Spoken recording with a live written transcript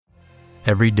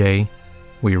Every day,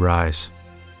 we rise,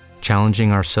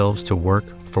 challenging ourselves to work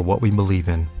for what we believe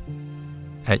in.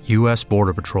 At U.S.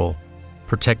 Border Patrol,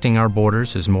 protecting our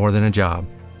borders is more than a job.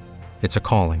 It's a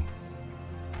calling.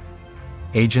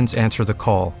 Agents answer the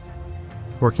call,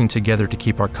 working together to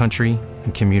keep our country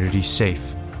and communities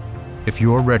safe. If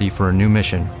you're ready for a new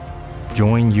mission,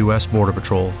 join U.S. Border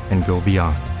Patrol and go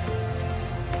beyond.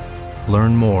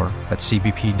 Learn more at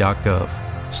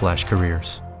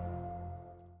cbp.gov/careers.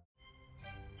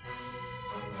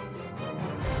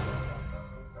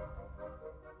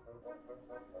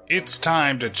 It's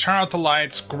time to turn out the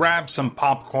lights, grab some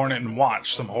popcorn, and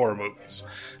watch some horror movies.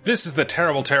 This is the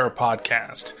Terrible Terror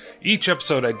Podcast. Each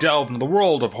episode I delve into the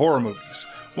world of horror movies.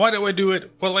 Why do I do it?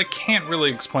 Well, I can't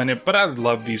really explain it, but I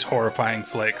love these horrifying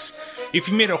flicks. If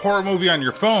you made a horror movie on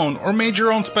your phone, or made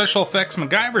your own special effects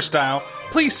MacGyver style,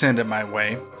 please send it my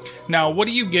way. Now, what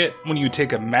do you get when you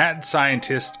take a mad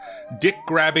scientist,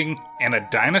 dick-grabbing, and a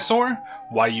dinosaur?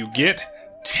 Why, you get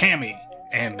Tammy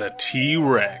and the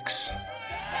T-Rex.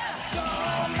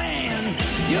 Oh man,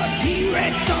 your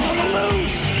T-Rex on the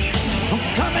loose. I'm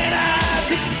coming out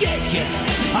to get you.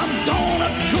 I'm gonna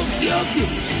cook your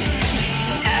goose.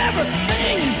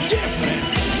 Everything is different.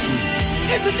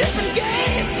 It's a different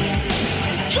game.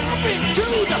 Jump into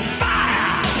the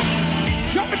fire.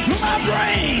 Jump into my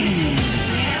brain.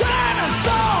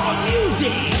 Dinosaur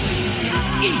music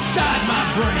inside my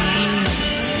brain.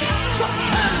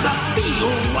 Sometimes I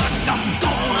feel like I'm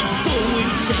gonna go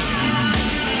insane.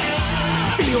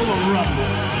 Feel the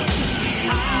rumble.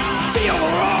 Feel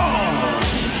the roar.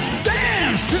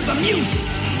 Dance to the music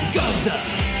of the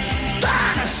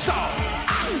dinosaur.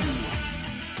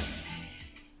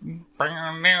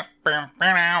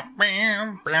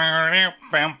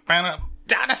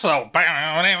 Dinosaur.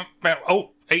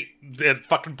 Oh, hey, the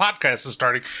fucking podcast is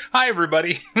starting. Hi,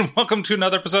 everybody, and welcome to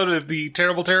another episode of the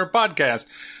Terrible Terror Podcast.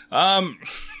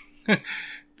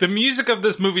 The music of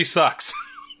this movie sucks.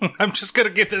 I'm just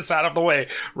gonna get this out of the way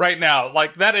right now.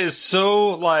 Like, that is so,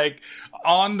 like,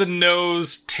 on the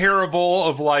nose, terrible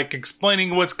of, like,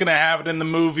 explaining what's gonna happen in the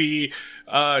movie,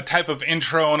 type of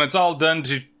intro, and it's all done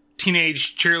to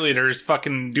teenage cheerleaders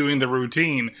fucking doing the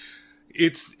routine.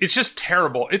 It's just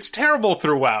terrible. It's terrible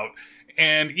throughout.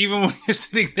 And even when you're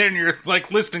sitting there and you're,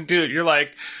 like, listening to it, you're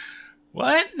like,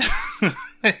 what?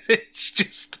 It's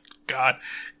just, God,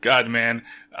 man.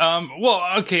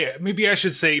 Well, okay, maybe I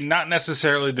should say not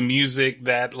necessarily the music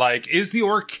that, like, is the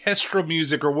orchestral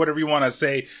music or whatever you want to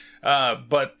say,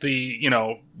 but the, you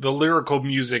know, the lyrical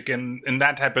music and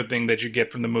that type of thing that you get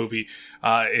from the movie.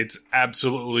 It's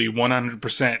absolutely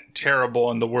 100% terrible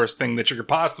and the worst thing that you could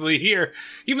possibly hear,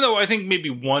 even though I think maybe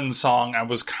one song I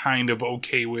was kind of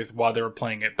okay with while they were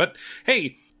playing it. But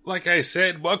hey, like I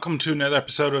said, welcome to another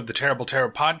episode of the Terrible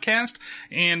Terror Podcast,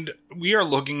 and we are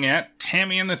looking at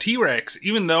Tammy and the T-Rex,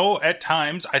 even though at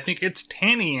times I think it's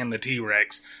Tanny and the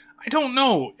T-Rex. I don't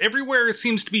know. Everywhere it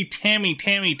seems to be Tammy,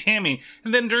 and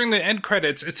then during the end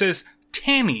credits it says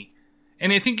Tanny.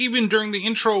 And I think even during the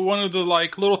intro, one of the,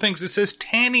 like, little things, it says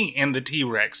Tanny and the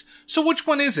T-Rex. So which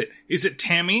one is it? Is it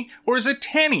Tammy or is it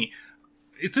Tanny?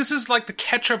 This is like the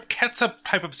ketchup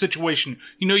type of situation.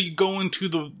 You know, you go into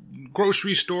the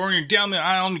grocery store and you're down the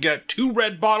aisle and you got two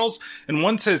red bottles and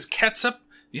one says ketchup,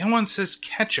 the other one says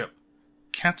ketchup.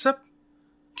 Ketchup?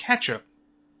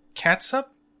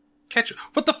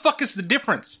 What the fuck is the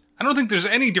difference? I don't think there's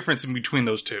any difference in between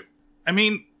those two. I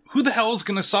mean, who the hell is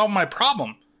gonna solve my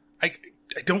problem? I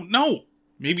don't know.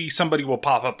 Maybe somebody will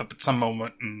pop up at some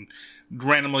moment and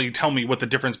randomly tell me what the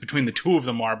difference between the two of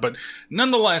them are, but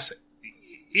nonetheless,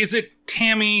 is it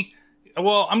Tammy?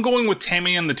 Well, I'm going with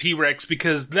Tammy and the T-Rex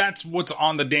because that's what's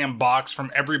on the damn box from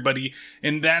everybody,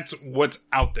 and that's what's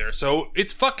out there. So,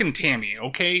 it's fucking Tammy,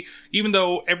 okay? Even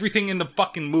though everything in the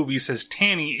fucking movie says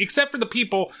Tanny, except for the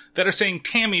people that are saying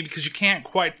Tammy because you can't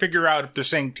quite figure out if they're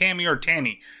saying Tammy or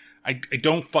Tanny. I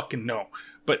don't fucking know.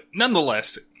 But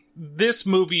nonetheless, this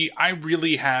movie I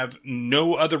really have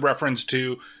no other reference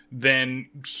to than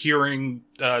hearing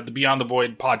the Beyond the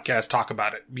Void podcast talk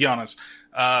about it, be honest.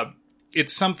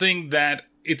 It's something that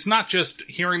it's not just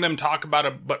hearing them talk about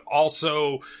it, but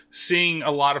also seeing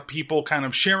a lot of people kind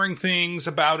of sharing things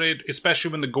about it, especially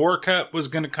when the gore cut was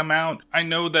going to come out. I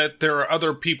know that there are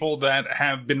other people that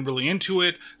have been really into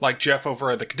it, like Jeff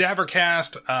over at the Cadaver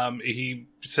Cast. He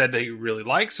said that he really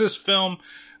likes this film.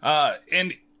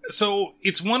 And so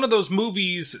it's one of those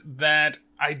movies that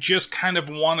I just kind of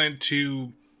wanted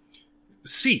to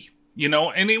see. You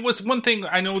know, and it was one thing,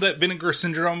 I know that Vinegar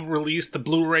Syndrome released the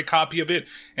Blu-ray copy of it,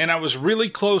 and I was really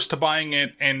close to buying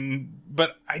it,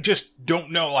 but I just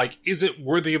don't know, like, is it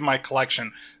worthy of my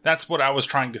collection? That's what I was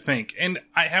trying to think. And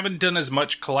I haven't done as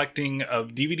much collecting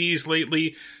of DVDs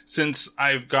lately, since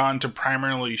I've gone to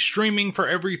primarily streaming for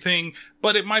everything,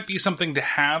 but it might be something to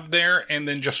have there and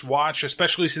then just watch,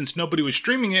 especially since nobody was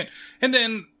streaming it. And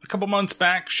then a couple months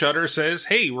back, Shudder says,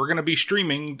 hey, we're going to be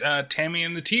streaming Tammy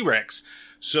and the T-Rex.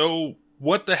 So,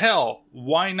 what the hell?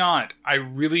 Why not? I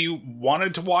really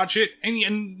wanted to watch it, and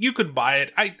you could buy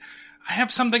it. I have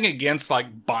something against,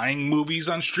 like, buying movies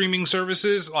on streaming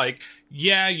services. Like,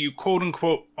 yeah, you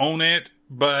quote-unquote own it,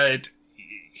 but,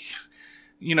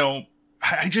 you know,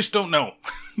 I just don't know,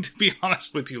 to be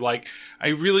honest with you. Like, I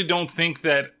really don't think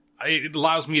that it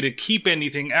allows me to keep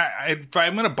anything. If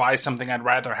I'm going to buy something, I'd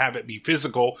rather have it be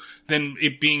physical than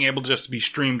it being able just to be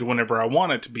streamed whenever I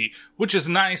want it to be, which is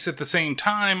nice. At the same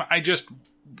time, I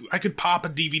could pop a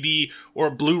DVD or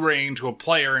a Blu-ray into a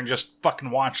player and just fucking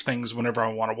watch things whenever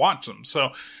I want to watch them. So,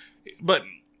 but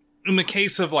in the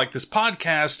case of like this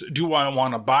podcast, do I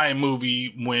want to buy a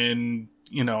movie when,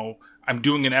 you know, I'm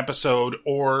doing an episode,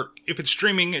 or if it's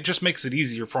streaming, it just makes it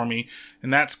easier for me.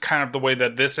 And that's kind of the way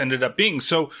that this ended up being.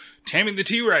 So Tammy the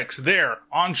T-Rex there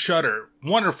on Shudder.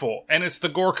 Wonderful. And it's the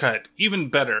gore cut. Even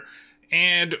better.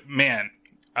 And man,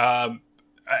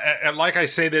 like I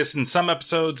say this in some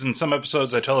episodes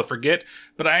I totally forget,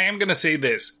 but I am going to say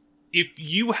this. If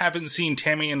you haven't seen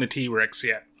Tammy and the T-Rex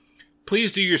yet,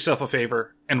 please do yourself a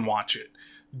favor and watch it.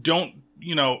 Don't,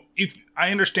 you know, if I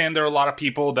understand there are a lot of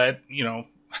people that, you know,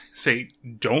 say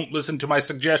don't listen to my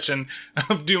suggestion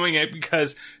of doing it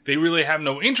because they really have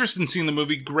no interest in seeing the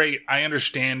movie. Great, I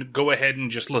understand. Go ahead and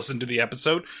just listen to the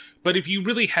episode. But if you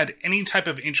really had any type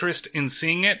of interest in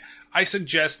seeing it, I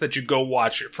suggest that you go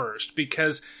watch it first,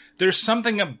 because there's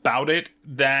something about it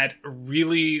that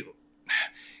really,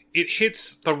 it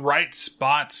hits the right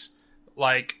spots,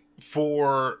 like,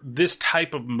 for this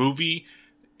type of movie,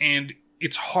 and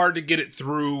it's hard to get it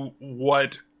through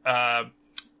what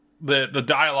the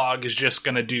dialogue is just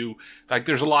going to do. Like,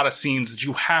 there's a lot of scenes that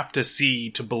you have to see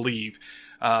to believe.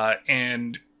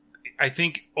 And I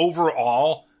think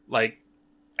overall, like,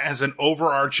 as an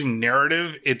overarching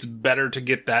narrative, it's better to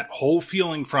get that whole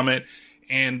feeling from it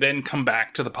and then come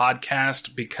back to the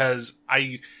podcast, because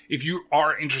if you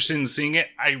are interested in seeing it,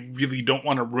 I really don't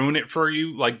want to ruin it for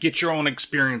you. Like, get your own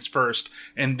experience first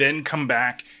and then come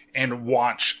back and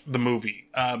watch the movie.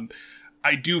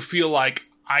 I do feel like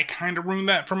I kind of ruined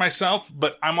that for myself,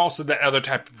 but I'm also that other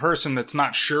type of person that's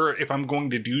not sure if I'm going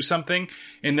to do something.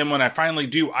 And then when I finally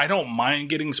do, I don't mind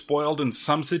getting spoiled in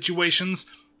some situations,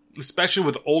 especially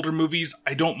with older movies.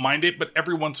 I don't mind it, but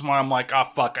every once in a while I'm like, oh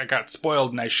fuck, I got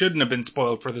spoiled and I shouldn't have been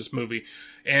spoiled for this movie.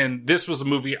 And this was a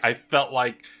movie I felt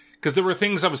like, because there were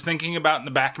things I was thinking about in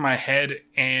the back of my head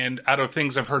and out of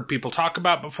things I've heard people talk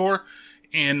about before.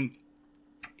 And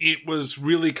it was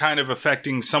really kind of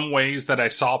affecting some ways that I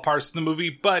saw parts of the movie,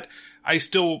 but I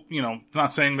still, you know,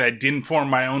 not saying that I didn't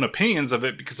form my own opinions of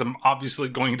it, because I'm obviously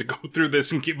going to go through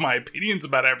this and give my opinions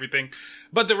about everything.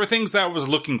 But there were things that I was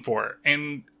looking for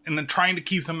and then trying to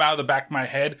keep them out of the back of my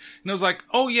head. And I was like,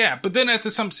 oh yeah. But then at the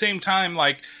same time,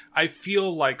 like, I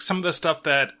feel like some of the stuff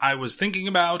that I was thinking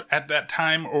about at that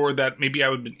time, or that maybe I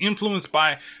would have been influenced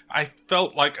by, I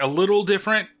felt like a little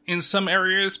different in some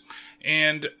areas.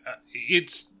 And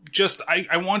it's just,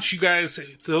 I want you guys,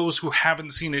 those who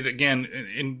haven't seen it, again,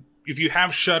 and if you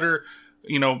have Shudder,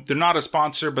 you know, they're not a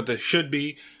sponsor, but they should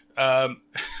be.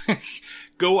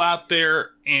 Go out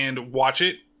there and watch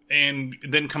it, and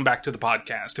then come back to the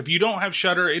podcast. If you don't have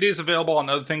Shudder, it is available on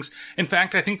other things. In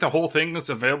fact, I think the whole thing is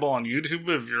available on YouTube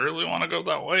if you really want to go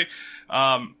that way.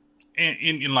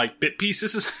 In like bit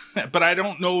pieces, but I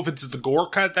don't know if it's the gore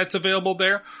cut that's available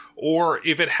there, or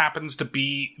if it happens to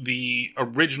be the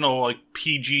original, like,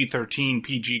 PG-13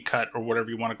 PG cut, or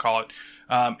whatever you want to call it.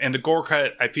 And the gore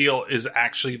cut, I feel, is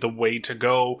actually the way to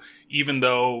go, even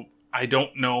though I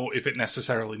don't know if it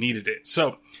necessarily needed it.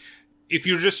 So if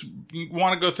you just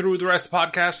want to go through the rest of the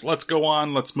podcast, let's go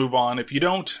on, let's move on. If you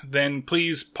don't, then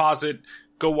please pause it,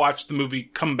 go watch the movie,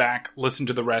 come back, listen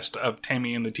to the rest of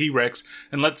Tammy and the T-Rex,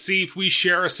 and let's see if we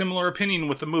share a similar opinion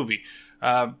with the movie.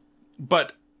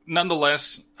 But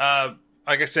nonetheless,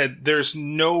 like I said, there's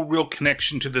no real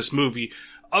connection to this movie,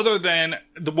 other than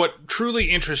what truly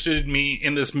interested me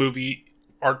in this movie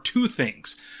are two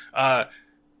things.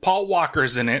 Paul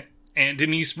Walker's in it, and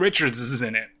Denise Richards is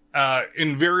in it,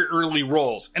 in very early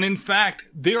roles. And in fact,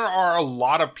 there are a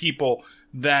lot of people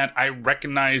that I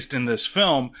recognized in this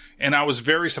film, and I was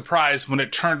very surprised when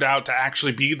it turned out to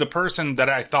actually be the person that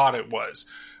I thought it was.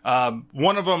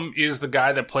 One of them is the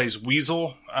guy that plays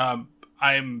Weasel.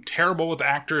 I'm terrible with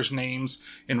actors' names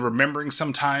and remembering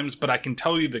sometimes, but I can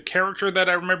tell you the character that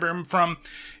I remember him from,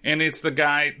 and it's the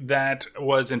guy that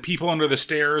was in People Under the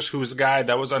Stairs, who was the guy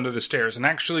that was under the stairs. And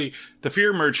actually, the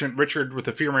Fear Merchant, Richard with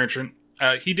the Fear Merchant,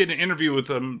 he did an interview with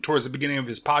him towards the beginning of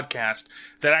his podcast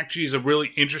that actually is a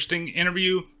really interesting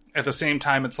interview. At the same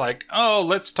time, it's like, oh,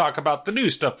 let's talk about the new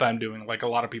stuff that I'm doing, like a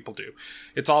lot of people do.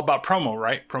 It's all about promo,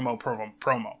 right?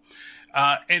 Promo.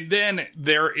 And then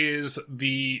there is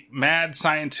the mad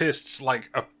scientist's like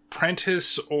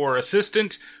apprentice or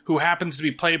assistant who happens to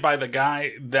be played by the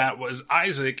guy that was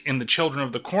Isaac in the Children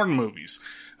of the Corn movies.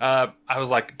 I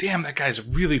was like, damn, that guy's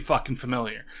really fucking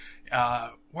familiar.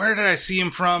 Where did I see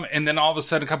him from? And then all of a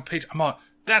sudden, a couple pages, I'm like,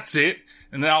 that's it.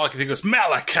 And then all I can think was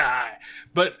Malachi.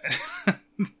 But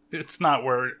it's not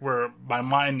where my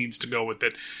mind needs to go with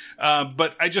it.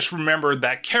 But I just remembered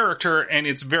that character, and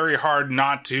it's very hard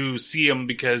not to see him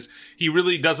because he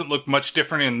really doesn't look much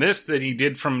different in this than he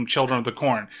did from Children of the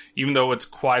Corn, even though it's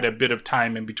quite a bit of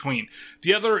time in between.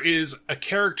 The other is a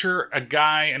character, a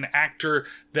guy, an actor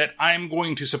that I'm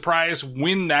going to surprise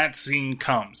when that scene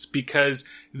comes, because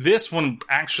this one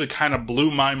actually kind of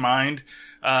blew my mind.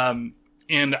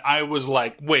 And I was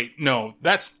like, wait, no,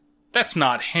 that's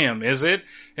not him, is it?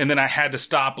 And then I had to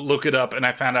stop, look it up, and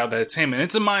I found out that it's him. And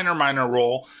it's a minor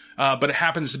role, but it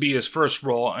happens to be his first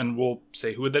role, and we'll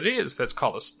say who that is. That's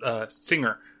called a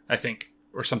singer, I think,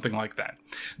 or something like that.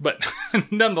 But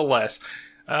nonetheless,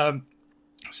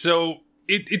 so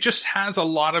it just has a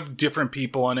lot of different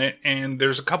people in it, and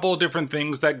there's a couple of different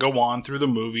things that go on through the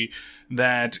movie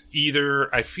that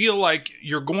either I feel like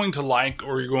you're going to like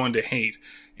or you're going to hate.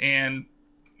 And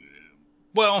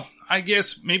well, I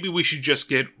guess maybe we should just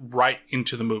get right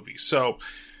into the movie. So,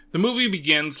 the movie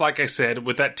begins, like I said,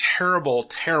 with that terrible,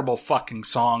 terrible fucking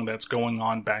song that's going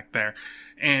on back there.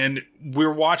 And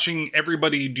we're watching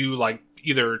everybody do, like,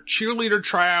 either cheerleader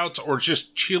tryouts or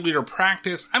just cheerleader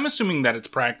practice. I'm assuming that it's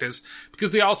practice,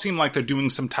 because they all seem like they're doing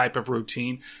some type of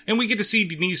routine. And we get to see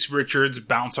Denise Richards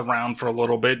bounce around for a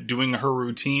little bit, doing her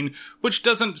routine, which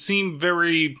doesn't seem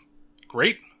very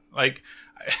great. Like,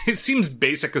 it seems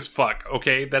basic as fuck,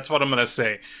 okay? That's what I'm gonna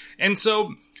say. And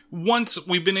so, once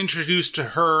we've been introduced to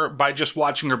her by just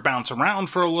watching her bounce around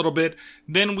for a little bit,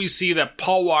 then we see that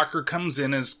Paul Walker comes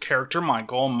in as character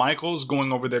Michael. Michael's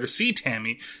going over there to see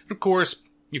Tammy. And of course,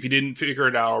 if you didn't figure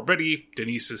it out already,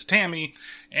 Denise is Tammy.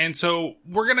 And so,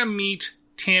 we're gonna meet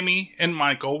Tammy and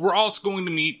Michael. We're also going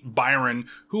to meet Byron,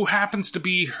 who happens to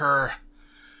be her...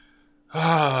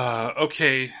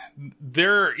 okay,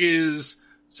 there is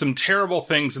some terrible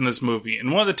things in this movie, and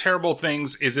one of the terrible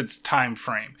things is its time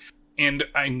frame. And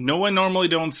I know I normally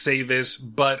don't say this,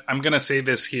 but I'm gonna say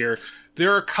this here.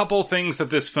 There are a couple things that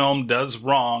this film does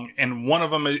wrong, and one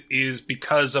of them is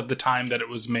because of the time that it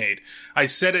was made. I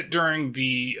said it during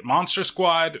the Monster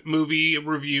Squad movie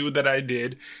review that I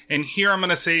did, and here I'm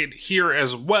gonna say it here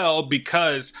as well,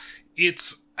 because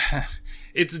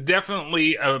it's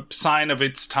definitely a sign of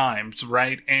its times,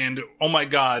 right? And, oh my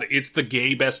god, it's the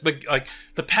gay best...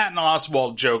 the Patton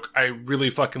Oswalt joke I really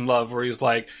fucking love, where he's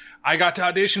like, I got to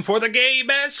audition for the gay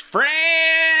best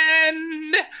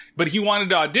friend! But he wanted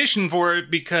to audition for it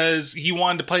because he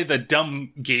wanted to play the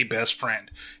dumb gay best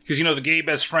friend. Because, you know, the gay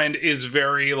best friend is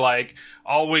very, like,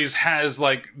 always has,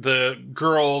 like, the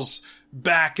girls...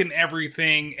 back and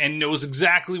everything, and knows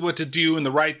exactly what to do and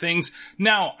the right things.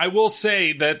 Now, I will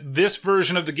say that this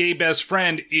version of the gay best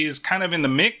friend is kind of in the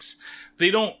mix.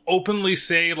 They don't openly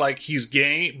say, like, he's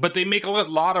gay, but they make a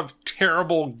lot of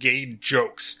terrible gay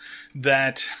jokes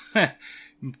that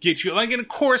get you, like, and of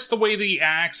course, the way that he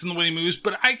acts and the way he moves,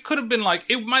 but I could have been like,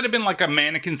 it might have been like a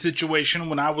Mannequin situation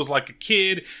when I was like a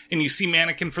kid, and you see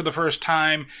Mannequin for the first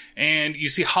time, and you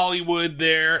see Hollywood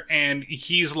there, and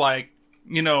he's like,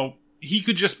 you know, he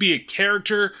could just be a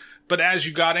character, but as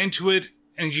you got into it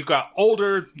and you got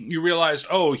older, you realized,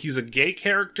 oh, he's a gay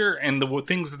character, and the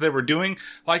things that they were doing,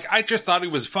 like, I just thought he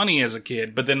was funny as a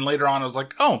kid, but then later on I was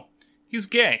like, oh, he's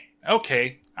gay.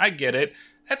 Okay, I get it.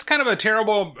 That's kind of a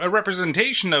terrible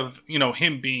representation of, you know,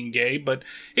 him being gay, but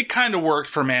it kind of worked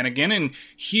for Mannequin, and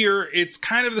here it's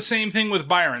kind of the same thing with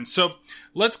Byron. So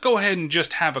let's go ahead and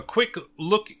just have a quick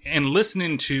look and listen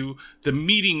into the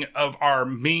meeting of our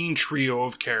main trio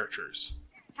of characters.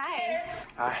 Hi.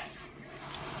 Hi.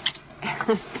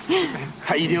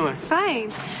 How you doing?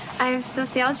 Fine. I have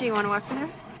sociology. You want to walk me there?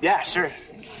 Yeah, sure.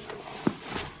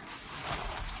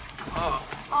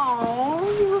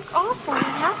 Oh, you look awful. What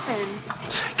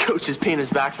happened? Coach is paying us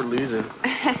back for losing.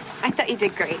 I thought you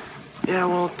did great. Yeah,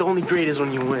 well, the only great is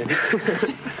when you win.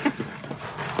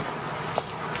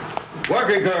 Work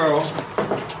it, girl.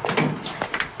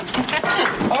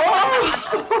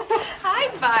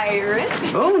 Byron.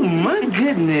 Oh, my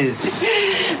goodness.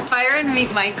 Byron,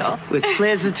 meet Michael. It's a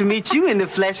pleasure to meet you in the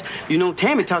flesh. You know,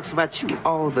 Tammy talks about you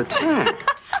all the time.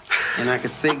 And I can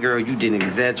say, girl, you didn't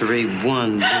exaggerate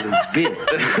one little bit.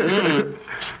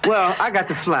 Well, I got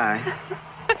to fly.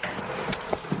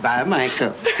 Bye,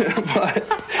 Michael.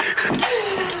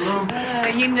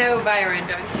 You know Byron,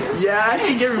 don't you? Yeah, I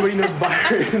think everybody knows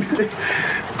Byron.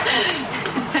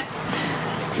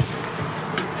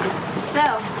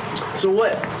 So, So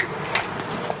what?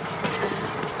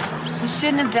 you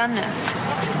shouldn't have done this.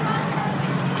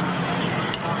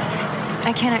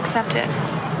 I can't accept it.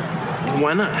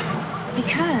 Why not?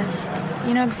 Because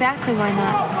you know exactly why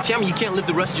not. Tammy, you can't live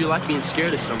the rest of your life being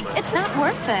scared of somebody. It's not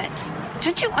worth it.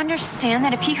 Don't you understand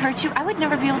that if he hurt you, I would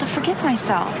never be able to forgive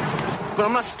myself? But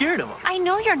I'm not scared of him. I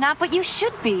know you're not, but you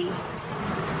should be.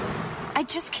 I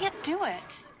just can't do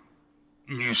it.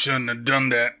 You shouldn't have done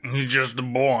that. He's just a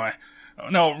boy.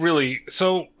 No, really.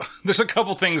 So, there's a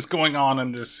couple things going on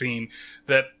in this scene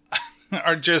that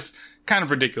are just kind of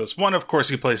ridiculous. One, of course,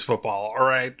 he plays football. All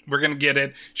right, we're going to get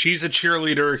it. She's a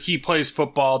cheerleader. He plays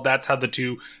football. That's how the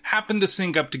two happen to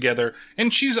sync up together.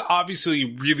 And she's obviously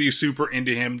really super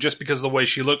into him just because of the way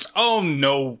she looks. Oh,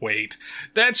 no, wait.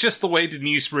 That's just the way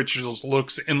Denise Richards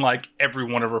looks in, like, every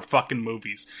one of her fucking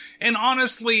movies. And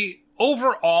honestly,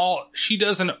 overall, she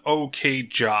does an okay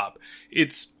job.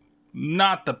 It's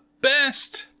not the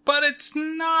best, but it's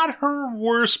not her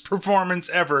worst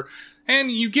performance ever. And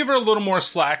you give her a little more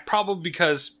slack, probably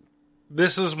because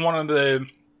this is one of the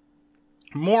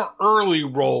more early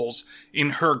roles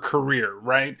in her career,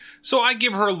 right? So I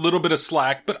give her a little bit of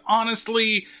slack, but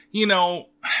honestly, you know,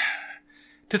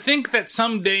 to think that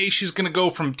someday she's gonna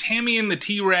go from Tammy and the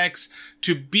T-Rex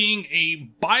to being a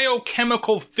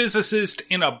biochemical physicist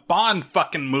in a Bond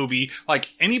fucking movie,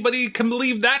 like anybody can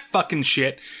believe that fucking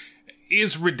shit,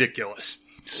 is ridiculous.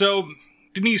 So,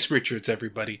 Denise Richards,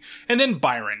 everybody. And then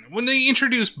Byron. When they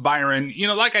introduced Byron, you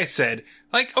know, like I said,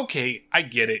 like, okay, I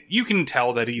get it. You can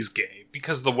tell that he's gay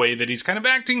because of the way that he's kind of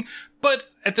acting. But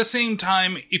at the same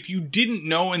time, if you didn't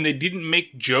know and they didn't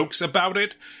make jokes about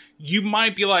it, you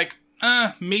might be like,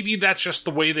 maybe that's just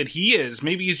the way that he is.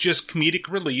 Maybe he's just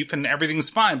comedic relief and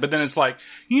everything's fine. But then it's like,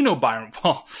 you know Byron.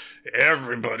 Well,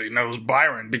 everybody knows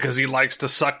Byron because he likes to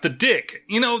suck the dick.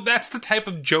 You know, that's the type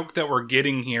of joke that we're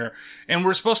getting here. And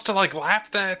we're supposed to, like, laugh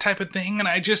at that type of thing. And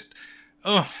I just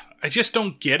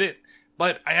don't get it.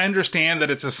 But I understand that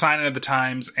it's a sign of the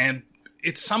times. And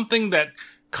it's something that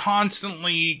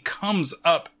constantly comes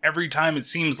up every time it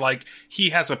seems like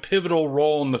he has a pivotal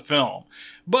role in the film.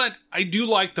 But I do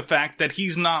like the fact that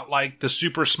he's not like the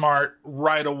super smart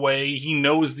right away. He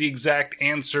knows the exact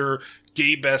answer,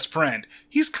 gay best friend.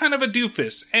 He's kind of a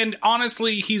doofus. And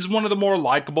honestly, he's one of the more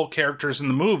likable characters in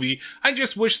the movie. I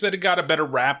just wish that he got a better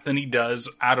rap than he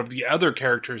does out of the other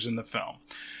characters in the film.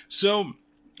 So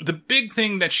the big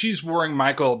thing that she's worrying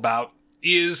Michael about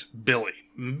is Billy.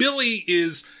 Billy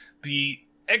is the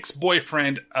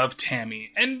ex-boyfriend of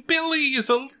Tammy. And Billy is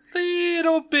a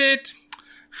little bit,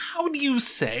 how do you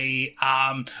say,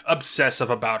 obsessive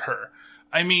about her.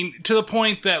 I mean, to the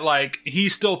point that, like, he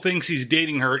still thinks he's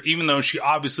dating her, even though she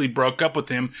obviously broke up with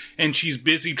him, and she's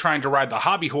busy trying to ride the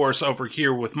hobby horse over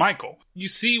here with Michael. You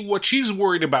see, what she's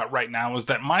worried about right now is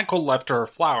that Michael left her a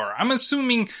flower. I'm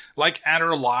assuming, like, at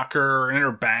her locker or in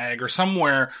her bag or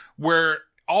somewhere where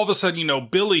all of a sudden, you know,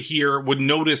 Billy here would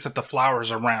notice that the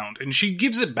flower's around, and she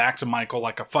gives it back to Michael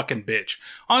like a fucking bitch.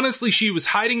 Honestly, she was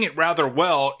hiding it rather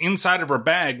well inside of her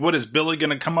bag. What, is Billy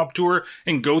gonna come up to her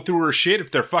and go through her shit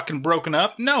if they're fucking broken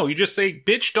up? No, you just say,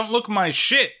 bitch, don't look at my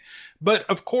shit. But,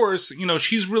 of course, you know,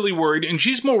 she's really worried, and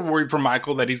she's more worried for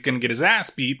Michael that he's gonna get his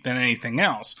ass beat than anything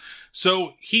else.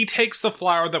 So, he takes the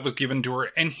flower that was given to her,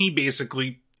 and he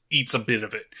basically eats a bit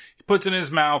of it. Puts it in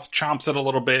his mouth, chomps it a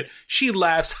little bit. She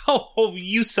laughs, oh,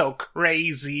 you so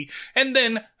crazy. And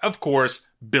then, of course,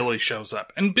 Billy shows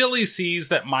up. And Billy sees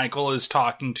that Michael is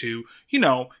talking to, you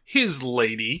know, his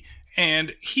lady.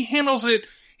 And he handles it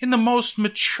in the most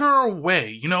mature way.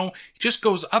 You know, he just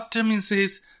goes up to him and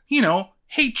says, you know,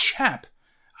 hey, chap,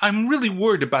 I'm really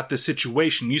worried about this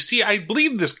situation. You see, I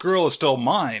believe this girl is still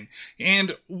mine.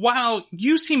 And while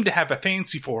you seem to have a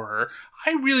fancy for her,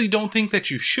 I really don't think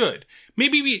that you should.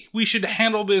 Maybe we should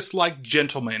handle this like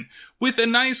gentlemen, with a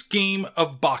nice game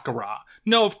of Baccarat.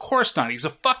 No, of course not. He's a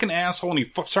fucking asshole and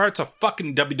he starts a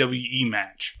fucking WWE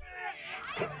match.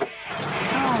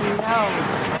 Oh,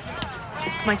 no.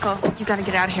 Michael, you gotta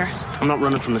get out of here. I'm not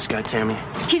running from this guy, Tammy.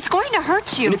 He's going to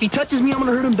hurt you. And if he touches me, I'm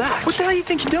gonna hurt him back. What the hell you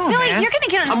think you're doing, Billy, man? you're gonna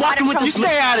get in a I'm lot walking of with trouble. this. You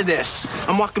stay out of this.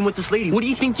 I'm walking with this lady. What do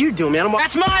you think you're doing, man?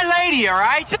 That's my lady, all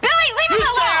right? Billy, leave him You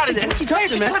stay alone! out of this.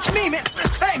 Touch him, man. Touch me, man.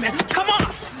 Hey, man, come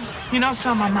on. You know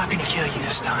something? I'm not gonna kill you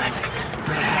this time.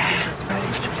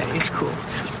 It's cool.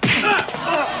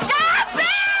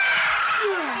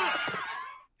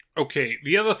 Okay,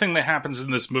 the other thing that happens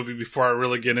in this movie before I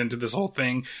really get into this whole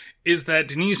thing is that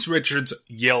Denise Richards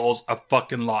yells a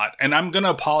fucking lot. And I'm gonna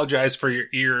apologize for your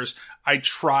ears. I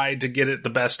tried to get it the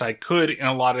best I could in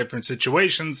a lot of different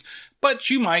situations, but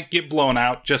you might get blown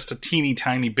out just a teeny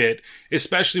tiny bit,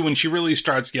 especially when she really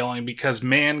starts yelling, because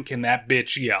man, can that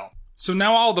bitch yell. So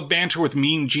now all the banter with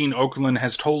Mean Gene Okerlund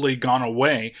has totally gone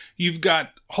away. You've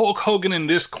got Hulk Hogan in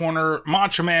this corner,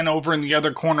 Macho Man over in the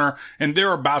other corner, and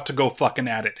they're about to go fucking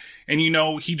at it. And you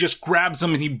know, he just grabs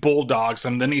him and he bulldogs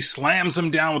him, then he slams him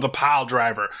down with a pile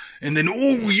driver. And then,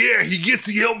 oh yeah, he gets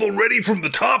the elbow ready from the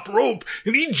top rope,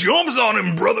 and he jumps on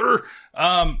him, brother.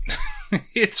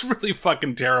 It's really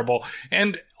fucking terrible.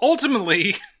 And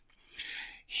ultimately,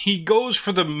 he goes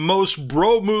for the most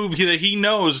bro move that he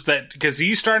knows, that because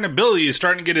he's starting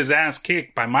to get his ass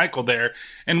kicked by Michael there.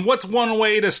 And what's one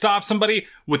way to stop somebody?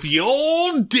 With the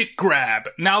old dick grab.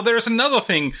 Now, there's another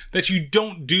thing that you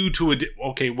don't do to a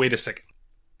okay, wait a second.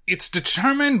 It's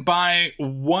determined by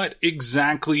what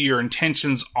exactly your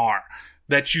intentions are,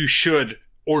 that you should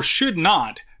or should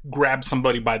not grab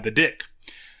somebody by the dick.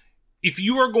 If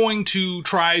you are going to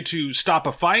try to stop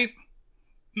a fight,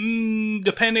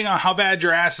 depending on how bad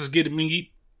your ass is getting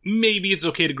beat, maybe it's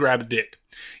okay to grab a dick.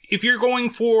 If you're going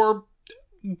for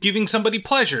giving somebody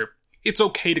pleasure, it's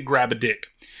okay to grab a dick.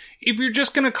 If you're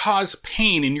just going to cause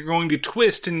pain and you're going to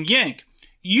twist and yank,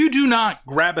 you do not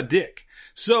grab a dick.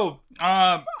 So,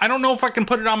 I don't know if I can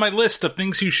put it on my list of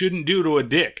things you shouldn't do to a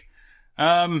dick.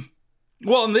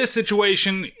 Well, in this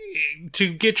situation,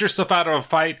 to get yourself out of a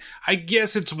fight, I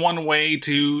guess it's one way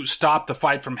to stop the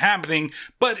fight from happening,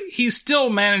 but he still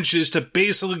manages to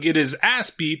basically get his ass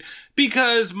beat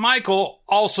because Michael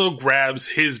also grabs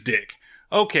his dick.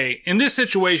 Okay, in this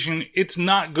situation, it's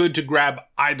not good to grab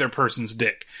either person's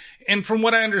dick. And from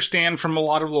what I understand from a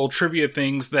lot of little trivia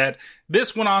things, that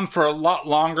this went on for a lot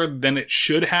longer than it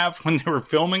should have when they were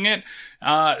filming it.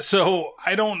 So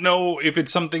I don't know if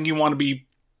it's something you want to be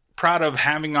proud of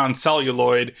having on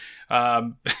celluloid,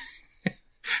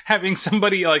 having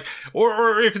somebody like,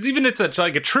 or if it's even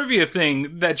like a trivia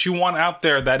thing that you want out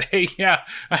there that, hey, yeah,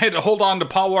 I had to hold on to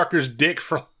Paul Walker's dick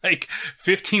for like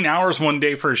 15 hours one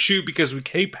day for a shoot because we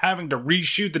kept having to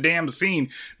reshoot the damn scene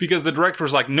because the director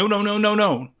was like,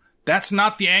 no. That's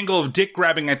not the angle of dick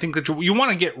grabbing. I think that you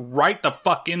want to get right the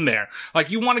fuck in there. Like,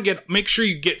 you want to make sure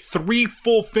you get 3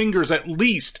 full fingers at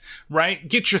least, right?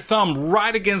 Get your thumb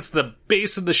right against the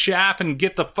base of the shaft and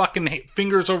get the fucking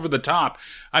fingers over the top.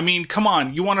 I mean, come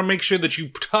on. You want to make sure that you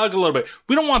tug a little bit.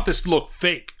 We don't want this to look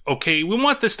fake, okay? We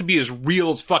want this to be as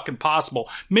real as fucking possible.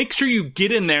 Make sure you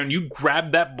get in there and you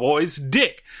grab that boy's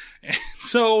dick.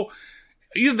 So,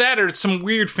 either that or it's some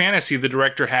weird fantasy the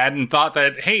director had and thought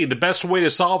that, hey, the best way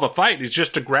to solve a fight is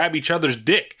just to grab each other's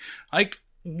dick. Like,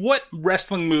 what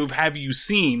wrestling move have you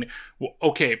seen? Well,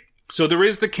 okay, so there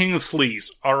is the King of Sleaze,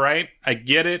 alright? I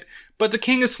get it. But the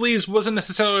King of Sleaze wasn't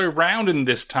necessarily around in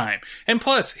this time. And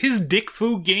plus, his dick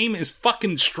foo game is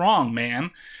fucking strong,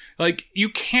 man. Like, you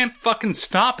can't fucking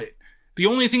stop it. The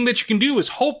only thing that you can do is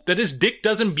hope that his dick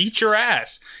doesn't beat your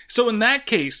ass. So in that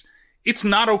case, it's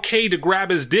not okay to grab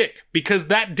his dick because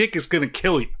that dick is going to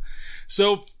kill you.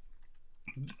 So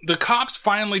the cops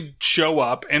finally show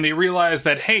up and they realize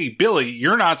that, hey, Billy,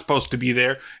 you're not supposed to be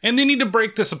there, and they need to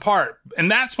break this apart.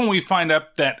 And that's when we find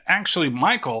out that actually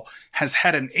Michael has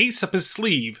had an ace up his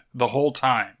sleeve the whole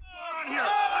time.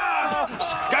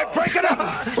 Guy, break it up!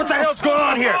 What the hell's going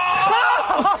on here?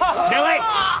 Billy,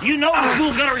 you know the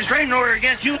school's got a restraining order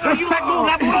against you. You like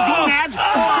moving up with doing ads?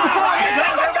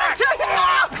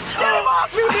 Get him off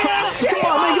me, man! Come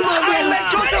on, man! Let's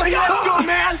go,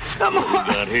 man! Come on! What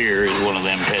we got here is one of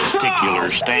them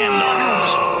testicular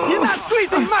stand-ons. You're not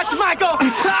squeezing much, Michael!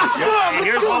 Okay,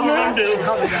 here's what we're gonna do.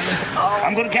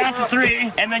 I'm gonna count to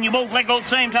 3, and then you both let go at the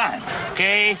same time.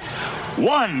 Okay?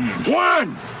 1. 2.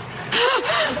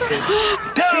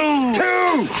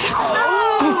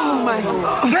 Oh, my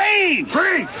God.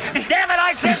 3! Damn it,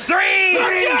 I said 3!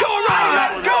 Go,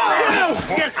 Ronnie!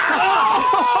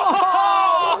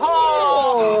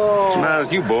 What's the matter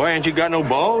with you, boy? Ain't you got no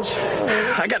balls?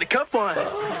 I got a cup on.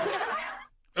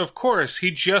 Of course,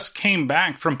 he just came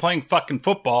back from playing fucking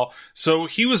football, so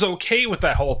he was okay with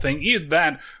that whole thing. Either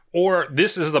that, or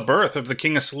this is the birth of the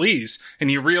King of Sleaze, and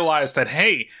he realized that,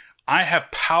 hey, I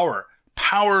have power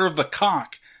of the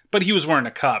cock. But he was wearing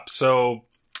a cup, so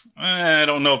I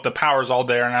don't know if the power's all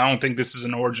there, and I don't think this is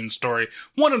an origin story.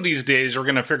 One of these days, we're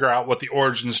going to figure out what the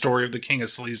origin story of the King of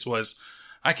Sleaze was.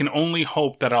 I can only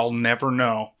hope that I'll never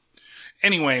know.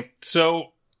 Anyway,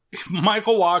 so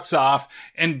Michael walks off,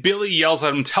 and Billy yells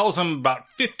at him, tells him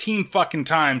about 15 fucking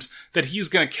times that he's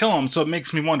gonna kill him, so it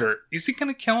makes me wonder, is he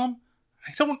gonna kill him?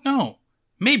 I don't know.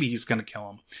 Maybe he's gonna kill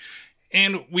him.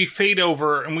 And we fade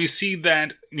over, and we see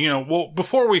that,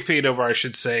 before we fade over, I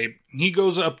should say, he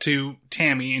goes up to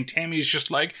Tammy, and Tammy's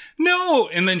just like, no!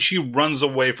 And then she runs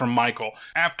away from Michael.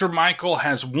 After Michael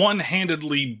has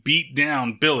one-handedly beat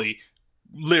down Billy,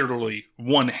 literally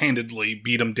one-handedly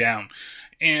beat him down.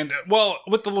 And, well,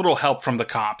 with a little help from the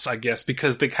cops, I guess,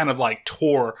 because they kind of,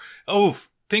 tore. Oh,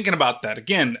 thinking about that.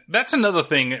 Again, that's another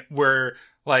thing where,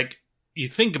 you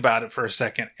think about it for a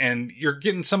second, and you're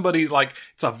getting somebody,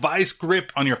 it's a vice grip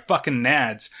on your fucking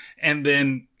nads, and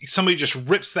then somebody just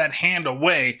rips that hand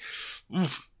away.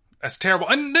 Oof, that's terrible.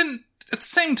 And then, at the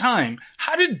same time,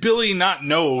 how did Billy not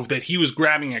know that he was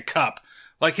grabbing a cup?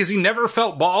 Has he never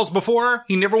felt balls before?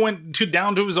 He never went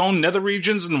down to his own nether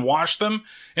regions and washed them?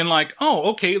 And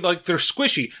oh, okay, they're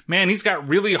squishy. Man, he's got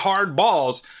really hard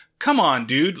balls. Come on,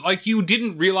 dude. You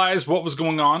didn't realize what was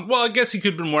going on? Well, I guess he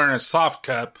could have been wearing a soft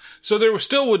cup, so there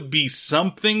still would be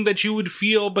something that you would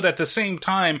feel, but at the same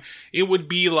time, it would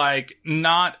be,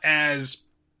 not as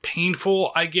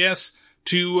painful, I guess,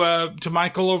 to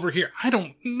Michael over here. I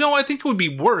don't know. I think it would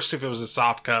be worse if it was a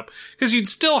soft cup, because you'd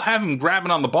still have him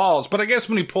grabbing on the balls, but I guess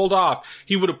when he pulled off,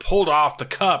 he would have pulled off the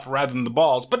cup rather than the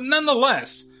balls. But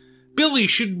nonetheless, Billy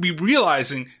should be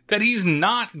realizing that he's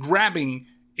not grabbing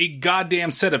a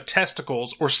goddamn set of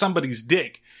testicles or somebody's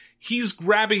dick. He's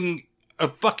grabbing a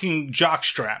fucking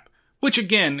jockstrap. Which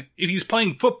again, if he's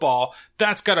playing football,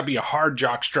 that's gotta be a hard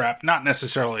jockstrap, not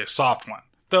necessarily a soft one.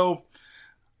 Though,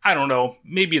 I don't know,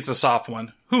 maybe it's a soft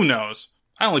one. Who knows?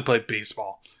 I only played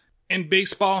baseball. And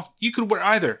baseball, you could wear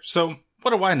either, so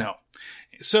what do I know?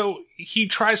 So, he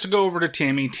tries to go over to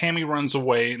Tammy, Tammy runs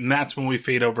away, and that's when we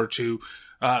fade over to,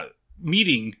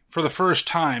 meeting for the first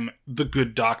time the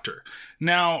good doctor.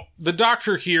 Now, the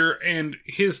doctor here, and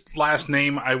his last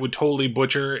name I would totally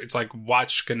butcher. It's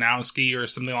Wachkanowski or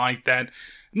something like that.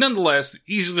 Nonetheless,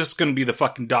 he's just going to be the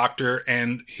fucking doctor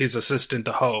and his assistant,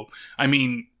 the hoe. I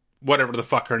mean, whatever the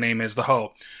fuck her name is, the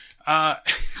hoe.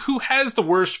 Who has the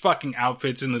worst fucking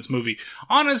outfits in this movie.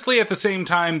 Honestly, at the same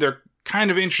time, they're kind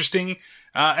of interesting.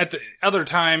 At the other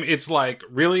time, it's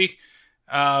really?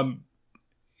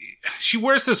 She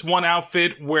wears this one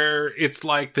outfit where it's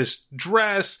this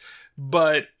dress,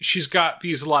 but she's got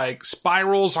these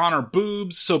spirals on her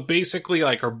boobs. So basically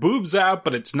her boobs out,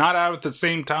 but it's not out at the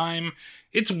same time.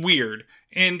 It's weird.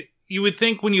 And you would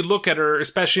think when you look at her,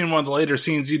 especially in one of the later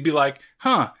scenes, you'd be like,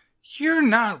 huh, you're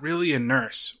not really a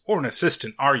nurse or an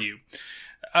assistant, are you?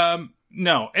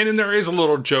 No. And then there is a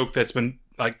little joke that's been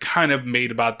kind of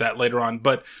made about that later on.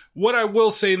 But what I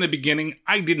will say in the beginning,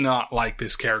 I did not like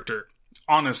this character.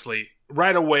 Honestly,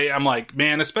 right away, I'm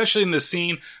man, especially in this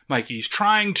scene, he's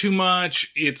trying too much.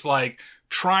 It's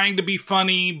trying to be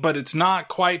funny, but it's not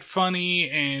quite funny.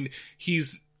 And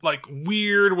he's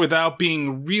weird without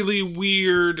being really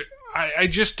weird. I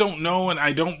just don't know, and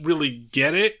I don't really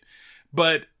get it.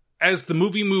 But as the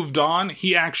movie moved on,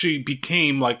 he actually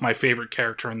became my favorite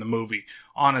character in the movie.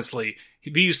 Honestly,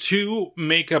 these two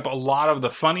make up a lot of the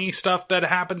funny stuff that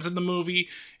happens in the movie,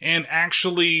 and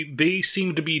actually they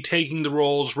seem to be taking the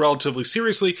roles relatively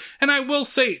seriously. And I will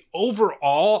say,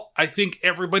 overall, I think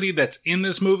everybody that's in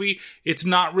this movie, it's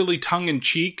not really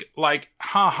tongue-in-cheek,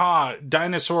 haha,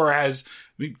 dinosaur has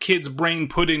kid's brain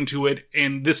put into it,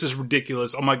 and this is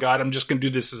ridiculous. Oh my god, I'm just gonna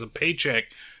do this as a paycheck.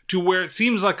 To where it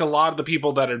seems like a lot of the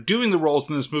people that are doing the roles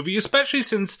in this movie, especially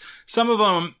since some of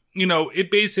them, it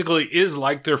basically is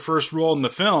their first role in the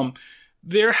film,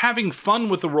 they're having fun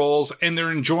with the roles and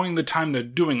they're enjoying the time they're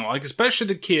doing it. Especially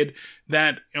the kid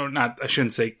that, I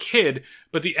shouldn't say kid,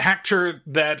 but the actor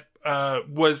that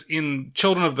was in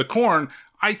Children of the Corn,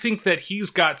 I think that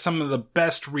he's got some of the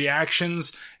best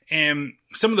reactions and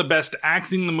some of the best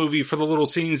acting in the movie for the little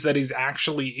scenes that he's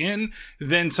actually in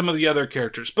than some of the other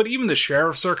characters. But even the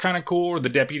sheriffs are kind of cool, or the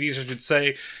deputies, I should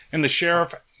say. And the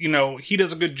sheriff, he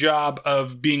does a good job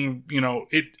of being,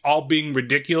 it all being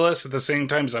ridiculous at the same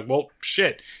time. He's well,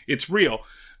 shit, it's real.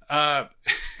 And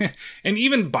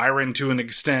even Byron to an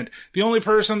extent. The only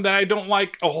person that I don't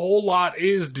like a whole lot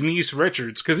is Denise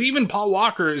Richards, because even Paul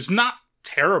Walker is not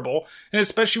terrible, and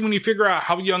especially when you figure out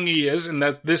how young he is, and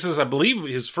that this is, I believe,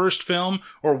 his first film,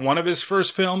 or one of his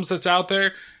first films that's out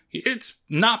there, it's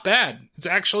not bad. It's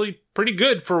actually pretty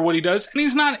good for what he does, and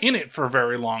he's not in it for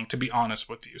very long, to be honest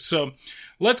with you. So,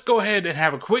 let's go ahead and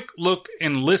have a quick look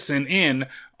and listen in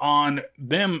on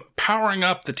them powering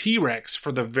up the T-Rex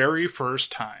for the very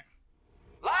first time.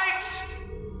 Lights!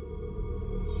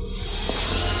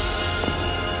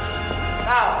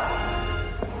 Now,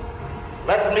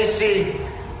 let me see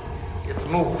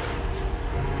Move.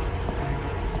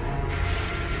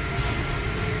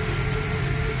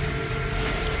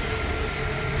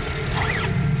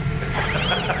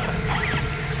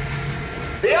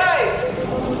 The eyes!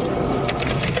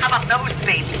 How about those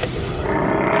babies?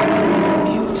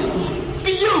 Beautiful.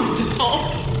 Beautiful.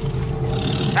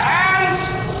 Hands!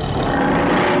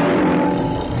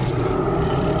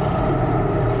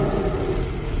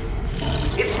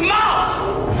 Its mouth!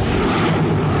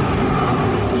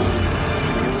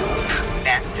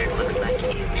 Bastard looks like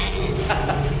you.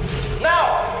 Now,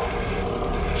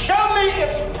 show me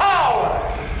its power!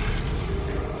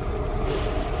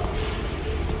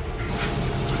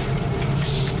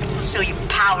 Show you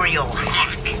power, you old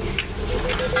hack.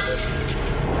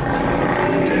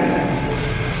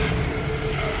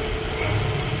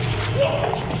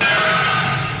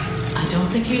 I don't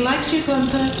think he likes you,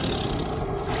 Gunther.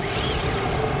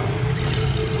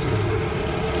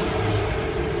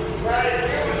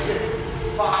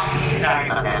 Sorry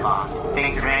about that, boss.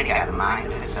 Things are ready. Got a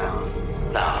mind of its own.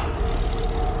 Now,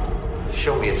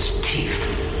 show me its teeth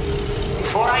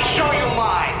before I show you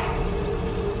mine.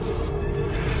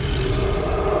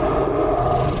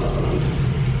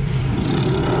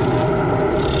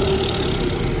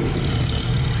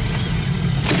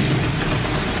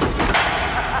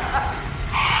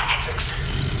 That's excellent.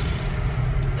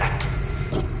 That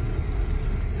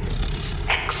is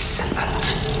excellent.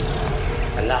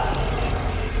 And now,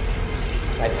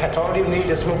 my pet, all you need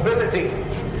is mobility.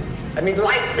 I mean,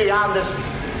 life beyond this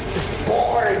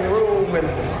boring room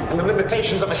and the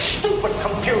limitations of a stupid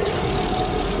computer.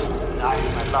 And I,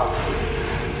 my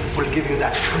love, will give you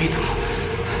that freedom.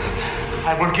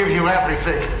 I will give you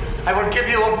everything. I will give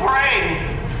you a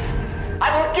brain. I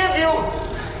will give you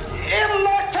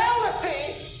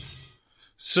immortality.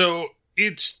 So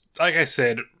it's, like I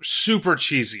said, super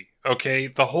cheesy, okay?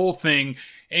 The whole thing,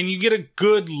 and you get a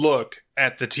good look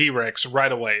at the T-Rex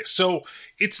right away. So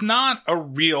it's not a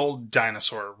real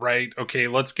dinosaur, right? Okay,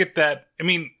 let's get that. I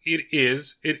mean, it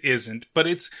isn't, but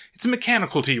it's a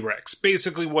mechanical T-Rex.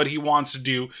 Basically what he wants to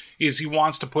do is he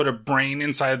wants to put a brain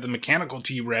inside the mechanical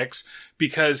T-Rex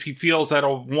because he feels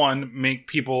that'll, one, make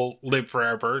people live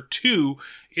forever. Two,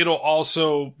 it'll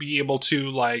also be able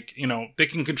to, like, you know, they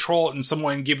can control it in some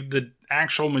way and give the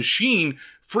actual machine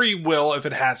free will if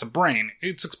it has a brain.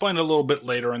 It's explained a little bit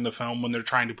later in the film when they're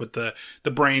trying to put the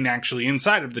brain actually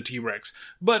inside of the T-Rex.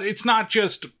 But it's not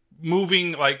just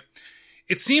moving, like,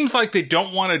 it seems like they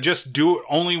don't want to just do it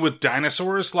only with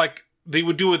dinosaurs like they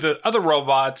would do with the other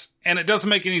robots, and it doesn't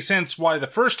make any sense why the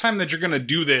first time that you're going to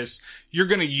do this, you're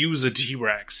going to use a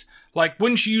T-Rex. Like,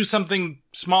 wouldn't you use something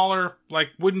smaller? Like,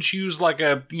 wouldn't you use like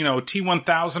a, you know,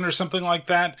 T-1000 or something like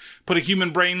that? Put a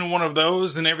human brain in one of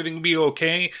those and everything would be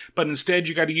okay. But instead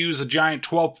you got to use a giant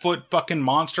 12-foot fucking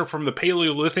monster from the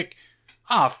Paleolithic.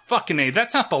 Ah, fucking A.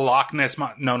 That's not the Loch Ness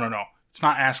No. It's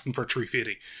not asking for tree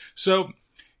fitty. So,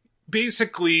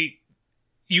 basically,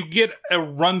 you get a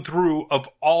run through of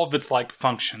all of its, like,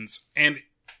 functions. And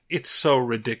it's so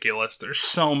ridiculous. There's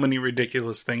so many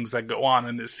ridiculous things that go on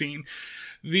in this scene.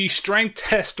 The strength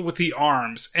test with the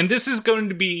arms. And this is going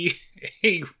to be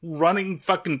a running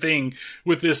fucking thing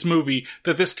with this movie,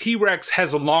 that this T-Rex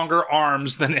has longer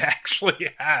arms than it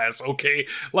actually has, okay?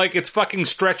 Like, it's fucking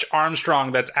Stretch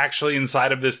Armstrong that's actually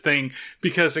inside of this thing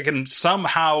because it can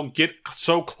somehow get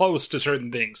so close to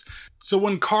certain things. So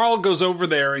when Carl goes over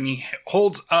there and he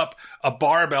holds up a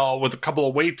barbell with a couple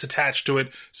of weights attached to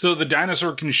it so the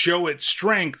dinosaur can show its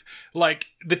strength, like,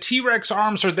 the T-Rex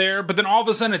arms are there, but then all of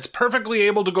a sudden it's perfectly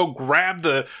able to go grab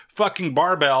the fucking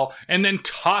barbell and then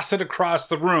toss it across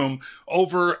the room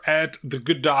over at the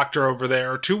good doctor over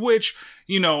there, to which,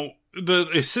 you know, the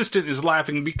assistant is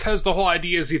laughing because the whole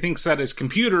idea is he thinks that his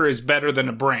computer is better than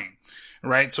a brain.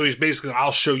 Right? So he's basically,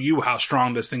 I'll show you how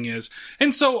strong this thing is.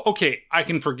 And so, okay, I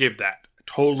can forgive that. I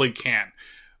totally can.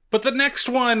 But the next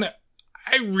one,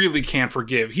 I really can't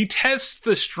forgive. He tests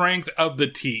the strength of the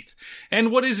teeth.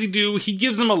 And what does he do? He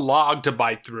gives them a log to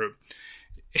bite through.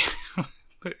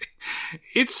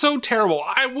 It's so terrible.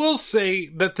 I will say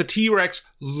that the T-Rex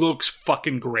looks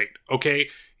fucking great, okay?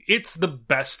 It's the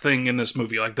best thing in this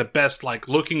movie. Like, the best, like,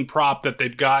 looking prop that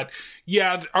they've got.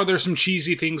 Yeah, are there some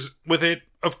cheesy things with it?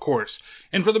 Of course.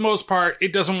 And for the most part,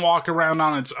 it doesn't walk around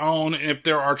on its own. And if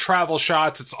there are travel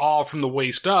shots, it's all from the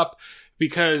waist up,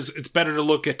 because it's better to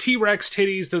look at T-Rex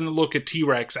titties than to look at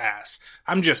T-Rex ass.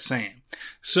 I'm just saying.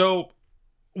 So,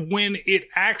 when it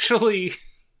actually...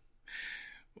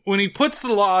 when he puts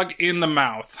the log in the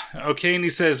mouth, okay, and he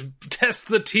says, test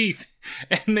the teeth,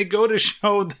 and they go to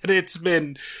show that it's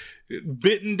been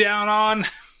bitten down on,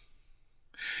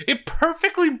 It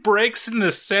perfectly breaks in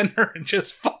the center and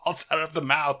just falls out of the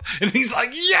mouth. And he's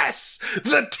like, yes,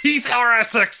 the teeth are a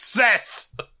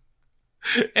success.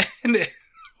 And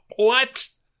what?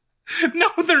 No,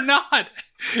 they're not.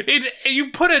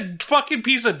 You put a fucking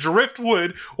piece of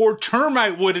driftwood or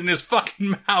termite wood in his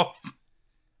fucking mouth.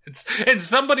 And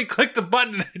somebody clicked the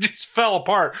button and it just fell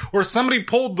apart. Or somebody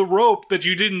pulled the rope that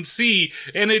you didn't see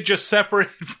and it just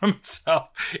separated from itself.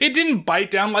 It didn't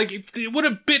bite down. Like, if it would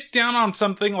have bit down on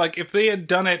something, like if they had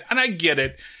done it, and I get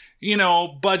it, you know,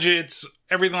 budgets,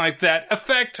 everything like that.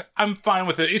 Effect, I'm fine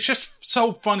with it. It's just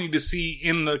so funny to see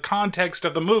in the context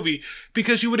of the movie,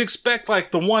 because you would expect like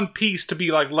the one piece to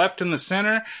be like left in the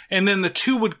center, and then the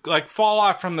two would like fall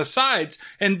off from the sides,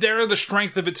 and they're the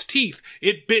strength of its teeth.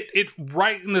 It bit it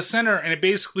right in the center, and it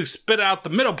basically spit out the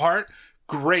middle part.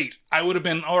 Great. I would have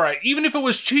been alright. Even if it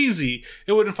was cheesy,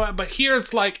 it would have been fine. But here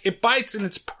it's like, it bites and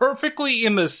it's perfectly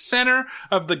in the center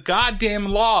of the goddamn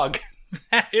log.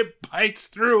 That it bites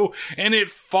through and it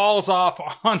falls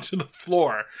off onto the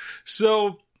floor.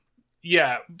 So,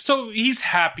 yeah. So he's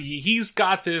happy. He's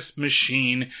got this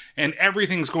machine and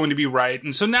everything's going to be right.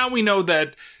 And so now we know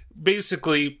that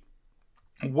basically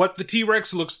what the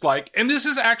T-Rex looks like. And this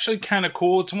is actually kind of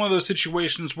cool. It's one of those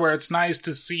situations where it's nice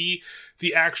to see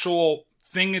the actual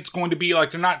thing it's going to be.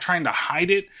 Like, they're not trying to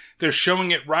hide it. They're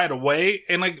showing it right away.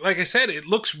 And like I said, it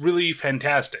looks really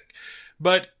fantastic.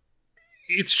 But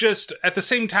it's just, at the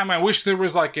same time, I wish there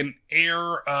was like an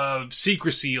air of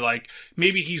secrecy. Like,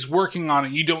 maybe he's working on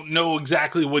it. You don't know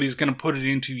exactly what he's going to put it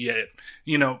into yet.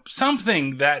 You know,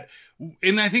 something that,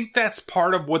 and I think that's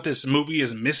part of what this movie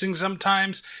is missing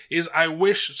sometimes, is I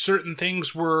wish certain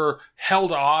things were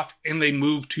held off and they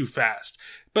moved too fast.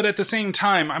 But at the same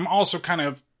time, I'm also kind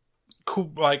of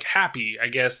cool, like happy, I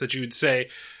guess that you would say,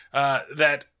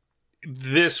 that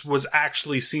this was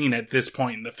actually seen at this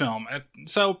point in the film.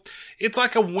 So it's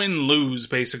like a win-lose,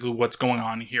 basically, what's going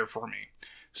on here for me.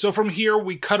 So from here,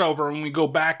 we cut over and we go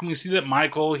back and we see that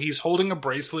Michael, he's holding a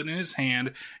bracelet in his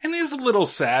hand, and he's a little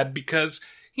sad because,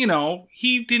 you know,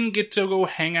 he didn't get to go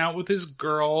hang out with his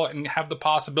girl and have the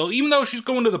possibility, even though she's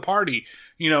going to the party,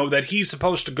 you know, that he's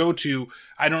supposed to go to.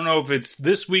 I don't know if it's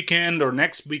this weekend or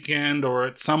next weekend or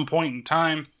at some point in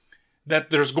time that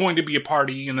there's going to be a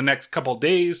party in the next couple of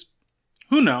days.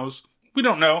 Who knows? We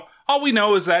don't know. All we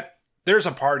know is that there's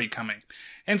a party coming.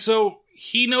 And so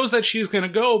he knows that she's going to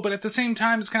go, but at the same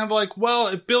time, it's kind of like, well,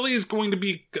 if Billy is going to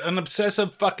be an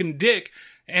obsessive fucking dick,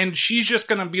 and she's just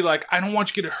going to be like, I don't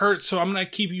want you to get hurt, so I'm going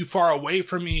to keep you far away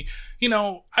from me. You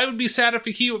know, I would be sad if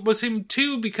he was him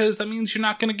too, because that means you're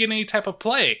not going to get any type of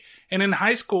play. And in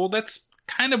high school, that's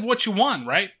kind of what you want,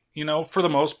 right? You know, for the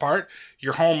most part,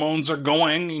 your hormones are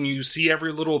going and you see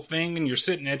every little thing and you're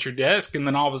sitting at your desk, and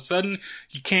then all of a sudden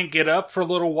you can't get up for a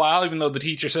little while, even though the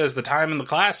teacher says the time in the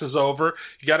class is over.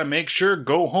 You got to make sure,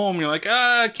 go home. You're like,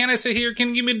 can I sit here? Can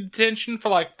you give me detention for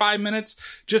like 5 minutes?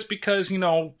 Just because, you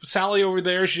know, Sally over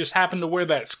there, she just happened to wear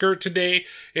that skirt today,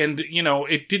 and, you know,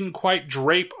 it didn't quite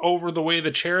drape over the way the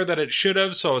chair that it should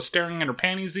have. So I was staring at her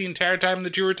panties the entire time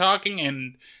that you were talking,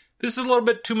 and this is a little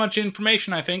bit too much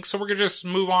information, I think, so we're going to just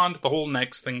move on to the whole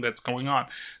next thing that's going on.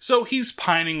 So he's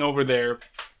pining over there,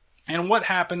 and what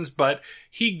happens, but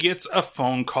he gets a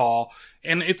phone call,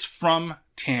 and it's from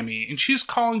Tammy, and she's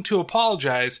calling to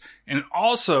apologize, and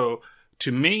also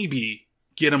to maybe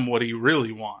get him what he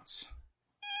really wants.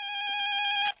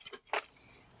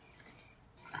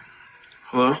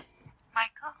 Hello?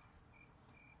 Michael?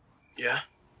 Yeah?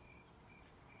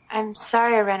 I'm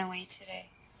sorry I ran away today.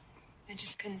 I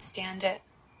just couldn't stand it.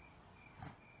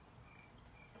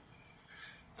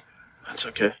 That's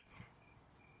okay.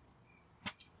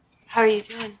 How are you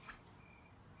doing?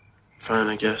 Fine,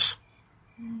 I guess.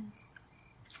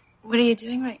 What are you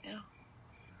doing right now?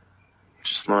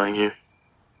 Just lying here.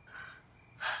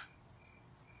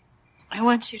 I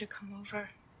want you to come over.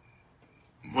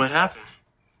 What happened?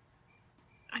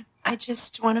 I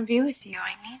just want to be with you.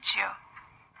 I need you.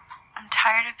 I'm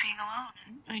tired of being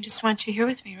alone. I just want you here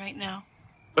with me right now.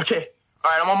 Okay.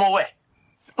 All right, I'm on my way.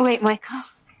 Wait, Michael.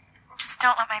 Just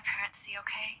don't let my parents see,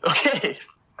 okay? Okay.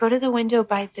 Go to the window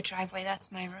by the driveway.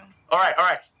 That's my room. All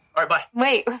right, bye.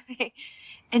 Wait.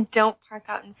 And don't park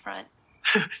out in front.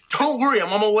 Don't worry,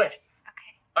 I'm on my way.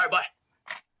 Okay. All right, bye.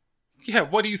 Yeah,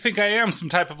 what do you think I am? Some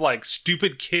type of, like,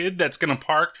 stupid kid that's gonna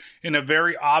park in a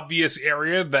very obvious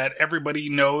area that everybody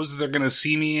knows they're gonna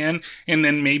see me in, and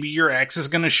then maybe your ex is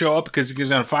gonna show up because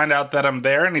he's gonna find out that I'm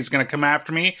there and he's gonna come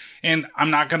after me, and I'm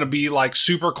not gonna be, like,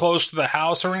 super close to the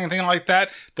house or anything like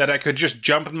that I could just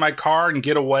jump in my car and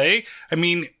get away? I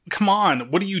mean, come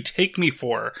on, what do you take me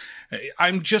for?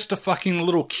 I'm just a fucking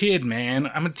little kid, man.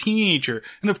 I'm a teenager.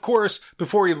 And of course,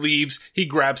 before he leaves, he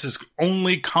grabs his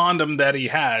only condom that he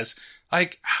has.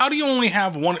 Like, how do you only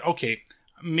have one? Okay,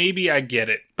 maybe I get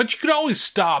it. But you could always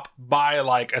stop by,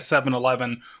 like, a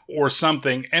 7-Eleven or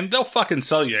something, and they'll fucking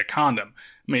sell you a condom.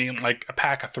 I mean, like, a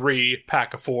pack of 3,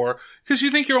 pack of 4. Because you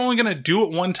think you're only going to do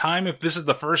it one time if this is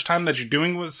the first time that you're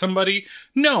doing it with somebody?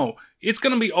 No, it's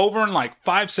going to be over in, like,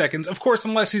 5 seconds. Of course,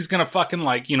 unless he's going to fucking,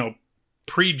 like, you know,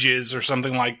 pre-jizz or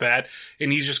something like that,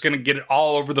 and he's just gonna get it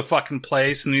all over the fucking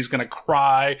place, and he's gonna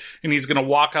cry, and he's gonna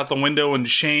walk out the window in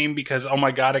shame because, oh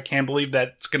my god, I can't believe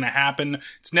that's gonna happen.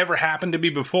 It's never happened to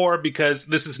me before because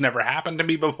this has never happened to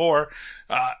me before.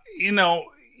 You know,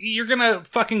 you're gonna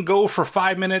fucking go for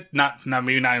 5 minutes,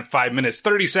 maybe not 5 minutes,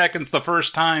 30 seconds the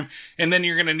first time, and then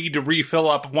you're gonna need to refill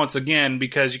up once again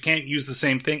because you can't use the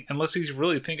same thing unless he's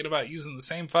really thinking about using the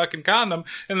same fucking condom,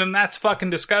 and then that's fucking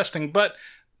disgusting. But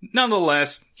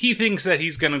nonetheless, he thinks that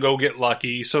he's gonna go get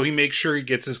lucky, so he makes sure he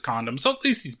gets his condom, so at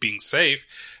least he's being safe.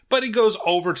 But he goes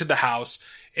over to the house,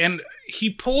 and he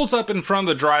pulls up in front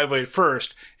of the driveway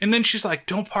first, and then she's like,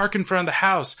 don't park in front of the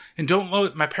house, and don't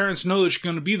let my parents know that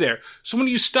you're gonna be there. So when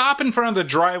you stop in front of the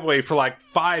driveway for like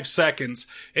 5 seconds,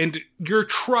 and your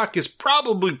truck is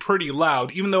probably pretty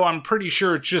loud, even though I'm pretty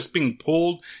sure it's just being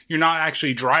pulled, you're not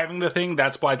actually driving the thing,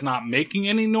 that's why it's not making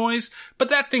any noise, but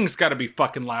that thing's gotta be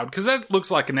fucking loud, because that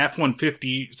looks like an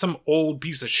F-150, some old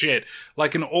piece of shit,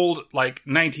 like an old, like,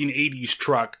 1980s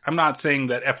truck. I'm not saying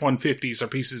that F-150s are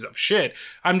pieces of shit,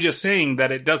 I'm just saying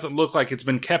that it doesn't look like it's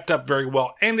been kept up very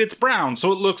well, and it's brown,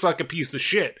 so it looks like a piece of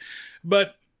shit.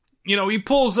 But, you know, he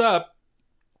pulls up,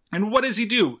 and what does he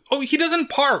do? Oh, he doesn't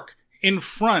park in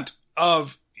front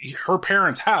of her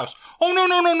parents' house. Oh,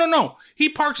 no. He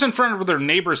parks in front of their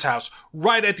neighbor's house,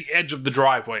 right at the edge of the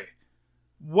driveway.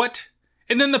 What?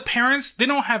 And then the parents, they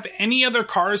don't have any other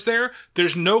cars there.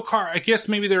 There's no car. I guess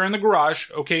maybe they're in the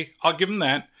garage. Okay, I'll give them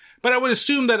that. But I would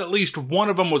assume that at least one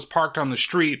of them was parked on the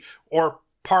street or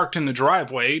parked in the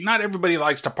driveway. Not everybody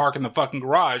likes to park in the fucking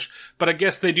garage, but I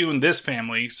guess they do in this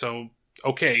family, so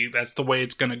okay, that's the way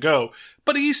it's gonna go.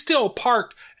 But he's still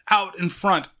parked out in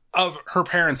front of her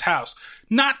parents' house.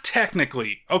 Not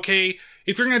technically, okay?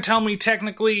 If you're gonna tell me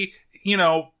technically, you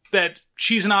know, that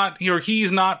she's not, or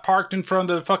he's not parked in front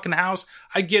of the fucking house,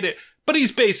 I get it. But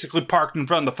he's basically parked in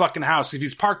front of the fucking house. If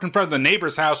he's parked in front of the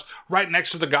neighbor's house right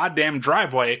next to the goddamn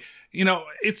driveway, you know,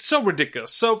 it's so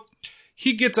ridiculous. So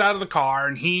he gets out of the car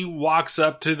and he walks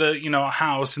up to the, you know,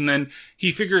 house, and then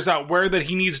he figures out where that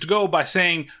he needs to go by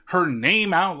saying her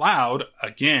name out loud.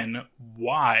 Again,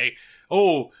 why?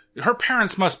 Oh, her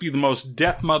parents must be the most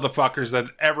deaf motherfuckers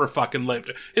that ever fucking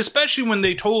lived. Especially when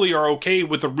they totally are okay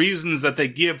with the reasons that they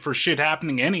give for shit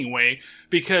happening anyway.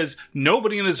 Because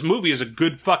nobody in this movie is a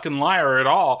good fucking liar at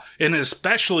all. And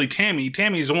especially Tammy.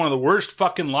 Tammy's one of the worst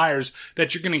fucking liars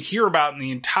that you're gonna hear about in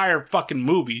the entire fucking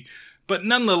movie. But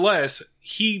nonetheless,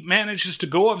 he manages to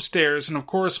go upstairs, and of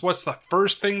course, what's the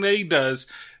first thing that he does?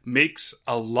 Makes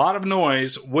a lot of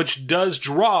noise, which does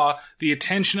draw the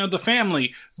attention of the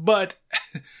family. But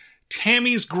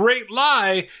Tammy's great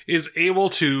lie is able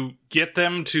to get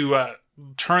them to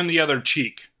turn the other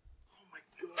cheek. Oh my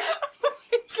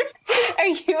God. Are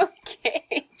you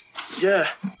okay? Yeah.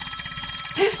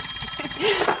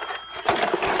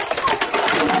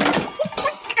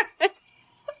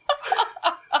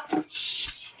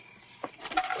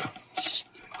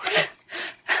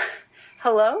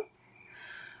 Hello?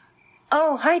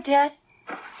 Oh, hi, Dad.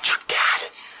 Your dad?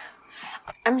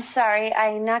 I'm sorry,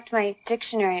 I knocked my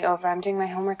dictionary over. I'm doing my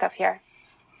homework up here.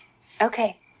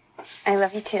 Okay. I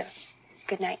love you too.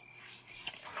 Good night.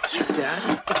 Your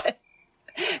dad?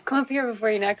 Come up here before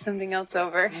you knock something else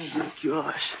over. Oh my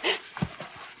gosh.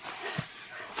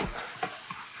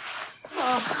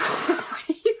 Oh, what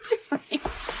are you doing?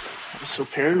 I'm so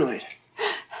paranoid.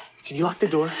 Did you lock the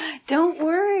door? Don't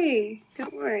worry.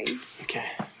 Don't worry. Okay.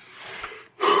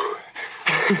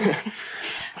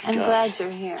 I'm glad you're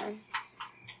here.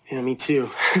 Yeah, me too.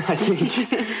 I think.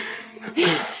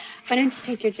 Why don't you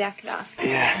take your jacket off?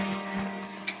 Yeah.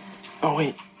 Oh,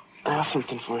 wait. I have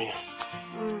something for you.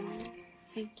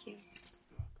 Thank you.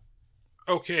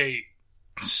 Okay,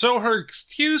 so her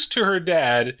excuse to her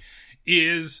dad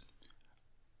is,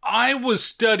 I was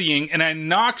studying and I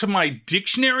knocked my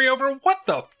dictionary over? What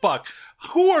the fuck?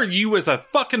 Who are you as a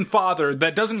fucking father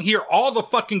that doesn't hear all the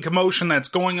fucking commotion that's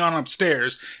going on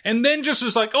upstairs and then just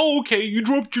is like, oh, okay, you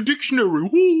dropped your dictionary.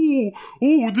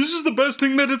 Oh, this is the best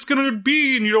thing that it's gonna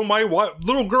be. And you know, my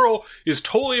little girl is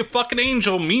totally a fucking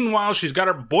angel. Meanwhile, she's got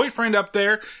her boyfriend up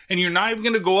there and you're not even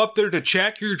gonna go up there to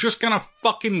check. You're just gonna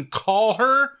fucking call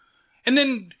her. And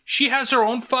then she has her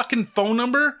own fucking phone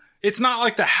number. It's not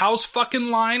like the house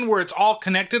fucking line where it's all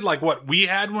connected like what we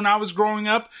had when I was growing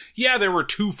up. Yeah, there were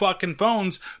 2 fucking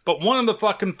phones, but one of the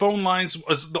fucking phone lines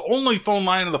was the only phone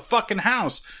line in the fucking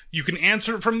house. You can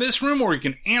answer it from this room or you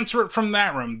can answer it from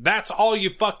that room. That's all you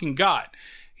fucking got.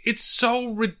 It's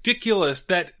so ridiculous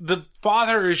that the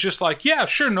father is just like, yeah,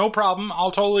 sure, no problem. I'll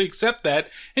totally accept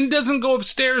that. And doesn't go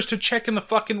upstairs to check in the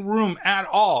fucking room at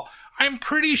all. I'm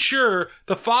pretty sure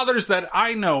the fathers that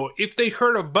I know, if they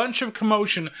heard a bunch of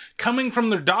commotion coming from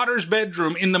their daughter's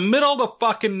bedroom in the middle of the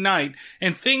fucking night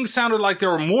and things sounded like there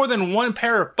were more than one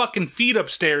pair of fucking feet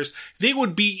upstairs, they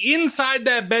would be inside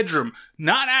that bedroom,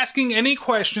 not asking any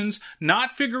questions,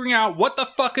 not figuring out what the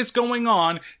fuck is going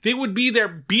on. They would be there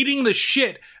beating the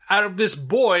shit out of this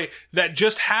boy that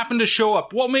just happened to show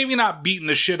up. Well, maybe not beating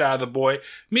the shit out of the boy,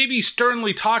 maybe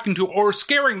sternly talking to or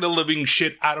scaring the living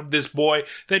shit out of this boy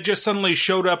that just suddenly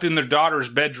showed up in their daughter's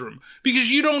bedroom.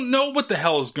 Because you don't know what the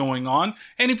hell is going on.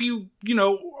 And if you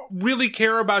really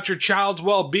care about your child's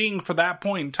well-being for that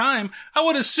point in time, I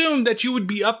would assume that you would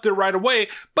be up there right away.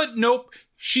 But nope.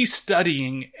 She's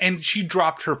studying, and she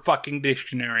dropped her fucking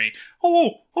dictionary.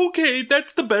 Oh, okay,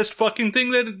 that's the best fucking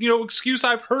thing that, excuse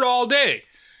I've heard all day.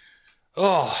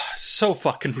 Oh, so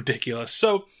fucking ridiculous.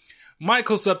 So,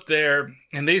 Michael's up there,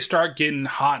 and they start getting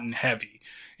hot and heavy.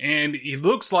 And it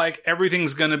looks like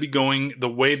everything's gonna be going the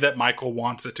way that Michael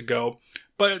wants it to go.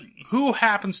 But who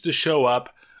happens to show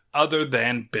up other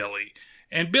than Billy?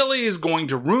 And Billy is going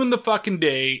to ruin the fucking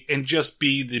day and just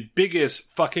be the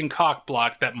biggest fucking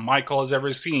cockblock that Michael has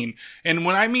ever seen. And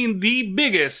when I mean the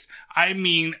biggest, I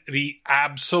mean the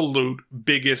absolute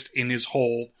biggest in his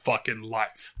whole fucking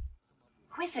life.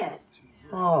 Who is it?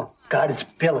 Oh, God, it's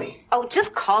Billy. Oh,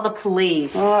 just call the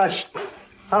police. Oh,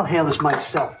 I'll handle this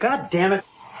myself. God damn it.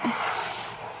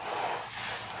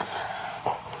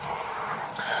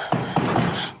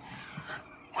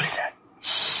 What is that?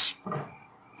 Shh.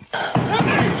 No,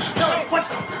 what?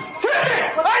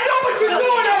 I know what you're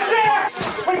doing up there!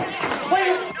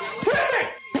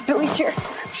 Wait! Billy's here.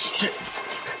 Shit.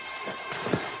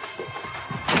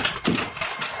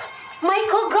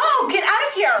 Michael, go! Get out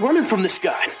of here! Running from this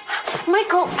guy.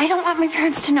 Michael, I don't want my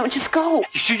parents to know. Just go. You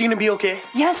sure you're gonna be okay?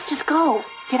 Yes, just go.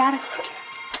 Get out of here. Okay.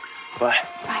 Bye.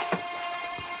 Bye.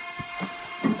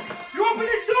 You open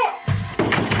this door!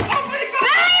 Open it!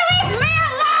 Billy, leave me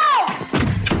alone!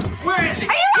 Where is he?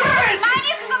 Are you out of your mind?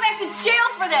 You can go back to jail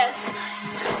for this.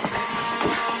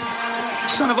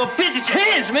 Son of a bitch, it's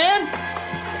his, man!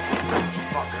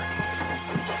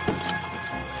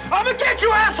 I'm gonna get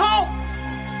you, asshole!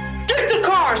 Get the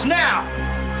cars now!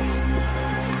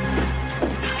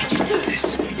 How could you do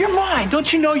this? You're mine.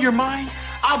 Don't you know you're mine?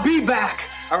 I'll be back,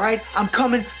 all right? I'm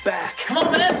coming back. Come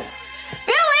on, man.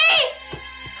 Billy!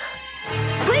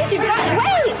 Please, you guys,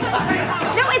 wait!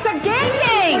 No, it's a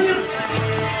gang!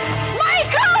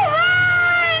 Michael,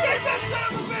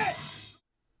 run!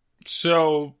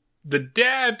 So, the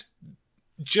dad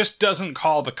just doesn't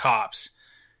call the cops.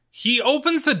 He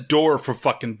opens the door for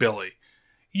fucking Billy.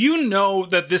 You know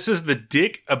that this is the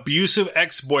dick, abusive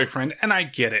ex-boyfriend, and I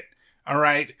get it,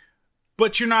 alright?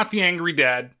 But you're not the angry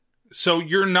dad, so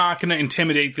you're not gonna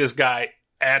intimidate this guy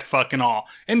at fucking all.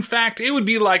 In fact, it would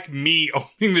be like me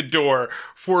opening the door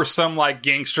for some,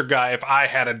 gangster guy if I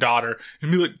had a daughter,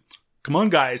 and be like, come on,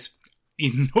 guys,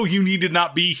 you know you need to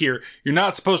not be here, you're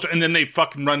not supposed to, and then they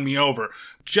fucking run me over.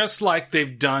 Just like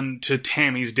they've done to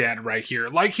Tammy's dad right here.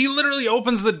 Like, he literally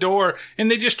opens the door, and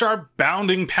they just start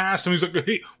bounding past him. He's like,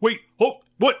 hey, wait, oh,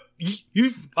 what?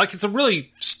 You like, it's a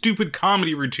really stupid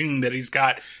comedy routine that he's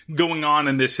got going on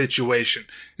in this situation.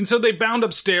 And so they bound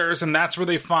upstairs, and that's where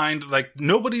they find,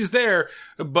 nobody's there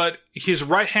but his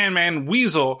right-hand man,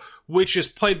 Weasel, which is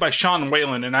played by Sean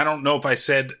Whalen. And I don't know if I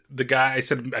said the guy, I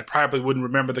said I probably wouldn't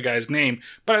remember the guy's name,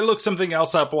 but I looked something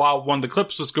else up while one of the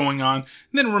clips was going on, and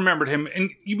then remembered him.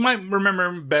 And you might remember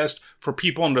him best for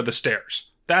People Under the Stairs.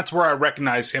 That's where I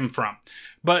recognize him from.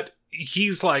 But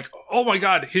he's like, oh my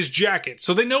God, his jacket.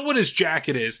 So they know what his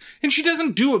jacket is. And she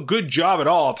doesn't do a good job at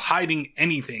all of hiding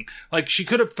anything. Like, she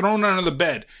could have thrown it under the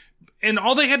bed. And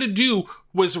all they had to do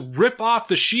was rip off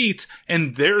the sheets,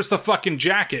 and there's the fucking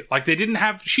jacket. Like,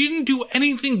 she didn't do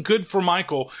anything good for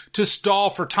Michael to stall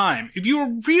for time. If you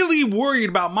were really worried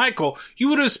about Michael, you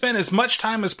would have spent as much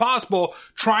time as possible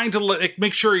trying to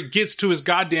make sure he gets to his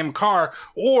goddamn car,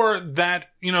 or that,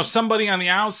 somebody on the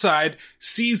outside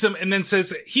sees him and then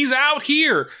says, he's out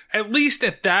here. At least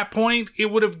at that point,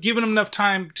 it would have given him enough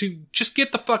time to just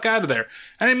get the fuck out of there.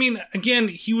 And I mean, again,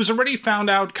 he was already found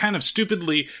out kind of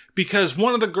stupidly because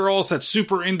one of the girls that's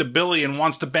super into Billy and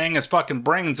wants to bang his fucking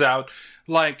brains out,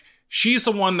 like, she's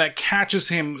the one that catches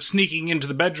him sneaking into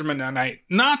the bedroom at night,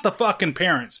 not the fucking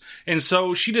parents. And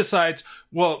so she decides,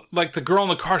 well, like the girl in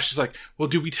the car, she's like, well,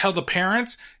 do we tell the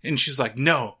parents? And she's like,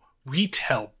 no, we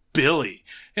tell Billy.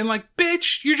 And like,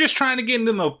 bitch, you're just trying to get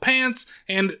into the pants,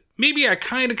 and maybe I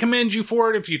kind of commend you for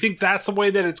it if you think that's the way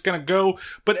that it's gonna go,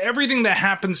 but everything that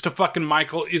happens to fucking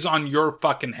Michael is on your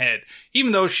fucking head.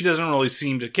 Even though she doesn't really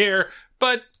seem to care,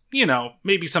 but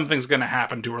maybe something's gonna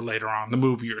happen to her later on in the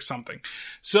movie or something.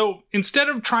 So instead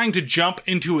of trying to jump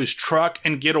into his truck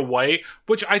and get away,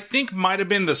 which I think might have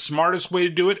been the smartest way to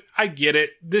do it, I get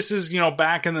it. This is,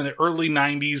 back in the early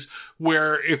 90s,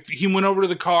 where if he went over to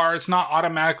the car, it's not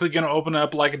automatically gonna open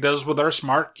up like it does with our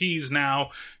smart keys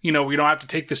now. We don't have to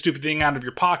take the stupid thing out of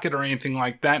your pocket or anything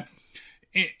like that.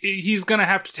 He's going to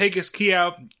have to take his key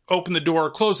out, open the door,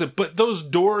 close it. But those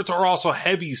doors are also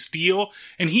heavy steel,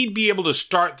 and he'd be able to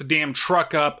start the damn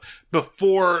truck up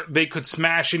before they could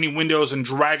smash any windows and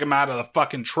drag him out of the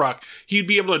fucking truck. He'd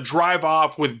be able to drive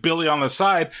off with Billy on the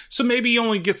side, so maybe he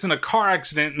only gets in a car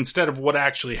accident instead of what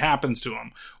actually happens to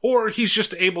him. Or he's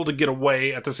just able to get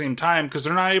away at the same time because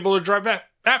they're not able to drive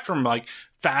after him,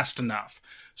 fast enough.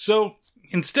 So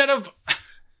instead of...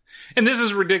 And this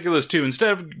is ridiculous too.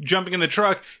 Instead of jumping in the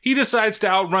truck, he decides to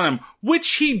outrun him,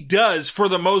 which he does for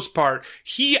the most part.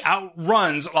 He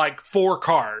outruns like 4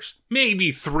 cars,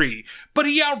 maybe 3, but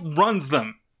he outruns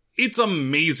them. It's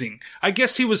amazing. I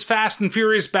guess he was fast and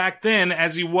furious back then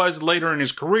as he was later in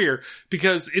his career,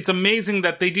 because it's amazing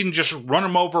that they didn't just run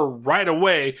him over right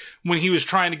away when he was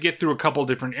trying to get through a couple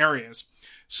different areas.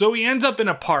 So he ends up in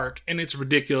a park, and it's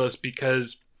ridiculous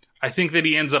because I think that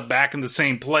he ends up back in the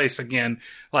same place again.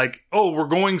 Like, oh, we're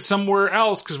going somewhere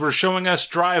else because we're showing us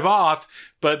drive off,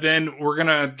 but then we're going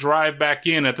to drive back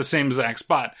in at the same exact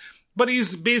spot. But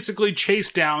he's basically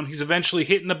chased down. He's eventually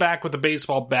hit in the back with a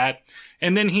baseball bat,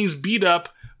 and then he's beat up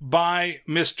by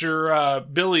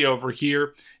Mr. Billy over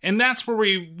here. And that's where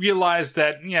we realize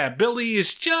that, yeah, Billy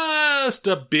is just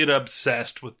a bit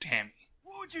obsessed with Tammy.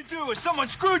 What would you do if someone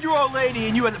screwed your old lady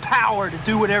and you had the power to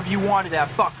do whatever you wanted to that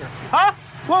fucker? Huh?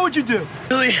 What would you do?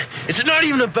 Billy, it's not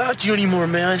even about you anymore,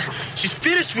 man. She's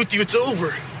finished with you. It's over.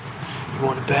 You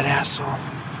want to bet, asshole?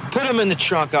 Put him in the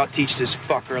trunk. I'll teach this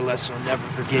fucker a lesson I'll never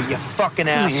forget, you fucking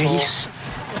asshole.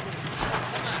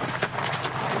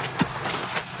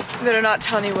 You better not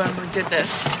tell anyone we did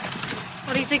this.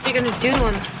 What do you think they're gonna do to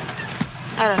him?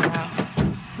 I don't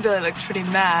know. Billy looks pretty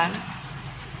mad.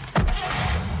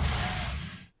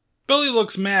 Billy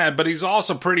looks mad, but he's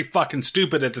also pretty fucking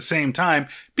stupid at the same time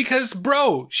because,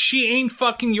 bro, she ain't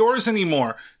fucking yours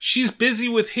anymore. She's busy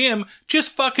with him.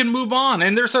 Just fucking move on.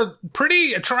 And there's a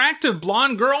pretty attractive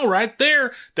blonde girl right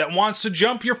there that wants to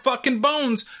jump your fucking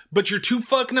bones, but you're too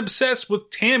fucking obsessed with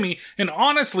Tammy. And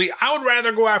honestly, I would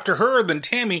rather go after her than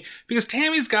Tammy because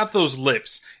Tammy's got those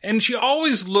lips and she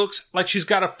always looks like she's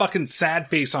got a fucking sad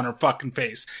face on her fucking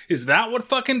face. Is that what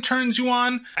fucking turns you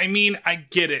on? I mean, I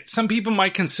get it. Some people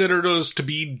might consider those to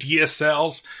be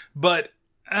DSLs, but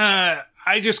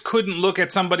I just couldn't look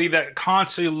at somebody that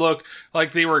constantly looked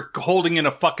like they were holding in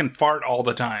a fucking fart all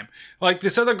the time. Like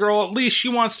this other girl, at least she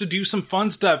wants to do some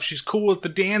fun stuff. She's cool with the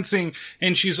dancing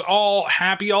and she's all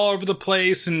happy all over the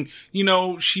place and,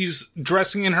 she's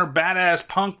dressing in her badass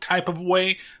punk type of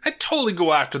way. I'd totally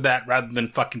go after that rather than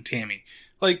fucking Tammy.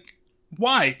 Like,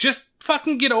 why? Just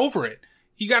fucking get over it.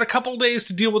 You got a couple days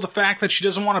to deal with the fact that she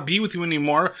doesn't want to be with you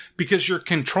anymore because you're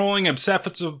controlling,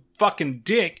 obsessive fucking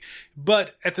dick.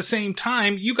 But at the same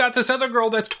time, you got this other girl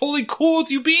that's totally cool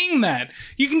with you being that.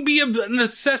 You can be an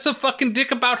obsessive fucking dick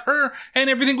about her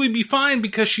and everything would be fine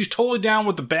because she's totally down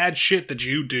with the bad shit that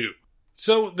you do.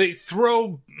 So they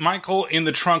throw Michael in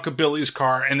the trunk of Billy's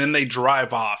car and then they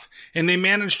drive off. And they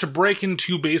manage to break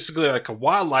into basically like a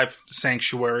wildlife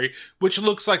sanctuary, which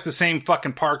looks like the same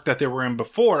fucking park that they were in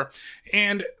before.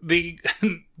 And they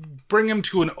bring him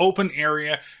to an open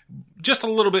area, just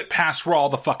a little bit past where all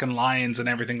the fucking lions and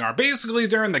everything are. Basically,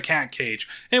 they're in the cat cage.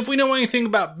 And if we know anything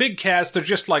about big cats, they're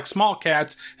just like small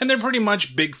cats, and they're pretty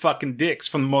much big fucking dicks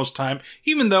for the most time,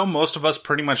 even though most of us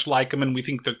pretty much like them and we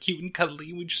think they're cute and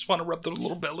cuddly. We just want to rub their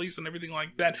little bellies and everything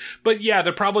like that. But yeah,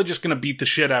 they're probably just going to beat the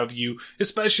shit out of you,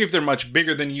 especially if they're much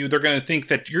bigger than you. They're going to think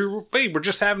that we're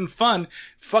just having fun.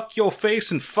 Fuck your face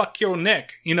and fuck your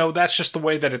neck. You know, that's just the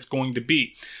way that it's going to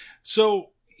be. So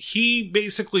he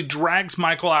basically drags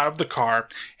Michael out of the car,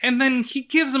 and then he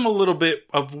gives him a little bit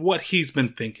of what he's been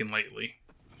thinking lately.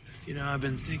 You know, I've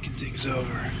been thinking things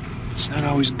over. It's not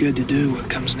always good to do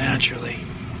what comes naturally.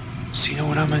 So you know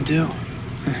what I'm gonna do?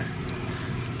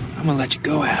 I'm gonna let you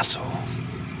go, asshole.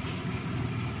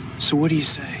 So what do you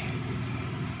say?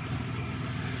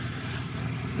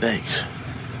 Thanks.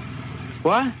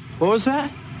 What? What was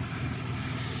that?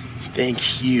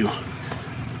 Thank you.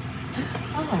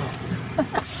 Oh.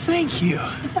 Thank you.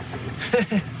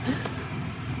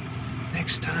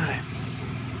 Next time,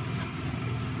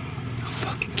 I'll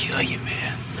fucking kill you,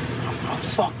 man. I'll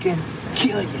fucking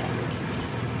kill you.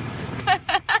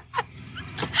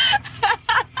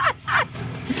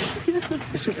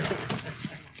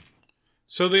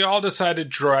 So they all decide to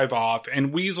drive off,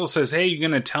 and Weasel says, hey, you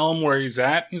gonna tell him where he's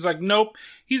at? He's like, nope,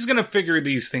 he's gonna figure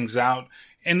these things out.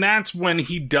 And that's when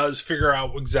he does figure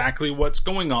out exactly what's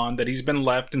going on, that he's been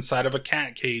left inside of a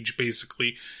cat cage,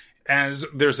 basically, as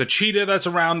there's a cheetah that's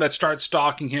around that starts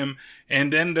stalking him,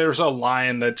 and then there's a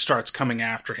lion that starts coming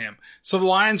after him. So the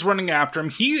lion's running after him.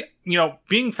 He,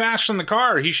 being fast in the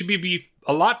car, he should be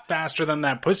a lot faster than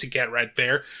that pussycat right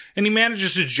there, and he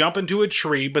manages to jump into a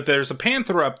tree, but there's a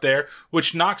panther up there,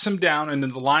 which knocks him down, and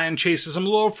then the lion chases him a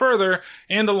little further,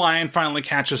 and the lion finally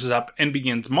catches up and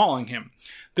begins mauling him.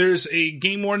 There's a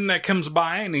game warden that comes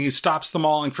by, and he stops the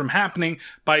mauling from happening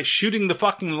by shooting the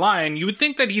fucking lion. You would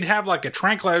think that he'd have like a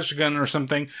tranquilizer gun or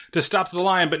something to stop the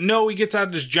lion, but no, he gets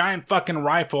out his giant fucking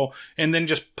rifle and then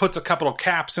just puts a couple of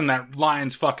caps in that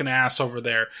lion's fucking ass over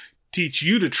there. Teach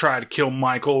you to try to kill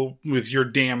Michael with your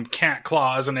damn cat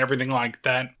claws and everything like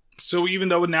that. So even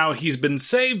though now he's been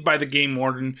saved by the game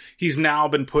warden, he's now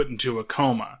been put into a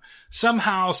coma.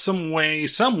 Somehow, some way,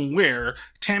 somewhere,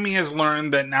 Tammy has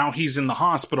learned that now he's in the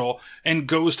hospital and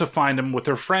goes to find him with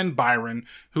her friend Byron,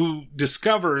 who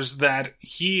discovers that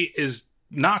he is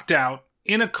knocked out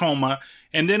in a coma.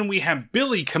 And then we have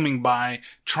Billy coming by,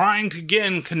 trying to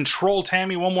again control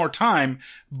Tammy one more time,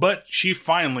 but she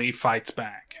finally fights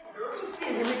back.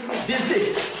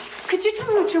 Could you tell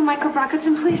me what your Michael Brocket's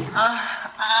in, please?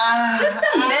 Just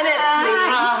a minute,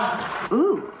 please.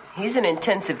 Ooh, he's in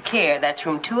intensive care. That's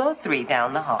room 203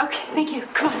 down the hall. Okay, thank you.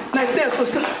 Come on. Nice day,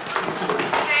 sister.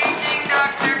 Paging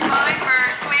Dr.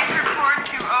 Feinberg. Please report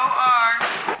to OR.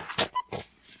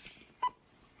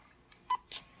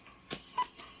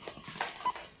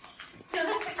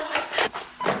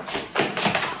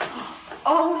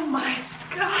 Oh, my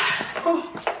God. Oh.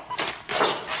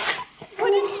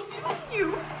 What did he do to you?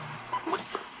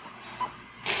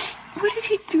 What did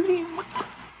he do to you?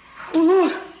 Oh,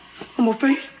 Lord. I'm gonna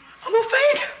faint.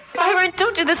 Byron,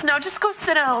 don't do this now. Just go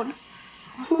sit down.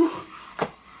 Who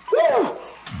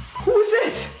is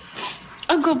this?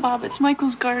 Uncle Bob, it's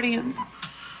Michael's guardian.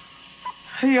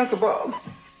 Hey, Uncle Bob.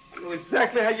 I know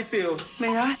exactly how you feel.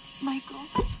 May I? Michael,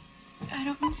 I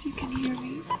don't know if you can hear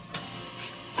me,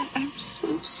 but I'm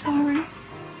so sorry.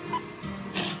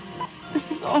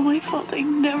 This is all my fault. I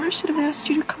never should have asked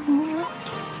you to come over.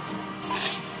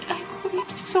 I love you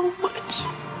so much.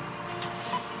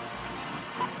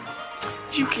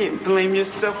 You can't blame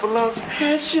yourself for lost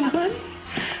passion, honey.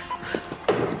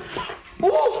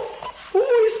 Ooh,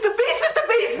 it's the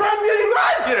beast, run, Beauty,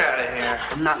 run! Get out of here.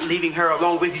 I'm not leaving her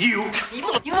alone with you. You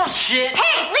little shit.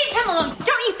 Hey, leave him alone.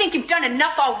 Don't you think you've done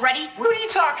enough already? What are you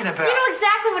talking about? You know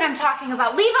exactly what I'm talking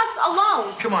about. Leave us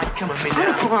alone. Come on, you come with me I now.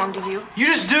 don't belong to you. You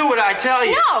just do what I tell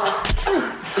you. No!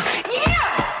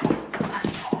 Yeah!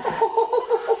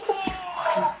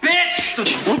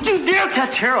 Bitch! Don't you dare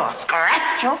touch her or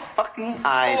scratch your fucking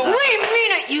eyes out. Leave me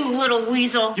to you, little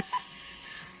weasel.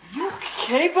 You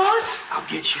okay, boss? I'll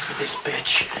get you for this,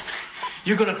 bitch.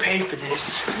 You're gonna pay for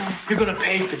this. You're gonna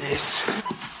pay for this.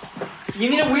 You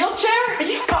need a wheelchair? Are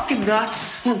you fucking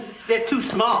nuts? They're too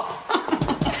small.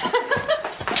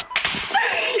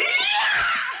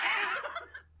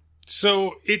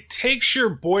 So it takes your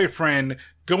boyfriend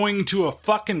going to a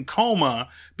fucking coma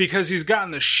because he's gotten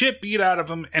the shit beat out of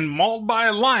him and mauled by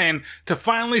a lion to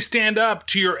finally stand up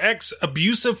to your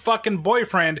ex-abusive fucking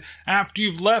boyfriend after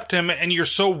you've left him and you're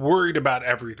so worried about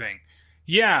everything.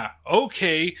 Yeah,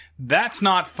 okay, that's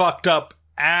not fucked up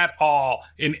at all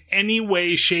in any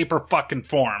way, shape, or fucking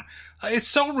form. It's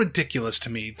so ridiculous to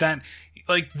me that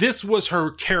like, this was her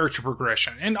character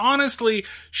progression. And honestly,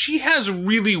 she has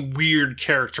really weird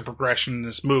character progression in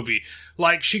this movie.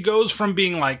 Like, she goes from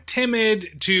being, like, timid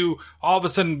to all of a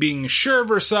sudden being sure of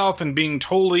herself and being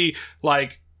totally,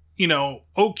 like, you know,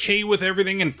 okay with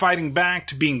everything and fighting back,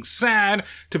 to being sad,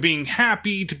 to being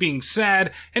happy, to being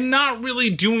sad, and not really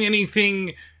doing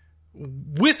anything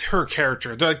with her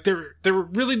character. Like, there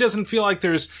really doesn't feel like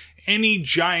there's any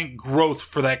giant growth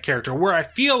for that character, where I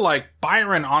feel like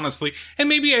Byron, honestly, and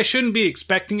maybe I shouldn't be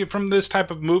expecting it from this type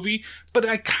of movie, but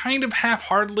I kind of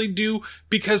half-heartedly do,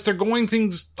 because they're going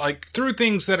through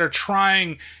things that are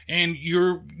trying, and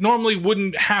you normally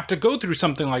wouldn't have to go through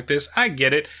something like this. I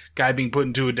get it. Guy being put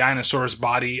into a dinosaur's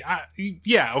body.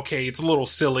 Yeah, okay, it's a little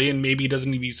silly, and maybe it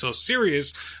doesn't need to be so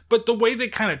serious, but the way they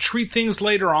kind of treat things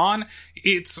later on,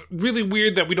 it's really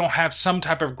weird that we don't have some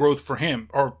type of growth for him,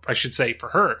 or I should say for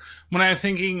her. When I'm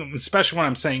thinking, especially when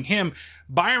I'm saying him,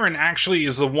 Byron actually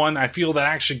is the one I feel that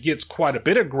actually gets quite a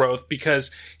bit of growth, because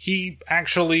he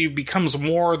actually becomes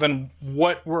more than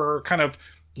what we're kind of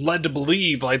led to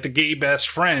believe, like the gay best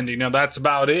friend. You know, that's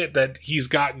about it that he's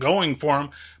got going for him.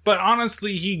 But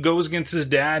honestly, he goes against his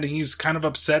dad, and he's kind of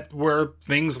upset where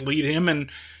things lead him, and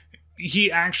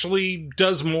he actually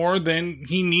does more than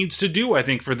he needs to do, I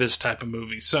think, for this type of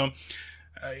movie. So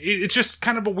it's just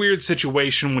kind of a weird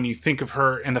situation when you think of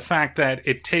her, and the fact that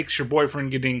it takes your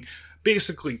boyfriend getting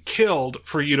basically killed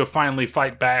for you to finally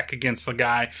fight back against the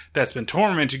guy that's been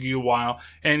tormenting you a while,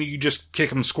 and you just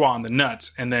kick him squat in the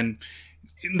nuts. And then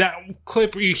in that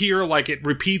clip you hear, like, it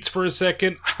repeats for a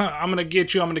second, I'm gonna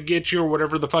get you, or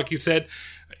whatever the fuck he said.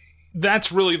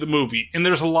 That's really the movie. And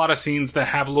there's a lot of scenes that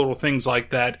have little things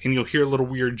like that, and you'll hear little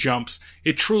weird jumps.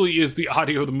 It truly is the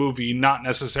audio of the movie, not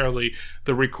necessarily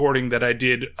the recording that I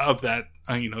did of that,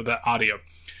 that audio.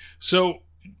 So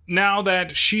now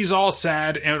that she's all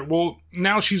sad,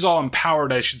 now she's all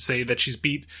empowered, I should say, that she's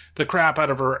beat the crap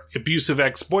out of her abusive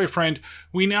ex-boyfriend,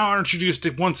 we now are introduced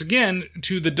once again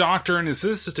to the doctor and his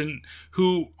assistant,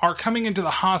 who are coming into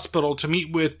the hospital to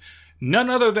meet with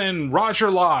none other than Roger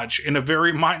Lodge in a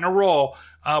very minor role,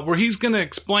 where he's going to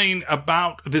explain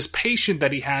about this patient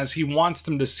that he wants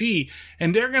them to see,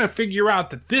 and they're going to figure out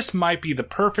that this might be the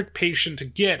perfect patient to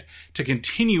get to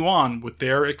continue on with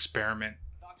their experiment.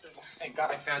 Thank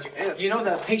God I found you. You know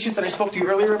the patient that I spoke to you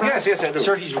earlier about? Yes, I do.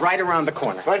 Sir, he's right around the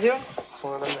corner. Right here?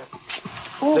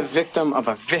 The victim of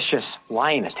a vicious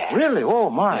lion attack. Really? Oh,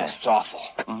 my. Yes, it's awful.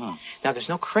 Mm-hmm. Now, there's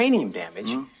no cranium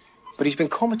damage, but he's been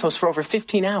comatose for over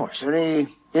 15 hours. Any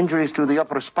injuries to the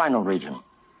upper spinal region?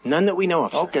 None that we know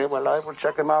of, sir. Okay, well, I will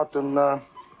check him out and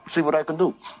see what I can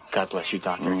do. God bless you,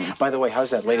 Doctor. By the way, how's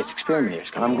that latest experiment here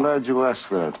coming? I'm glad you asked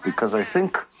that, because I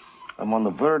think I'm on the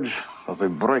verge of a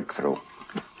breakthrough.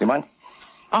 Do you mind?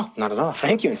 Oh, not at all.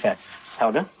 Thank you, in fact.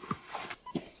 Helga?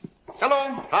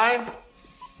 Hello. Hi.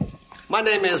 My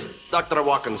name is Dr.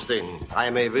 Walkenstein. I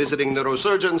am a visiting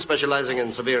neurosurgeon specializing in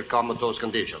severe comatose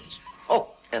conditions. Oh,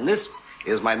 and this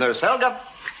is my nurse, Helga.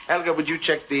 Helga, would you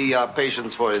check the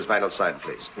patients for his vital sign,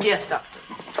 please? Yes, doctor.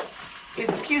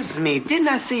 Excuse me, didn't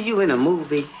I see you in a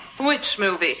movie? Which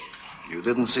movie? You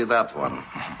didn't see that one.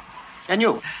 And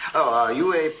you? Oh, are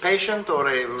you a patient or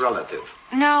a relative?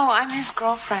 No, I'm his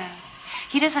girlfriend.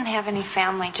 He doesn't have any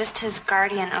family, just his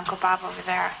guardian, Uncle Bob, over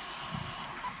there.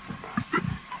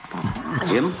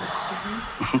 Him?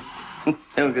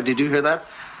 Helga, did you hear that?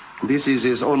 This is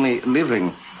his only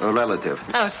living relative.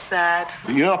 Oh, sad.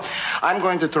 You know, I'm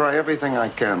going to try everything I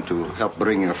can to help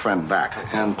bring your friend back,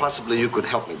 and possibly you could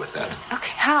help me with that.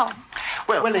 Okay, how?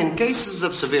 Well, in cases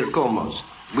of severe comas,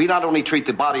 we not only treat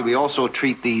the body, we also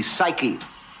treat the psyche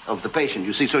of the patient,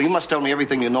 you see. So you must tell me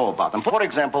everything you know about them. For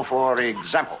example,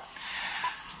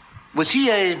 was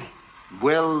he a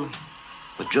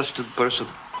well-adjusted person?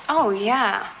 Oh,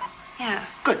 yeah. Yeah.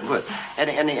 Good.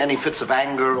 Any fits of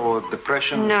anger or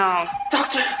depression? No.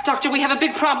 Doctor, we have a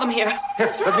big problem here.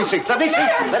 Here, let me see.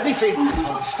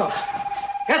 Oh, stop.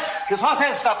 Yes, his heart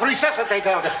has stopped. Resuscitate,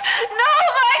 Helga. No,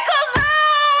 Michael, no!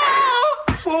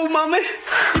 Whoa, Mama.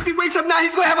 If he wakes up now,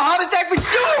 he's going to have a heart attack for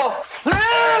sure.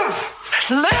 Live!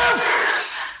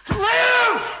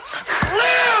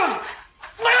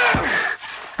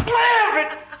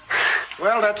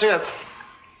 Well, that's it.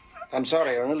 I'm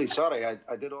sorry. I'm really sorry. I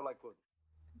did all I could.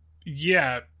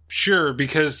 Yeah, sure,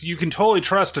 because you can totally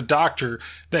trust a doctor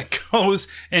that goes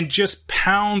and just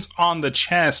pounds on the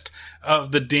chest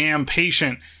of the damn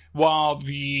patient while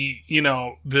the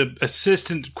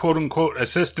assistant, quote unquote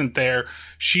assistant there,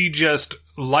 she just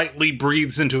lightly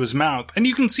breathes into his mouth. And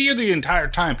you can see her the entire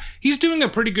time. He's doing a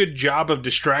pretty good job of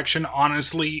distraction,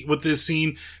 honestly, with this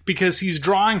scene, because he's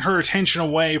drawing her attention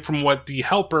away from what the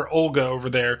helper, Olga, over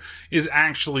there is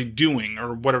actually doing,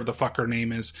 or whatever the fuck her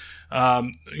name is.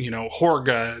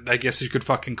 Horga, I guess you could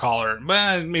fucking call her.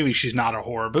 Well, maybe she's not a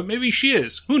whore, but maybe she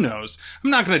is. Who knows? I'm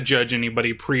not going to judge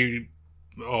anybody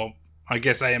I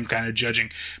guess I am kind of judging.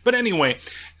 But anyway,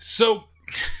 so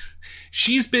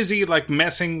she's busy, like,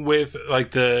 messing with,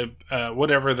 like, the,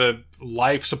 whatever the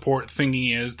life support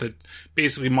thingy is that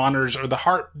basically monitors, or the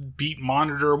heartbeat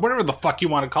monitor, or whatever the fuck you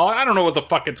want to call it. I don't know what the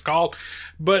fuck it's called,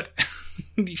 but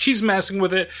she's messing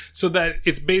with it so that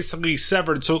it's basically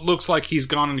severed, so it looks like he's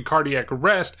gone into cardiac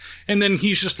arrest, and then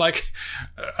he's just like,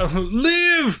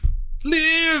 live!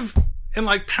 And,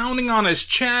 like, pounding on his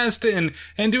chest and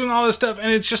doing all this stuff,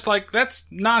 and it's just like, that's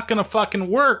not gonna fucking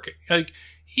work. Like,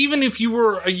 even if you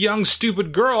were a young,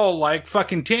 stupid girl like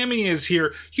fucking Tammy is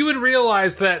here, you would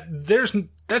realize that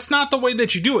that's not the way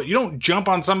that you do it. You don't jump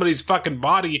on somebody's fucking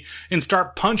body and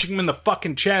start punching them in the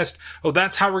fucking chest. Oh,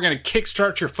 that's how we're gonna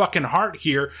kickstart your fucking heart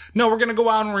here. No, we're gonna go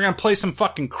out and we're gonna play some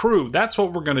fucking Crew. That's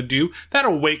what we're gonna do.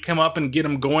 That'll wake him up and get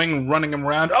him going and running him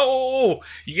around. Oh,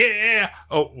 yeah.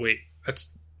 Oh, wait. That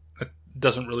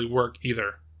doesn't really work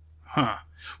either. Huh.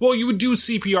 Well, you would do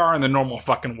CPR in the normal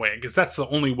fucking way, because that's the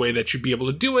only way that you'd be able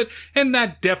to do it, and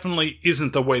that definitely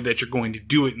isn't the way that you're going to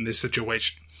do it in this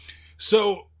situation.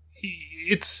 So,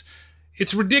 it's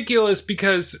ridiculous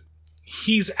because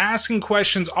he's asking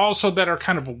questions also that are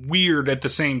kind of weird at the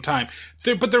same time.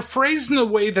 But they're phrased in a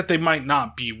way that they might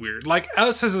not be weird. Like,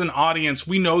 us as an audience,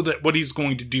 we know that what he's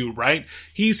going to do, right?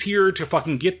 He's here to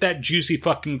fucking get that juicy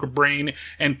fucking brain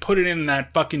and put it in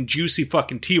that fucking juicy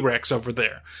fucking T-Rex over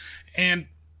there. And,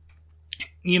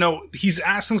 he's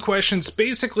asking questions.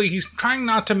 Basically, he's trying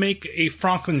not to make a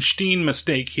Frankenstein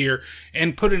mistake here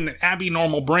and put an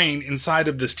abnormal brain inside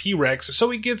of this T-Rex so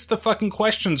he gets the fucking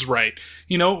questions right.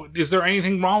 Is there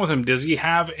anything wrong with him? Does he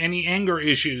have any anger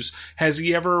issues? Has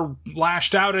he ever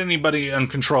lashed out at anybody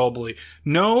uncontrollably?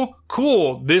 No?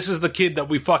 Cool. This is the kid that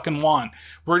we fucking want.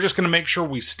 We're just going to make sure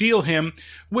we steal him,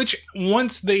 which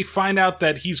once they find out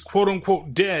that he's quote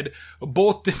unquote dead,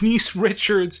 both Denise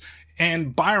Richards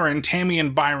and Byron, Tammy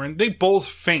and Byron, they both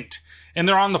faint. And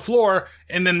they're on the floor,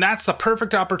 and then that's the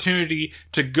perfect opportunity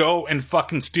to go and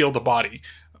fucking steal the body.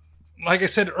 Like I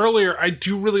said earlier, I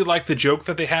do really like the joke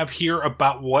that they have here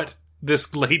about what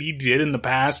this lady did in the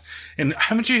past. And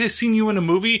haven't you seen you in a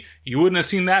movie? You wouldn't have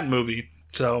seen that movie.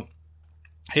 So,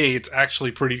 hey, it's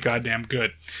actually pretty goddamn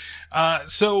good.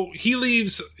 So he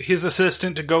leaves his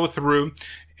assistant to go through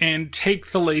and take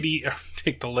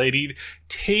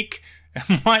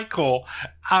Michael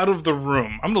out of the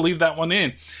room. I'm going to leave that one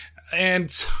in. And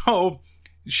so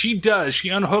she does. She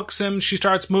unhooks him. She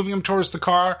starts moving him towards the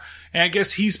car. And I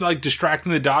guess he's like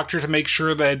distracting the doctor to make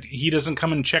sure that he doesn't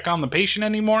come and check on the patient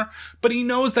anymore. But he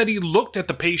knows that he looked at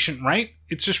the patient, right?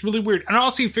 It's just really weird. And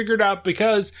also he figured out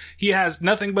because he has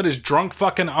nothing but his drunk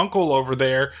fucking uncle over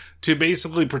there to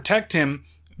basically protect him,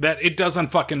 that it doesn't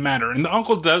fucking matter. And the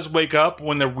uncle does wake up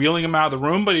when they're wheeling him out of the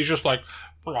room, but he's just like,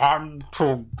 I'm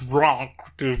too drunk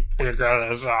to figure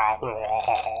this out.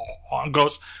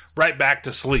 Goes right back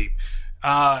to sleep.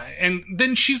 And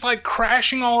then she's like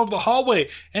crashing all over the hallway.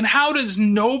 And how does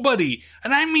nobody,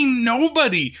 and I mean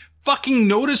nobody, fucking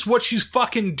notice what she's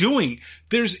fucking doing?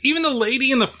 There's even the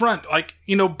lady in the front, like,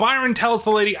 Byron tells the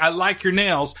lady, I like your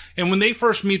nails. And when they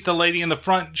first meet the lady in the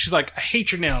front, she's like, I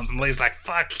hate your nails. And the lady's like,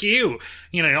 fuck you.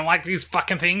 You don't like these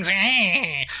fucking things.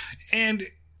 And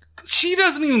she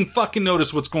doesn't even fucking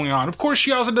notice what's going on. Of course,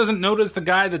 she also doesn't notice the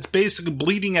guy that's basically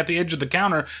bleeding at the edge of the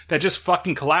counter that just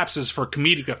fucking collapses for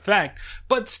comedic effect.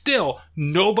 But still,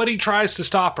 nobody tries to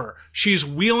stop her. She's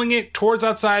wheeling it towards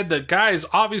outside. The guy is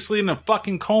obviously in a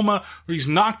fucking coma or he's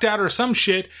knocked out or some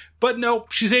shit. But no,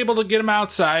 she's able to get him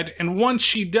outside. And once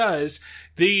she does,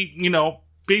 they,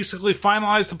 basically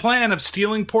finalize the plan of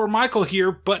stealing poor Michael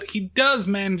here. But he does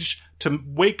manage to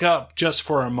wake up just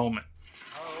for a moment.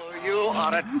 You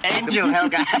are an angel,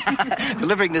 Helga,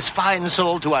 delivering this fine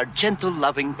soul to our gentle,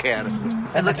 loving care.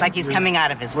 It looks like he's coming out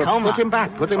of his coma. Put him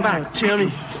back.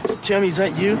 Tammy, is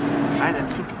that you?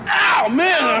 Ow,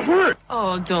 man, that hurt.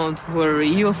 Oh, don't worry.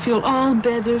 You'll feel all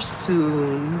better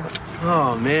soon.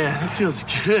 Oh, man, that feels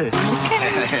good.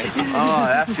 Oh,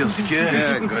 that feels good.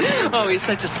 Yeah, good. Oh, he's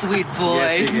such a sweet boy.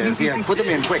 Yes, he is. Here, put him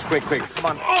in. Quick. Come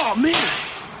on. Oh, man.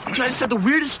 I just had the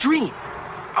weirdest dream.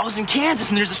 I was in Kansas,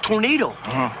 and there's this tornado.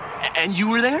 Uh-huh. And you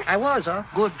were there? I was, huh?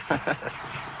 Good.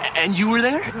 And you were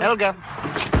there? Helga.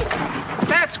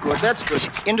 That's That's good. That's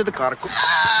good. Into the car.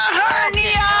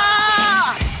 Hernia!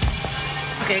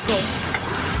 Okay, go.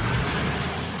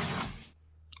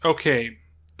 Okay,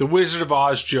 the Wizard of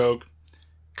Oz joke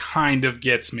kind of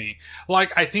gets me.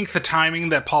 Like, I think the timing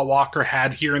that Paul Walker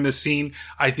had here in this scene,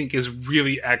 I think is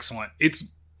really excellent. It's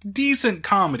decent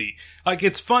comedy. Like,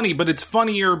 it's funny, but it's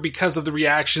funnier because of the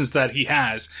reactions that he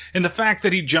has. And the fact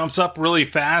that he jumps up really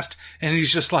fast and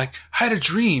he's just like, I had a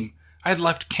dream. I had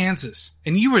left Kansas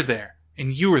and you were there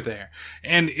and you were there.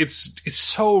 And it's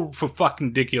so fucking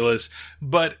ridiculous,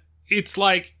 but it's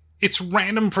like, it's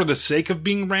random for the sake of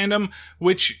being random,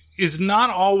 which is not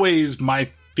always my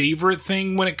favorite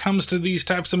thing when it comes to these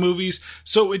types of movies.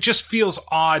 So it just feels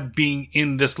odd being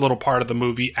in this little part of the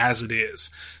movie as it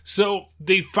is. So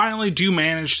they finally do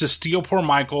manage to steal poor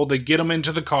Michael. They get him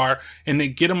into the car and they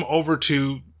get him over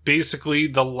to basically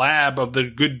the lab of the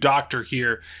good doctor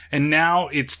here. And now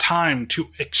it's time to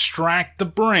extract the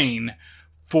brain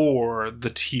for the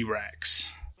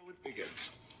T-Rex.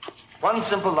 One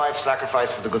simple life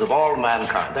sacrifice for the good of all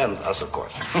mankind, and us, of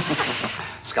course.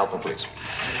 Scalpel, please.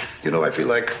 You know, I feel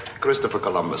like Christopher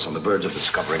Columbus on the verge of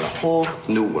discovering a whole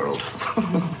new world.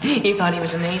 He thought he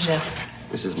was in Asia.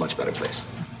 This is a much better place.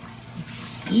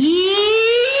 Yummy!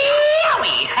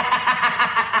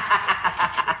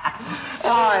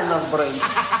 Oh, I love brains.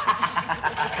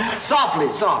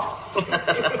 Softly, soft.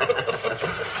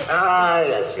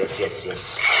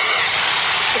 Yes.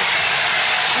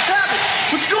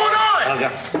 What's going on? Helga.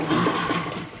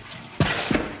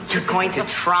 You're going to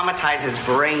traumatize his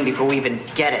brain before we even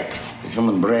get it. The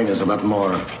human brain is a lot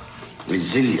more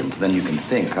resilient than you can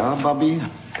think, huh, Bobby?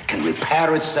 It can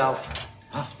repair itself,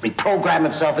 reprogram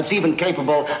itself. It's even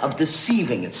capable of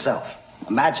deceiving itself,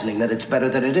 imagining that it's better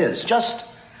than it is, just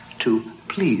to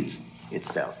please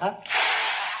itself, huh?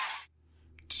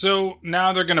 So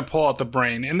now they're going to pull out the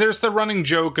brain. And there's the running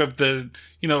joke of the,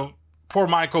 poor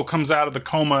Michael comes out of the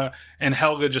coma and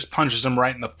Helga just punches him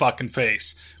right in the fucking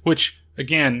face, which,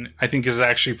 again, I think is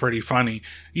actually pretty funny,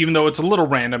 even though it's a little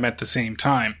random at the same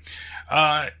time.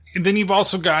 Then you've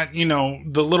also got,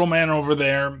 the little man over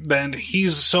there, then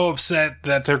he's so upset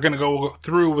that they're going to go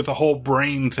through with the whole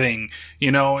brain thing,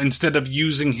 instead of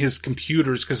using his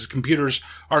computers, because his computers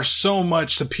are so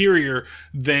much superior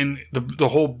than the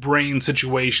whole brain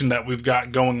situation that we've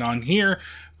got going on here.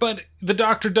 But the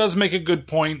doctor does make a good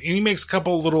point, and he makes a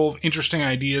couple little interesting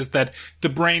ideas that the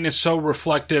brain is so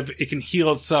reflective, it can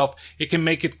heal itself, it can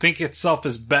make it think itself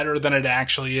is better than it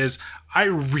actually is. I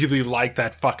really like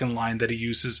that fucking line that he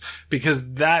uses,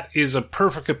 because that is a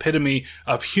perfect epitome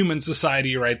of human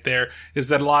society right there, is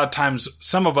that a lot of times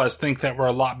some of us think that we're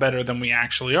a lot better than we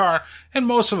actually are, and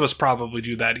most of us probably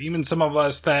do that. Even some of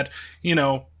us that,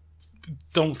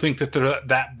 don't think that they're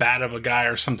that bad of a guy,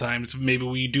 or sometimes maybe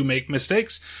we do make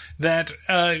mistakes that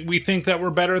we think that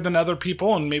we're better than other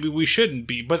people, and maybe we shouldn't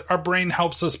be, but our brain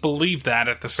helps us believe that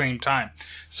at the same time.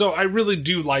 So I really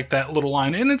do like that little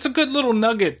line, and it's a good little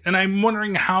nugget, and I'm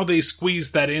wondering how they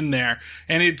squeeze that in there,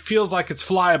 and it feels like it's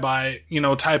flyby,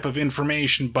 type of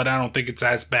information, but I don't think it's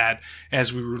as bad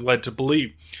as we were led to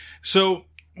believe. So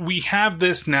we have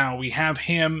this now. We have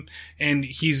him, and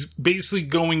he's basically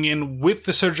going in with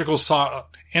the surgical saw.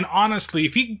 And honestly,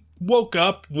 if he woke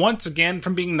up once again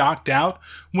from being knocked out,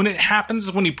 when it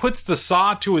happens, when he puts the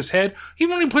saw to his head,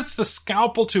 even when he puts the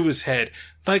scalpel to his head,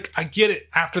 like, I get it.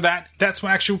 After that, that's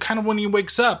when actually kind of when he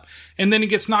wakes up, and then he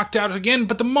gets knocked out again.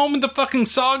 But the moment the fucking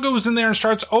saw goes in there and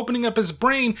starts opening up his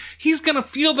brain, he's gonna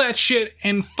feel that shit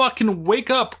and fucking wake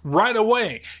up right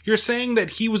away. You're saying that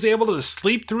he was able to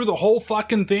sleep through the whole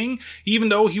fucking thing, even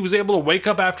though he was able to wake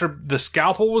up after the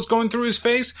scalpel was going through his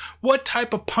face? What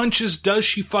type of punches does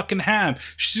she fucking have?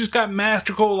 She's just got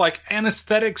magical, like,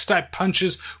 anesthetics type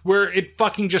punches where it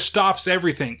fucking just stops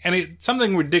everything. And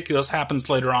something ridiculous happens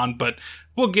later on, but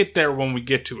we'll get there when we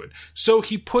get to it. So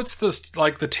he puts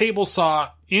the table saw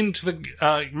into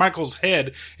the Michael's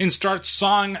head and starts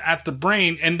sawing at the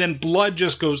brain, and then blood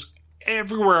just goes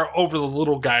everywhere over the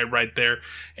little guy right there.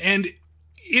 And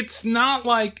it's not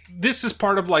like this is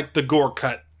part of like the gore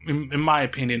cut, in my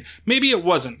opinion. Maybe it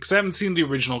wasn't, because I haven't seen the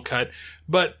original cut,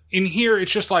 but in here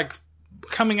it's just like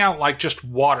coming out like just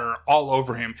water all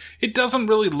over him. It doesn't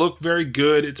really look very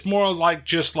good. It's more like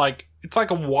just like, it's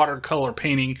like a watercolor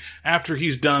painting after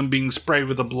he's done being sprayed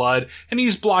with the blood, and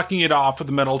he's blocking it off with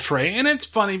a metal tray. And it's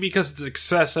funny because it's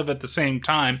excessive at the same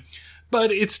time,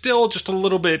 but it's still just a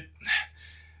little bit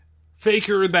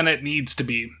faker than it needs to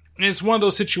be. And it's one of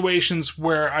those situations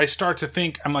where I start to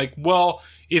think, I'm like, well,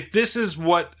 if this is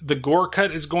what the gore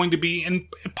cut is going to be, and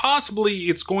possibly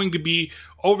it's going to be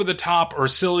over the top or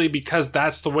silly because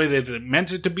that's the way they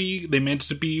meant it to be. They meant it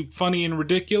to be funny and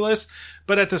ridiculous.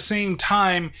 But at the same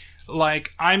time,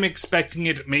 like, I'm expecting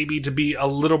it maybe to be a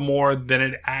little more than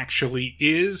it actually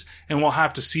is, and we'll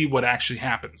have to see what actually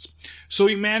happens. So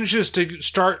he manages to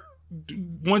start,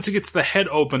 once he gets the head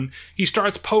open, he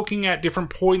starts poking at different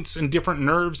points and different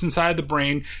nerves inside the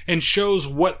brain and shows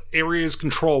what areas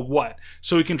control what.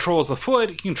 So he controls the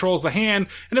foot, he controls the hand,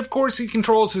 and of course he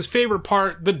controls his favorite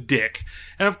part, the dick.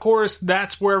 And of course,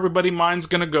 that's where everybody's mind's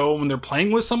gonna go when they're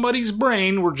playing with somebody's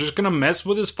brain. We're just gonna mess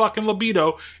with his fucking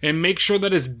libido and make sure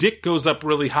that his dick goes up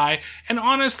really high. And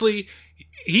honestly,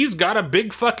 he's got a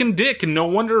big fucking dick, and no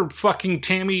wonder fucking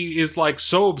Tammy is like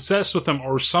so obsessed with him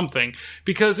or something,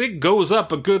 because it goes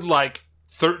up a good like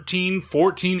 13,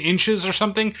 14 inches or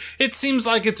something. It seems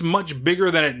like it's much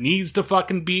bigger than it needs to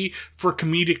fucking be for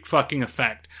comedic fucking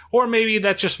effect. Or maybe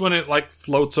that's just when it like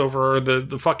floats over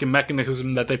the fucking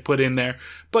mechanism that they put in there.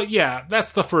 But yeah,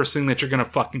 that's the first thing that you're gonna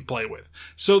fucking play with.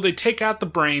 So they take out the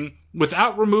brain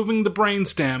without removing the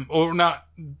brainstem, or not,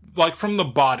 like from the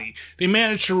body. They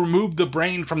managed to remove the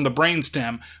brain from the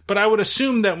brainstem, but I would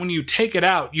assume that when you take it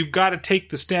out, you've got to take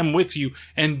the stem with you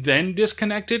and then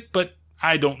disconnect it, but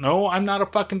I don't know. I'm not a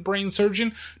fucking brain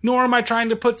surgeon, nor am I trying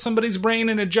to put somebody's brain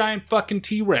in a giant fucking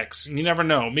T-Rex. You never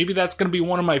know. Maybe that's going to be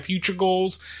one of my future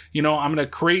goals. You know, I'm going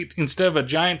to create, instead of a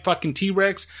giant fucking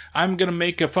T-Rex, I'm going to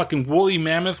make a fucking woolly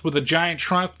mammoth with a giant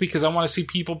trunk because I want to see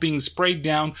people being sprayed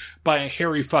down by a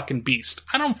hairy fucking beast.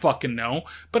 I don't fucking know,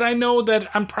 but I know that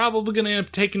I'm probably going to end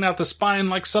up taking out the spine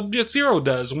like Sub-Zero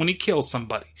does when he kills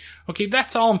somebody. Okay,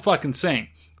 that's all I'm fucking saying.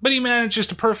 But he manages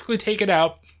to perfectly take it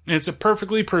out. And it's a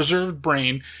perfectly preserved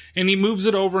brain, and he moves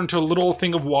it over into a little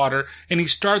thing of water, and he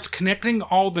starts connecting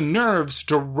all the nerves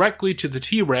directly to the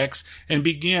T-Rex and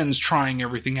begins trying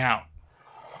everything out.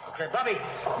 Okay, Bobby,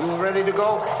 you ready to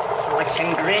go?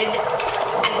 Selection grid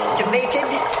activated.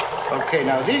 Okay,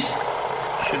 now this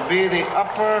should be the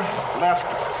upper left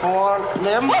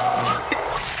forelimb.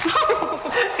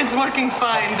 It's working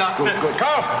fine, Doctor. Good.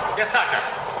 Carl. Yes, doctor.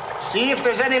 See if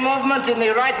there's any movement in the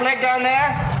right leg down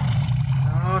there.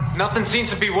 Nothing seems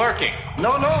to be working.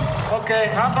 No. Okay,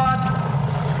 how about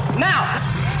now?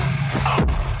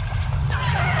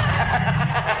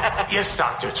 Yes,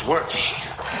 doctor, it's working.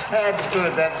 That's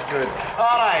good.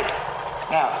 All right.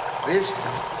 Now, this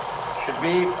should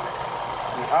be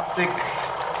the optic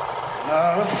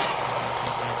nerve.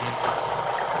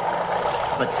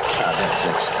 But that's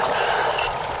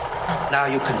it. Now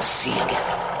you can see again.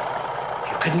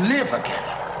 You can live again.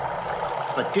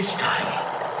 But this time,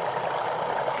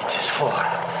 it is for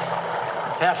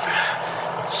ever.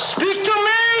 Speak to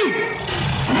me!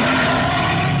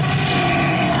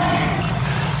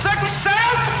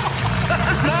 Success!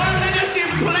 Now let us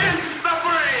implant the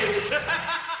brain!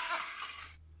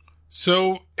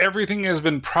 So everything has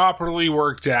been properly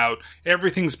worked out,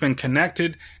 everything's been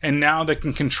connected, and now they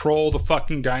can control the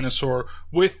fucking dinosaur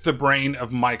with the brain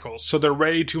of Michael. So they're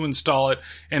ready to install it,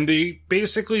 and they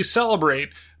basically celebrate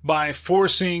by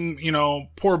forcing,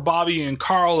 poor Bobby and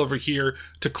Carl over here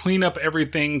to clean up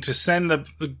everything, to send the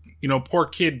poor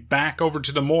kid back over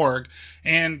to the morgue,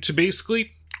 and to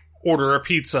basically order a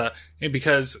pizza,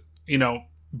 because,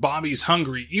 Bobby's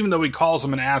hungry. Even though he calls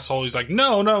him an asshole, he's like,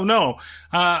 no.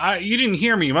 You didn't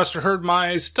hear me. You must have heard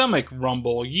my stomach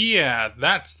rumble. Yeah,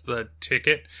 that's the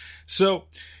ticket. So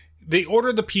they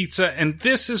order the pizza, and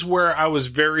this is where I was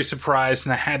very surprised,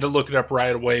 and I had to look it up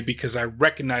right away because I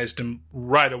recognized him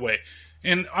right away.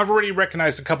 And I've already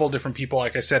recognized a couple of different people,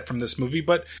 like I said, from this movie,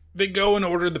 but they go and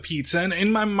order the pizza, and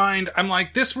in my mind, I'm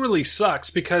like, this really sucks,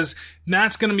 because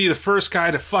that's going to be the first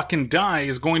guy to fucking die,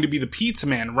 is going to be the pizza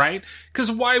man, right?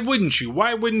 Because why wouldn't you?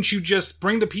 Why wouldn't you just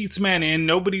bring the pizza man in,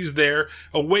 nobody's there,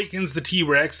 awakens the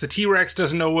T-Rex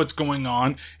doesn't know what's going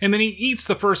on, and then he eats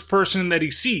the first person that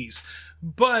he sees.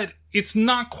 But it's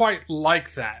not quite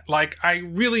like that. Like, I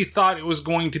really thought it was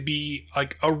going to be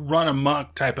like a run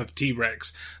amok type of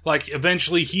T-Rex. Like,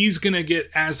 eventually he's gonna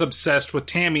get as obsessed with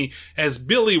Tammy as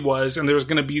Billy was, and there's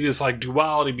gonna be this like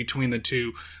duality between the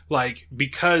two. Like,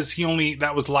 because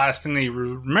that was the last thing they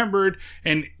remembered,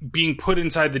 and being put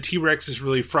inside the T-Rex has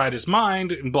really fried his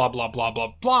mind, and blah, blah, blah,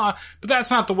 blah, blah. But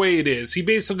that's not the way it is. He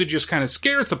basically just kind of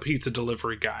scares the pizza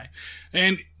delivery guy.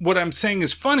 And what I'm saying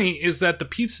is funny is that the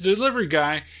pizza delivery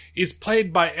guy is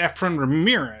played by Efren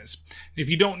Ramirez. If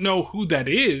you don't know who that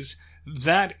is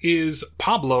That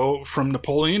Pablo from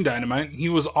Napoleon Dynamite. He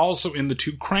was also in the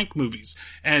two Crank movies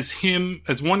as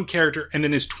one character, and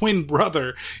then his twin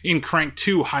brother in Crank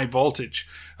 2 High Voltage.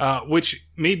 which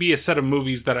may be a set of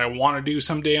movies that I want to do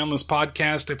someday on this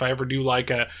podcast, if I ever do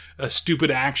like a stupid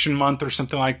action month or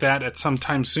something like that at some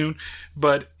time soon.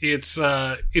 But it's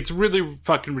really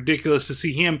fucking ridiculous to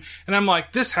see him. And I'm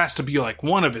like, this has to be like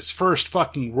one of his first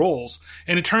fucking roles.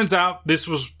 And it turns out this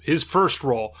was his first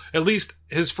role, at least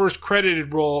his first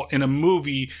credited role in a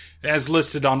movie as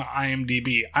listed on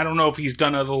IMDb. I don't know if he's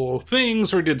done other little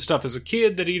things or did stuff as a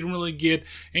kid that he didn't really get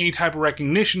any type of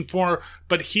recognition for,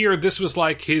 but here, this was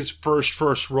like his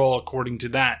first role according to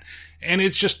that. And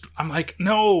it's just, I'm like,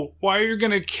 no, why are you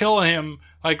gonna kill him,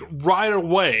 like, right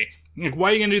away? Like,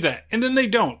 why are you gonna do that? And then they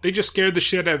don't. They just scared the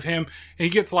shit out of him, and he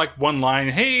gets like one line,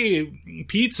 hey,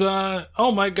 pizza,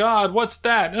 oh my god, what's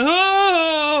that?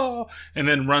 Oh! And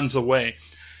then runs away.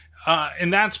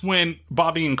 And that's when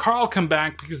Bobby and Carl come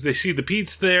back because they see the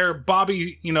pizza there.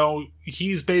 Bobby,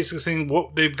 he's basically saying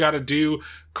what they've got to do.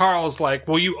 Carl's like,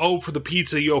 well, you owe for the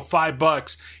pizza, you owe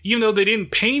 $5. Even though they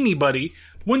didn't pay anybody,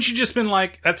 wouldn't you just been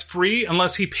like, that's free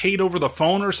unless he paid over the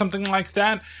phone or something like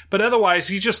that? But otherwise,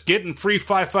 he's just getting free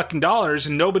 $5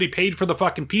 and nobody paid for the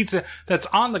fucking pizza that's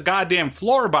on the goddamn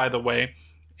floor, by the way.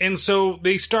 And so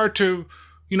they start to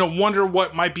wonder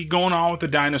what might be going on with the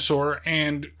dinosaur.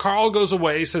 And Carl goes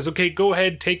away, says, okay, go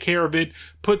ahead, take care of it,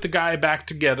 put the guy back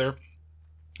together.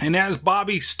 And as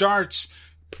Bobby starts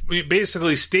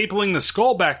basically stapling the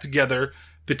skull back together,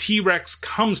 the T-Rex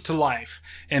comes to life.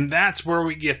 And that's where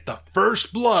we get the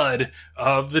first blood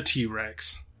of the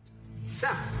T-Rex. So,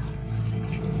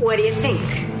 what do you think?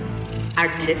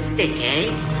 Artistic,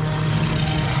 eh?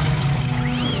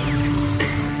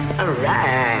 All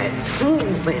right,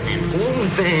 moving and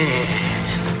moving.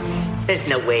 There's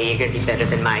no way you're gonna be better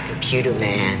than my computer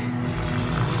man.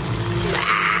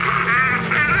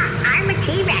 I'm a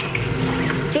T-Rex.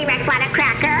 T-Rex want a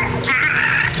cracker?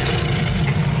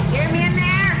 Hear me in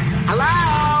there?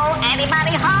 Hello?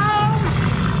 Anybody home?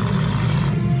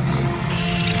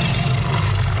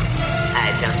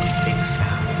 I don't think so.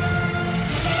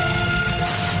 This is the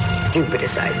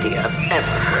stupidest idea I've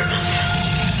ever heard of.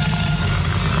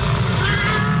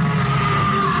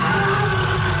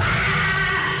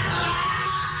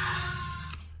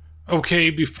 Okay,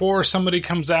 before somebody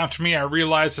comes after me, I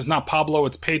realize it's not Pablo,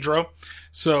 it's Pedro.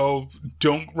 So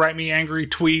don't write me angry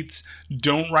tweets.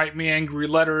 Don't write me angry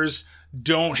letters.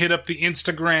 Don't hit up the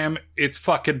Instagram. It's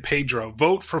fucking Pedro.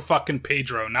 Vote for fucking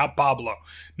Pedro, not Pablo.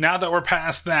 Now that we're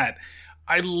past that,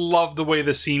 I love the way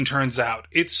the scene turns out.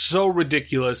 It's so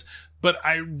ridiculous, but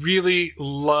I really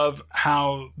love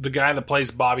how the guy that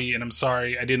plays Bobby, and I'm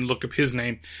sorry, I didn't look up his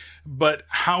name, but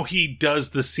how he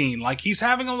does the scene. Like, he's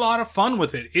having a lot of fun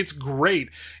with it. It's great.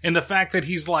 And the fact that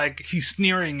he's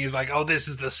sneering, he's like, oh, this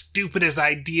is the stupidest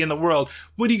idea in the world.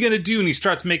 What are you gonna do? And he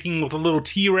starts making with the little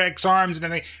T-Rex arms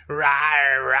and then rawr,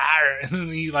 rawr, and then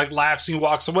he laughs and he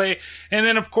walks away. And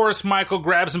then, of course, Michael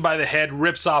grabs him by the head,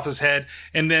 rips off his head,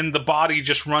 and then the body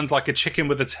just runs like a chicken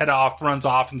with its head off, runs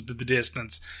off into the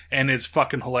distance. And it's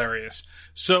fucking hilarious.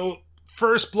 So,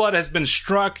 first blood has been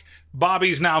struck.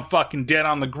 Bobby's now fucking dead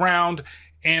on the ground,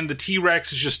 and the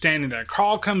T-Rex is just standing there.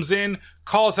 Carl comes in,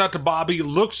 calls out to Bobby,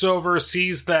 looks over,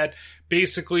 sees that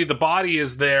basically the body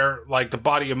is there, like the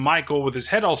body of Michael with his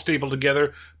head all stapled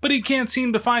together, but he can't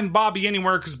seem to find Bobby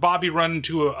anywhere because Bobby run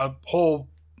into a whole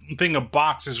thing of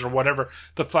boxes or whatever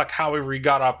the fuck, however he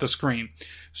got off the screen.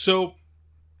 So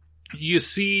you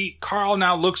see Carl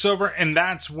now looks over, and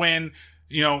that's when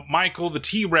Michael, the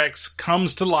T-Rex,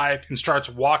 comes to life and starts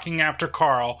walking after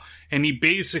Carl, and he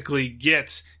basically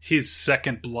gets his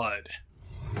second blood.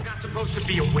 You're not supposed to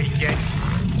be awake yet.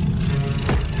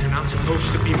 You're not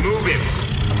supposed to be moving.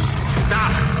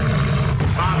 Stop.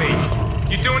 Bobby,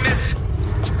 you doing this?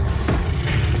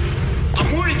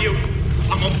 I'm warning you.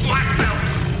 I'm a black belt.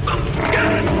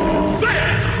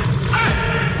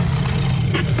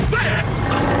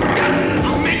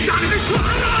 I'll make dinosaur.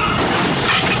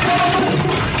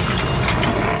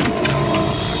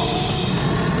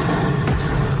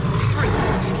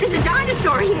 There's a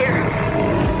dinosaur here.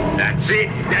 That's it.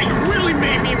 Now you really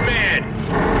made me mad.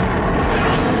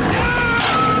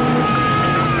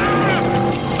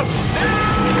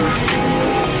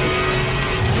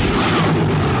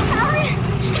 Harry,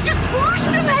 he just squashed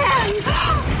a man.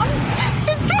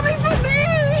 He's coming for me.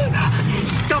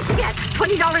 Don't forget,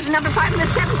 $20 number 5 and the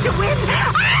 7 to win.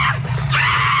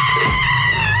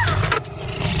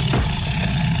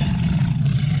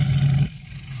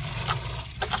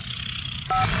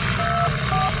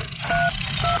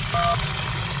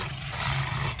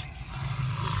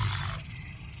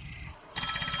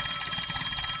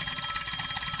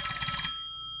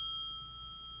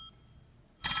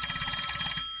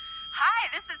 Hi,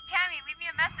 this is Tammy. Leave me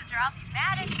a message or I'll be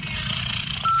mad at you.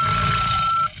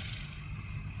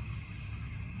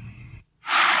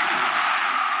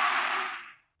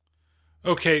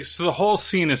 Okay, so the whole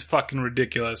scene is fucking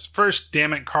ridiculous. First,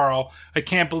 damn it, Carl, I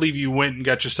can't believe you went and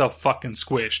got yourself fucking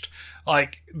squished.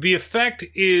 Like, the effect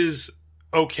is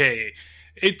okay.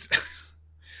 It's...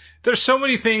 There's so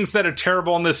many things that are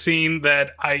terrible in this scene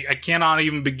that I cannot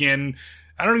even begin.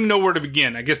 I don't even know where to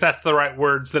begin. I guess that's the right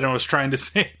words that I was trying to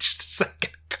say just a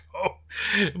second ago.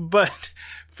 But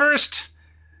first,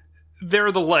 there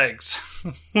are the legs.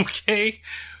 Okay?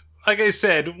 Like I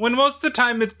said, when most of the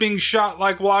time it's being shot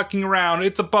like walking around,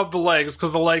 it's above the legs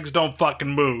because the legs don't fucking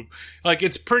move. Like,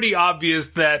 it's pretty obvious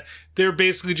that they're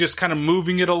basically just kind of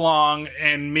moving it along,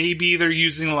 and maybe they're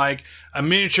using like a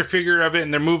miniature figure of it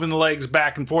and they're moving the legs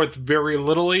back and forth very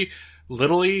littly,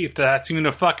 if that's even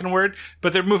a fucking word,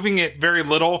 but they're moving it very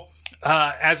little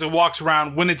as it walks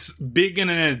around when it's big and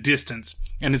in a distance,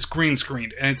 and it's green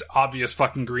screened, and it's obvious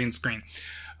fucking green screen.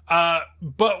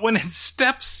 But when it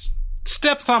steps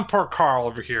on poor Carl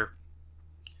over here,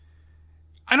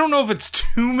 I don't know if it's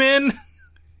two men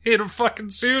in a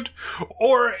fucking suit,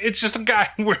 or it's just a guy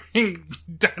wearing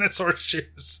dinosaur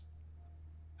shoes.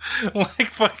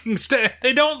 Like fucking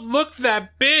they don't look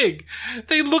that big.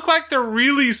 They look like they're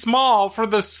really small for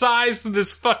the size that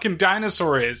this fucking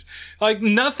dinosaur is. Like,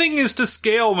 nothing is to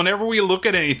scale whenever we look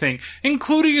at anything,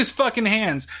 including his fucking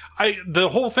hands. The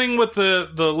whole thing with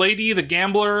the lady, the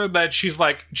gambler, that she's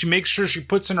like, she makes sure she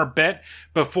puts in her bet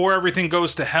before everything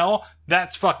goes to hell.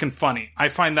 That's fucking funny. I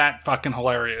find that fucking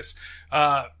hilarious.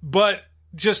 But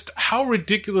just how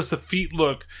ridiculous the feet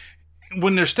look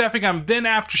when they're stepping on him. Then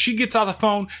after she gets off the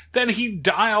phone, then he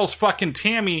dials fucking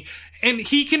Tammy, and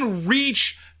he can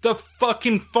reach the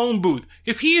fucking phone booth.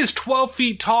 If he is 12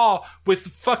 feet tall with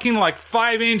fucking like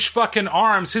 5-inch fucking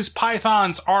arms, his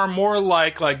pythons are more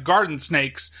like garden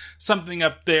snakes, something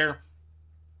up there.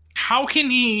 How can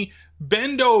he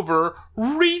bend over,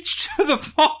 reach to the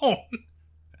phone,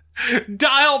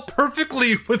 dial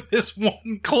perfectly with his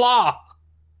one claw,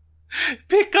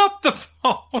 pick up the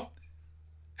phone,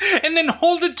 and then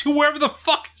hold it to wherever the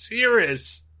fuck his ear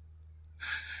is?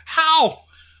 How?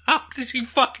 How did he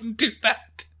fucking do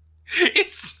that?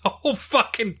 It's so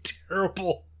fucking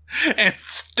terrible and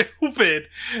stupid,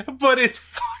 but it's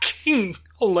fucking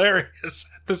hilarious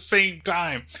at the same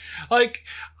time. Like,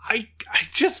 I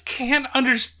just can't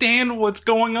understand what's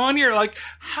going on here. Like,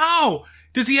 how?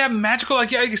 Does he have magical,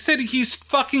 like I said, he's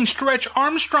fucking Stretch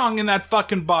Armstrong in that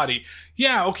fucking body.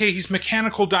 Yeah, okay, he's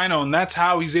mechanical dino, and that's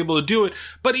how he's able to do it.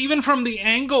 But even from the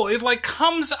angle, it like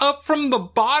comes up from the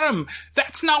bottom.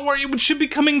 That's not where it should be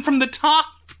coming from the top,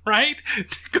 right?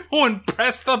 To go and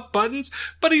press the buttons.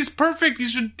 But he's perfect.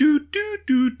 He's just do.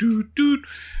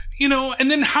 You know, and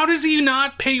then how does he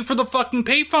not pay for the fucking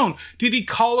payphone? Did he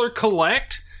call or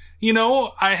collect? You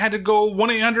know, I had to go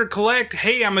 1-800-COLLECT.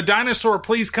 Hey, I'm a dinosaur.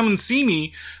 Please come and see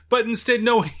me. But instead,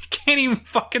 no, he can't even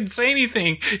fucking say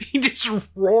anything. He just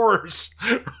roars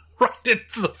right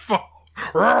into the phone.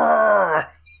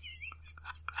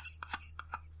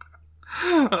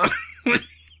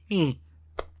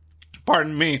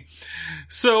 Pardon me.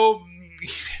 So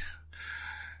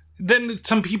then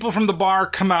some people from the bar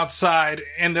come outside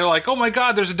and they're like, oh my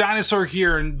God, there's a dinosaur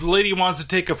here. And the lady wants to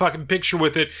take a fucking picture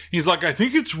with it. He's like, I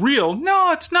think it's real.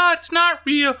 No, it's not. It's not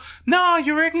real. No,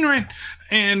 you're ignorant.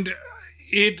 And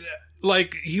it,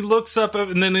 like, he looks up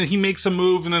and then he makes a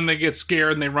move and then they get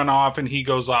scared and they run off and he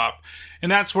goes off.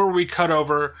 And that's where we cut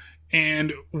over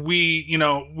and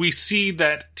we see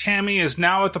that Tammy is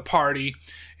now at the party.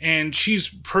 And she's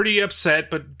pretty upset,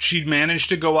 but she managed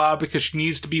to go out because she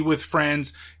needs to be with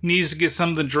friends, needs to get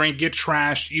something to drink, get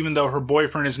trashed, even though her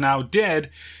boyfriend is now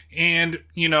dead. And,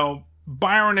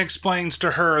 Byron explains to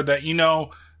her that,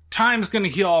 time's going to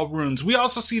heal all wounds. We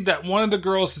also see that one of the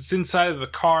girls that's inside of the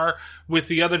car with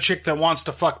the other chick that wants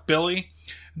to fuck Billy,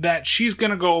 that she's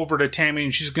going to go over to Tammy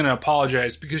and she's going to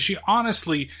apologize because she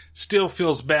honestly still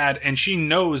feels bad and she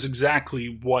knows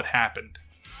exactly what happened.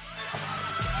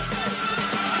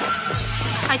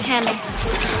 Hi, Tammy.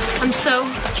 I'm so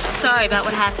sorry about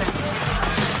what happened.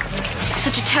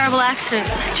 Such a terrible accident.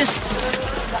 Just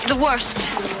the worst.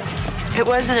 It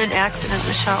wasn't an accident,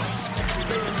 Michelle.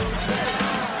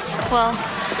 Well,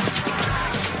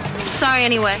 sorry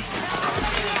anyway.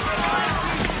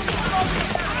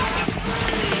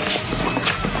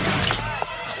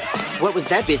 What was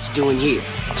that bitch doing here?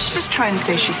 She's just trying to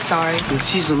say she's sorry. Well,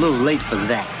 she's a little late for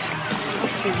that. We'll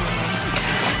see you later.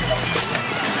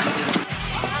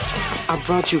 I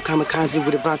brought you kamikaze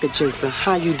with a vodka chaser.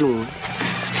 How you doing?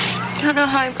 I don't know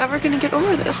how I'm ever going to get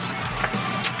over this.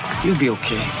 You'll be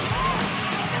okay.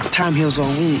 Time heals all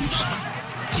wounds.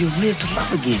 You'll live to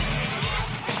love again.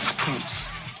 I promise.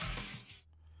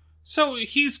 So So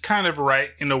he's kind of right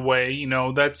in a way, you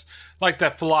know, that's like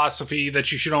that philosophy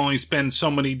that you should only spend so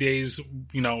many days,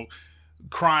 you know,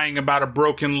 crying about a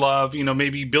broken love. You know,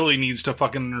 maybe Billy needs to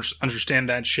fucking understand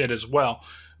that shit as well.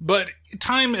 But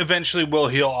time eventually will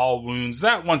heal all wounds.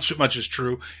 That much is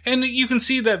true. And you can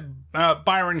see that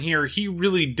Byron here, he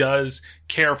really does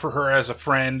care for her as a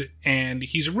friend, and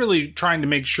he's really trying to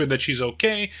make sure that she's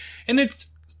okay. And it's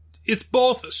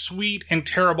both sweet and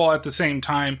terrible at the same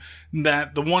time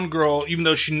that the one girl, even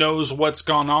though she knows what's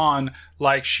gone on,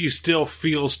 like, she still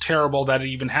feels terrible that it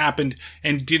even happened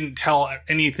and didn't tell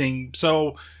anything.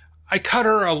 So I cut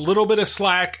her a little bit of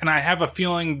slack, and I have a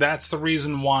feeling that's the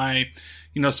reason why,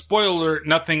 you know, spoiler alert,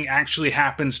 nothing actually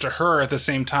happens to her at the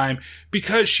same time,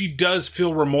 because she does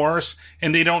feel remorse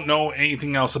and they don't know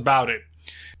anything else about it.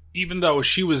 Even though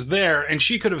she was there and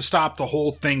she could have stopped the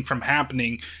whole thing from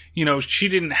happening, you know, she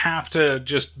didn't have to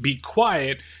just be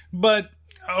quiet, but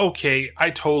okay,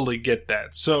 I totally get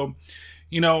that. So,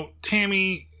 you know,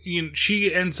 Tammy,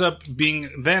 she ends up being,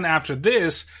 then after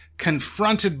this,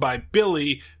 confronted by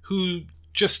Billy, who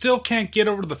just still can't get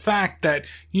over the fact that,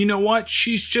 you know what,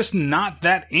 she's just not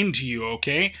that into you,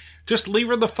 okay? Just leave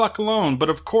her the fuck alone. But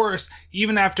of course,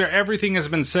 even after everything has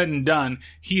been said and done,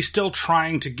 he's still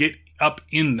trying to get up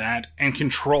in that and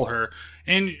control her.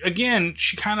 And again,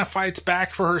 she kind of fights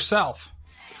back for herself.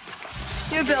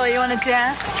 You, Billy, you want to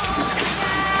dance?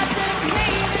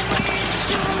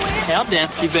 Hey, I'll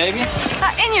dance with you, baby.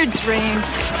 In your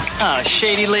dreams. Oh,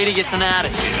 shady lady gets an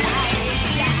attitude.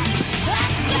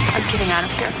 I'm getting out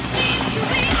of here.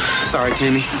 Sorry,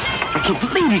 Tammy. I can't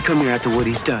believe he come here after what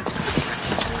he's done.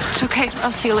 It's okay.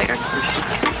 I'll see you later.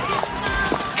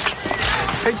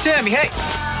 Hey, Tammy, hey.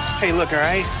 Hey, look, all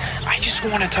right? I just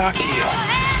want to talk to you.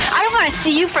 I don't want to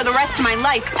see you for the rest of my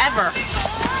life, ever.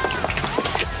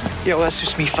 Yeah, well, that's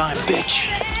just me fine, bitch.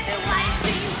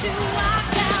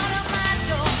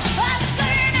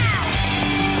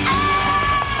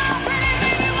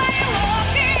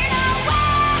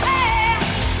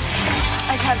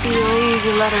 I can't believe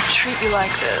you let her treat you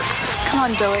like this. Come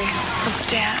on, Billy. Let's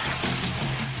dance.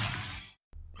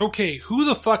 Okay, who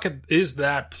the fuck is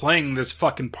that playing this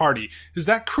fucking party? Is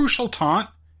that Crucial Taunt?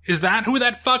 Is that who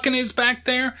that fucking is back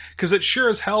there? Because it sure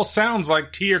as hell sounds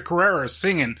like Tia Carrera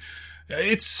singing.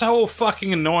 It's so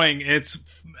fucking annoying.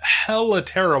 It's hella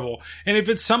terrible. And if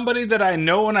it's somebody that I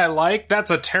know and I like, that's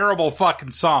a terrible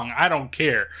fucking song. I don't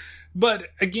care. But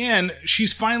again,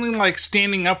 she's finally like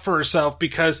standing up for herself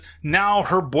because now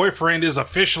her boyfriend is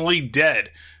officially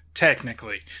dead.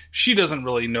 Technically. She doesn't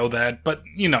really know that, but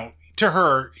you know, to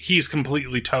her, he's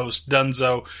completely toast,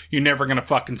 dunzo, you're never gonna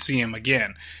fucking see him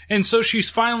again. And so she's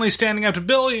finally standing up to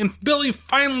Billy, and Billy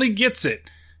finally gets it.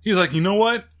 He's like, you know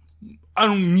what? I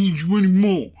don't need you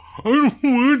anymore. I don't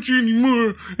want you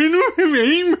anymore. I don't have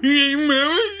any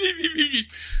anymore.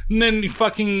 And then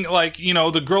fucking, like, you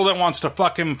know, the girl that wants to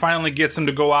fuck him finally gets him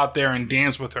to go out there and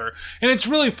dance with her. And it's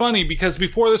really funny because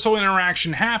before this whole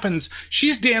interaction happens,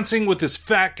 she's dancing with this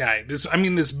fat guy. This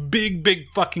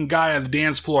big fucking guy on the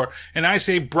dance floor. And I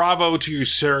say bravo to you,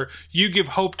 sir. You give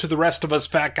hope to the rest of us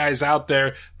fat guys out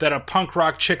there that a punk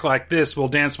rock chick like this will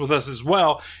dance with us as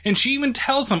well. And she even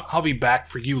tells him, I'll be back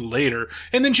for you later.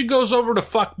 And then she goes over to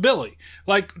fuck Billy.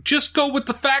 Like, just go with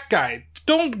the fat guy.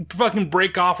 Don't fucking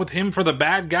break off with him for the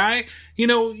bad guy. You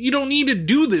know, you don't need to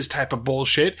do this type of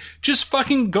bullshit. Just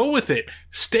fucking go with it.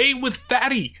 Stay with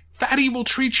Fatty. Fatty will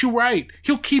treat you right.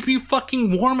 He'll keep you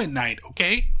fucking warm at night,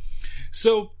 okay?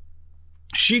 So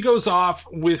she goes off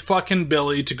with fucking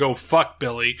Billy to go fuck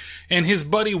Billy, and his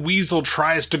buddy Weasel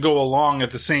tries to go along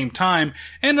at the same time,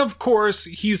 and of course,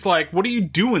 he's like, what are you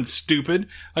doing, stupid?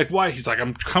 Like, why? He's like,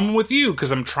 I'm coming with you,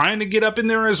 because I'm trying to get up in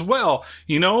there as well.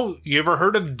 You know, you ever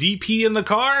heard of DP in the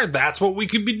car? That's what we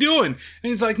could be doing. And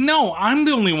he's like, no, I'm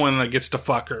the only one that gets to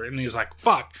fuck her. And he's like,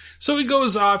 fuck. So he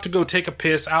goes off to go take a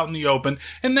piss out in the open,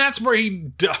 and that's where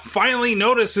he finally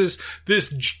notices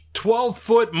this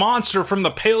 12-foot monster from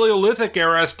the Paleolithic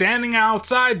era standing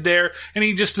outside there, and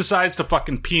he just decides to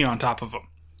fucking pee on top of him.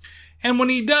 And when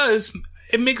he does,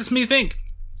 it makes me think,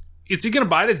 is he gonna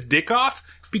bite his dick off?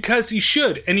 Because he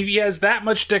should. And if he has that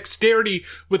much dexterity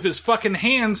with his fucking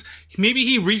hands, maybe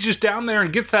he reaches down there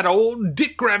and gets that old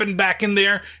dick grabbing back in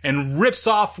there and rips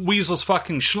off Weasel's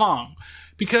fucking schlong.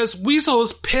 Because Weasel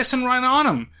is pissing right on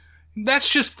him.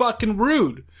 That's just fucking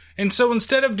rude. And so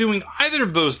instead of doing either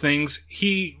of those things,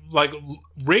 he, like,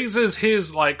 raises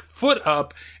his, like, foot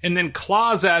up and then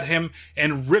claws at him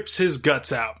and rips his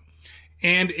guts out.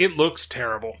 And it looks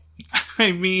terrible.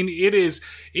 I mean, it is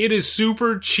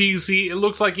super cheesy. It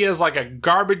looks like he has like a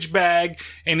garbage bag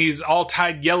and he's all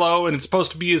tied yellow and it's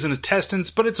supposed to be his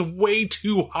intestines, but it's way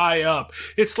too high up.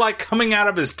 It's like coming out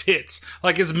of his tits,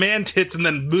 like his man tits, and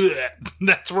then bleh,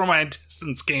 that's where my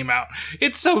intestines came out.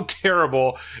 It's so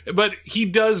terrible, but he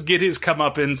does get his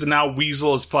comeuppance and now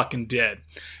Weasel is fucking dead.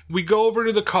 We go over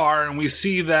to the car and we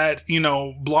see that, you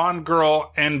know, blonde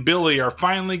girl and Billy are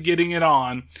finally getting it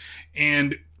on,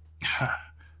 and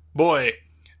boy,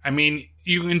 I mean,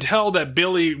 you can tell that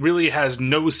Billy really has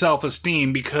no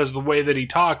self-esteem because of the way that he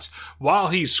talks while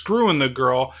he's screwing the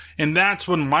girl, and that's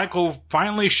when Michael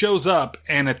finally shows up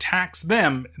and attacks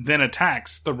them, then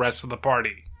attacks the rest of the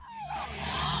party.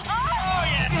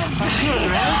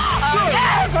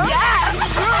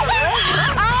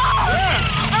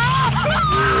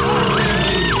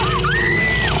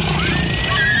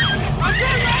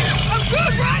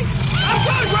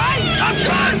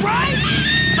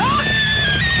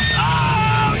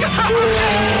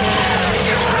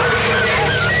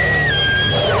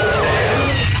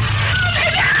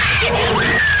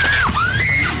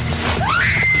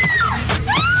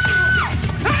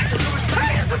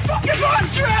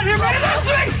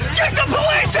 Get the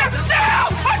police here! Now!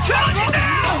 I'm telling you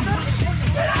now!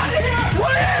 Get out of here!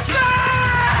 What is that?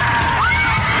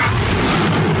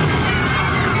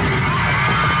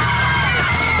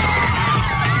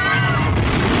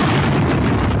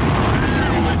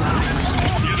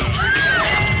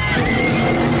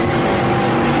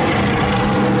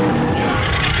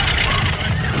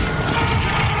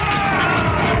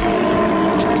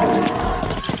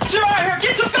 Get out of here!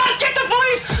 Get some guns! Get the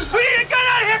police! We need a gun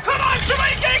out of here! Come on!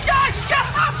 Somebody get a gun! You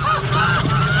gotta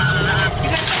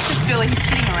catch this Billy. He's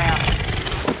kidding around.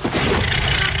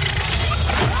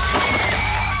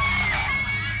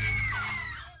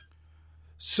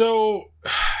 So,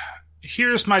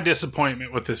 here's my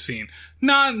disappointment with this scene.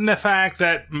 Not in the fact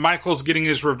that Michael's getting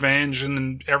his revenge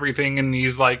and everything, and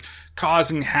he's like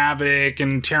causing havoc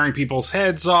and tearing people's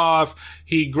heads off.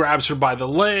 He grabs her by the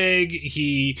leg.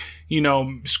 He, you know,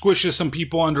 squishes some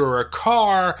people under a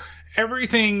car.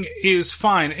 Everything is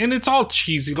fine. And it's all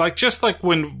cheesy. Like, just like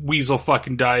when Weasel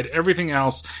fucking died, everything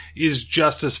else is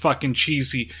just as fucking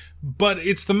cheesy. But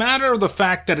it's the matter of the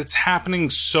fact that it's happening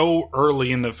so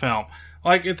early in the film.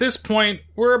 Like, at this point,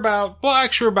 we're about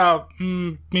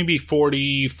maybe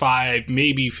 45,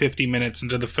 maybe 50 minutes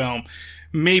into the film.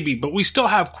 Maybe, but we still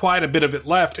have quite a bit of it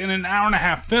left. In an hour and a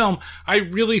half film, I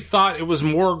really thought it was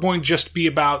more going to just be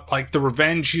about, like, the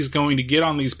revenge he's going to get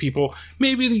on these people.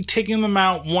 Maybe taking them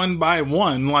out one by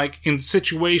one, like, in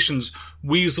situations.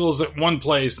 Weasel's at one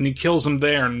place and he kills him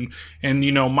there, and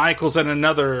you know, Michael's at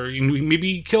another, and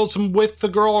maybe he kills him with the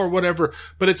girl or whatever,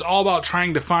 but it's all about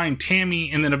trying to find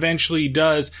Tammy, and then eventually he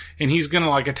does, and he's gonna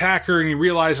like attack her, and he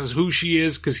realizes who she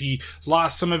is because he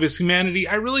lost some of his humanity.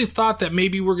 I really thought that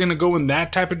maybe we're gonna go in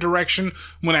that type of direction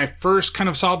when I first kind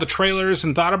of saw the trailers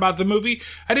and thought about the movie.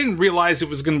 I didn't realize it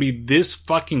was gonna be this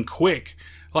fucking quick.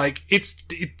 Like, it's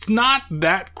not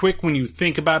that quick when you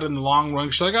think about it in the long run.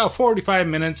 She's like, 45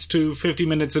 minutes to 50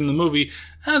 minutes in the movie.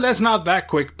 That's not that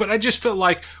quick. But I just felt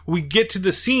like we get to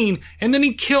the scene and then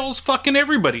he kills fucking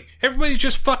everybody. Everybody's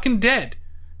just fucking dead.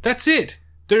 That's it.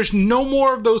 There's no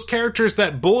more of those characters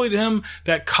that bullied him,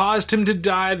 that caused him to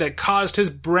die, that caused his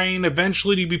brain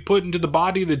eventually to be put into the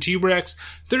body of the T-Rex.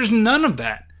 There's none of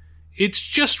that. It's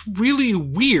just really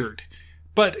weird.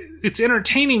 But it's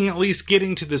entertaining, at least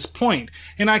getting to this point.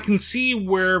 And I can see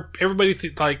where everybody,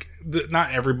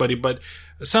 not everybody, but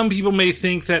some people may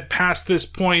think that past this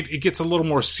point, it gets a little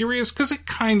more serious, because it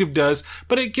kind of does,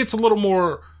 but it gets a little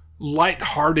more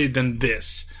lighthearted than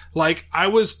this. Like, I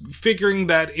was figuring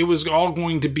that it was all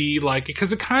going to be like,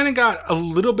 because it kind of got a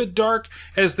little bit dark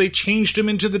as they changed him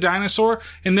into the dinosaur,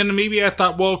 and then maybe I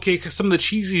thought, well, okay, some of the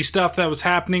cheesy stuff that was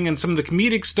happening and some of the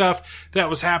comedic stuff that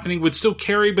was happening would still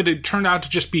carry, but it turned out to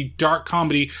just be dark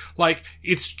comedy. Like,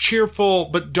 it's cheerful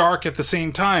but dark at the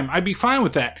same time. I'd be fine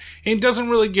with that. And it doesn't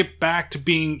really get back to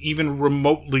being even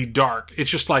remotely dark.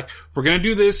 It's just like, we're gonna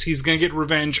do this, he's gonna get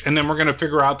revenge, and then we're gonna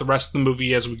figure out the rest of the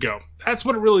movie as we go. That's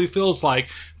what it really feels like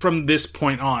from this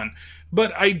point on.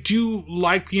 But I do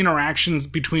like the interactions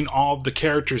between all of the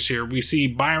characters here. We see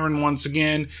Byron once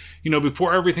again,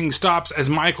 before everything stops, as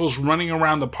Michael's running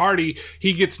around the party,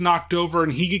 he gets knocked over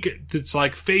and he gets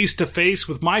like face to face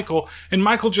with Michael, and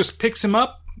Michael just picks him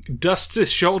up, dusts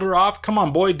his shoulder off. Come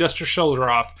on, boy, dust your shoulder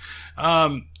off.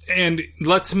 And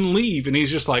lets him leave. And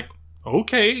he's just like,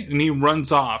 okay. And he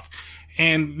runs off.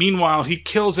 And meanwhile, he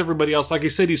kills everybody else. Like I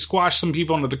said, he squashed some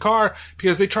people into the car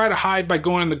because they try to hide by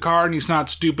going in the car, and he's not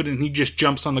stupid, and he just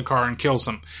jumps on the car and kills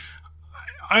them.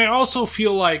 I also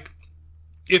feel like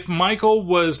if Michael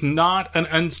was not an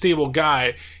unstable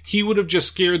guy, he would have just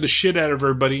scared the shit out of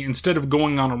everybody instead of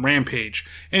going on a rampage.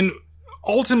 And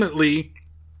ultimately,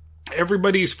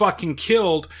 everybody's fucking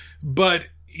killed, but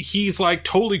he's like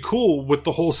totally cool with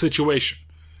the whole situation,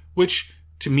 which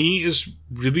to me is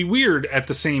really weird at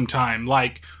the same time.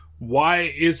 Like,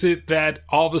 why is it that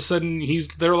all of a sudden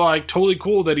they're like totally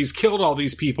cool that he's killed all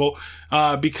these people,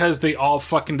 because they all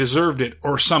fucking deserved it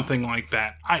or something like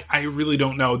that? I really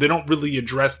don't know. They don't really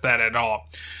address that at all.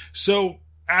 So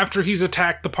after he's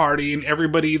attacked the party and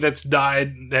everybody that's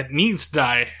died, that needs to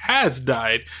die, has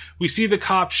died, we see the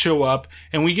cops show up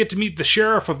and we get to meet the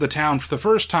sheriff of the town for the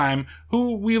first time,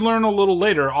 who we learn a little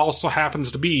later also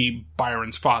happens to be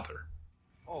Byron's father.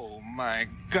 Oh my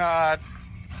God.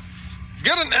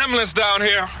 Get an ambulance down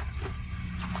here.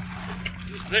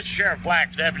 This Sheriff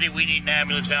Black's deputy. We need an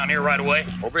ambulance down here right away.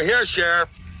 Over here, Sheriff.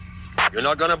 You're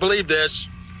not gonna believe this.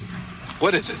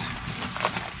 What is it?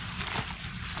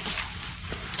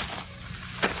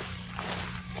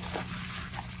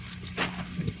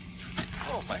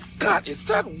 Oh my God, is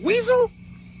that Weasel?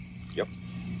 Yep.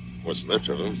 What's left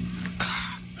of him?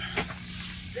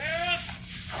 Sheriff!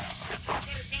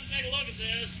 Better come take a look at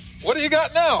this. What do you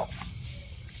got now?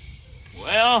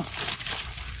 Well,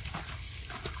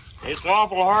 it's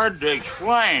awful hard to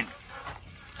explain.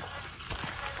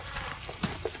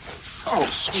 Oh,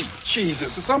 sweet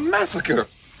Jesus, it's a massacre.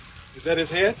 Is that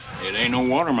his head? It ain't no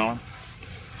watermelon.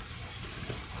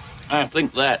 I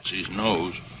think that's his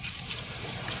nose.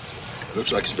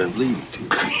 Looks like he's been bleeding, too.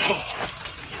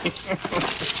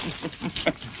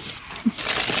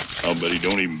 I'll bet he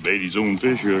don't even bait his own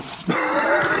fish hook.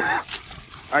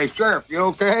 Hey, Sheriff, you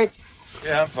okay?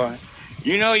 Yeah, I'm fine.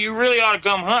 You know, you really ought to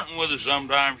come hunting with us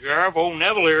sometime, Sheriff. Old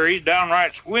Neville here, he's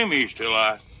downright squeamish till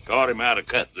I taught him how to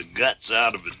cut the guts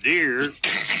out of a deer.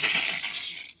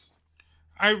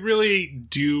 I really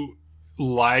do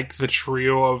like the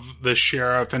trio of the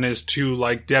sheriff and his two,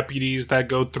 like, deputies that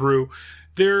go through.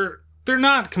 They're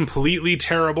not completely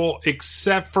terrible,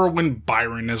 except for when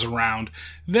Byron is around.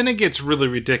 Then it gets really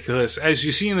ridiculous, as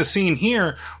you see in the scene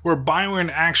here, where Byron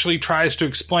actually tries to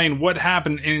explain what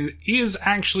happened and is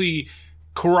actually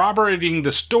corroborating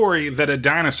the story that a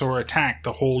dinosaur attacked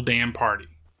the whole damn party.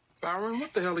 Byron,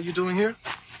 what the hell are you doing here?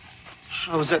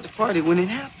 I was at the party when it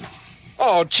happened.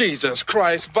 Oh, Jesus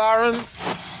Christ, Byron.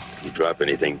 If you drop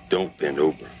anything, don't bend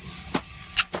over.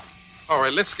 All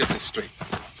right, let's get this straight.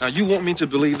 Now, you want me to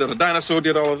believe that a dinosaur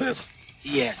did all of this?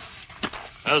 Yes.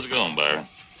 How's it going, Byron?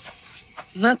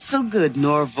 Not so good,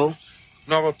 Norval.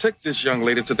 Norval, take this young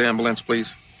lady to the ambulance,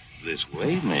 please. This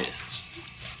way, miss.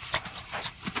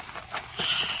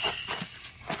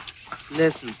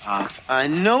 Listen, Pop, I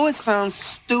know it sounds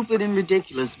stupid and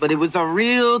ridiculous, but it was a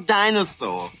real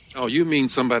dinosaur. Oh, you mean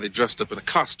somebody dressed up in a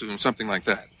costume, something like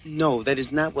that? No, that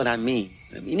is not what I mean.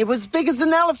 I mean, it was as big as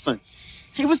an elephant.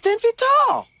 He was 10 feet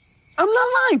tall. I'm not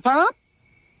lying, Pop.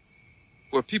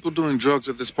 Were people doing drugs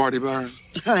at this party, Byron?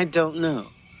 I don't know.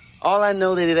 All I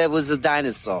know that was a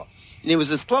dinosaur, and it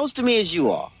was as close to me as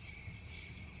you are.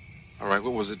 All right,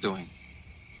 what was it doing?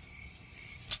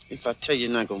 If I tell you,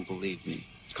 you're not going to believe me.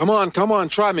 Come on,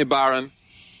 try me, Byron.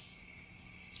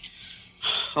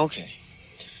 Okay.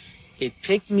 It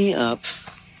picked me up,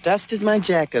 dusted my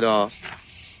jacket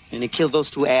off, and it killed those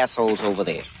two assholes over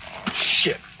there.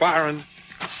 Shit, Byron.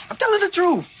 I'm telling the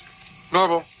truth.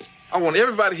 Norval, I want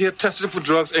everybody here tested for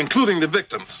drugs, including the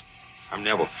victims. I'm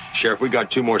Neville. Sheriff, we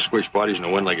got 2 more squished bodies and a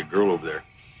one-legged girl over there.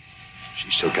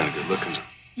 She's still kind of good looking.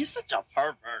 You're such a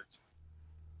pervert.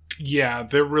 Yeah,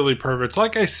 they're really perverts.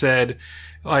 Like I said,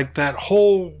 like that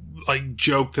whole like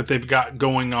joke that they've got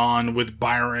going on with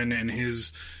Byron and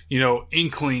his,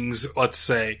 inklings, let's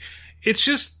say. It's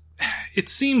just, it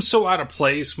seems so out of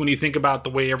place when you think about the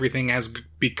way everything has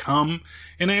become.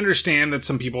 And I understand that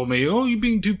some people may, you're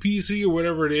being too PC or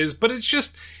whatever it is, but it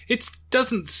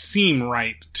doesn't seem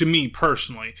right to me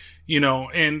personally,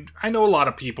 and I know a lot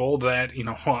of people that,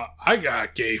 I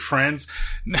got gay friends.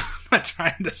 I'm not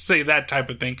trying to say that type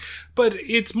of thing, but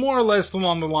it's more or less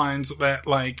along the lines that,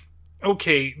 like,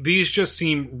 okay, these just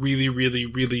seem really, really,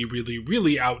 really, really,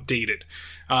 really outdated.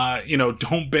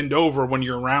 Don't bend over when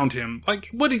you're around him. Like,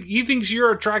 what, he thinks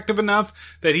you're attractive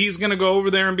enough that he's gonna go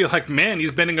over there and be like, man,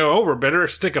 he's bending over, better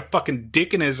stick a fucking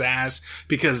dick in his ass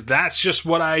because that's just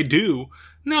what I do.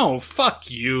 No, fuck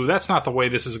you. That's not the way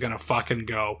this is gonna fucking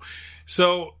go.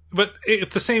 So, but at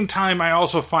the same time, I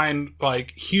also find,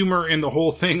 like, humor in the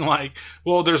whole thing. Like,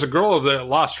 well, there's a girl over there that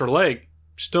lost her leg.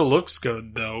 Still looks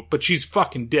good, though, but she's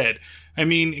fucking dead. I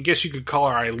mean, I guess you could call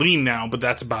her Eileen now, but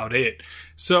that's about it.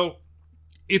 So,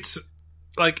 it's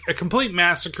like a complete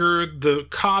massacre. The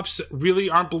cops really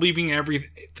aren't believing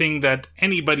everything that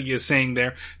anybody is saying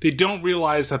there. They don't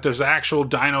realize that there's an actual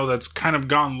dino that's kind of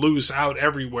gone loose out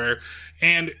everywhere.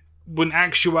 And when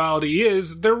actuality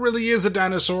is, there really is a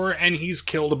dinosaur and he's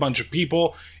killed a bunch of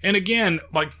people. And again,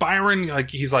 like Byron, like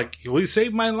he's like, well, he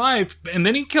saved my life. And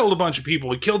then he killed a bunch of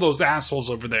people. He killed those assholes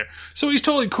over there. So he's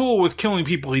totally cool with killing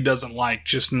people he doesn't like,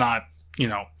 just not, you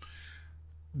know,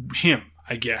 him,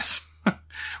 I guess.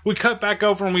 We cut back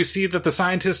over and we see that the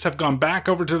scientists have gone back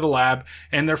over to the lab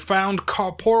and they're found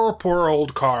poor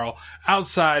old Carl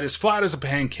outside as flat as a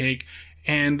pancake.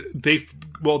 And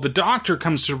the doctor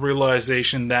comes to the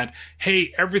realization that,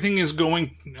 hey, everything is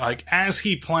going like as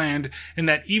he planned, and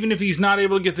that even if he's not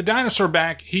able to get the dinosaur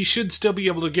back, he should still be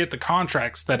able to get the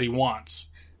contracts that he wants.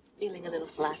 Feeling a little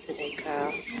flat today,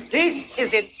 Carl. This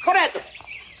is incredible.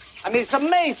 I mean, it's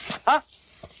amazing, huh?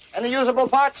 Any usable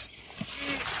parts?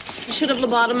 You should have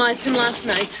lobotomized him last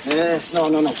night. Yes, no.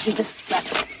 See, this is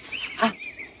better, huh?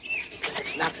 Because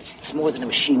it's more than a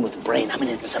machine with a brain. I mean,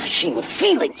 it is a machine with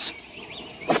feelings.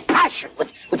 With passion,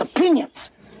 with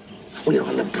opinions. We are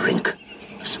on the brink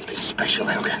of something special,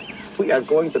 Helga. We are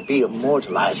going to be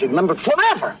immortalized, remembered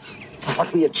forever for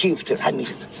what we achieved here. I mean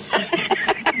it.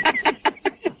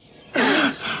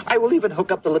 I will even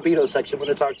hook up the libido section when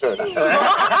it's our turn. And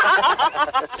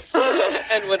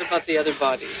what about the other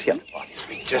bodies? The other bodies,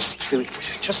 we just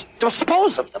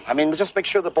dispose of them. I mean, we just make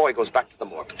sure the boy goes back to the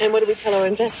morgue. And what do we tell our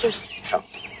investors?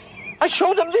 I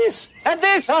showed them this and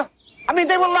this, huh? I mean,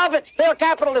 they will love it. They are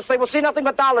capitalists. They will see nothing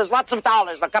but dollars, lots of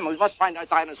dollars. Now, come on, we must find our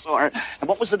dinosaur. And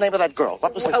what was the name of that girl?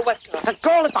 What was it? What girl? The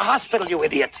girl at the hospital, you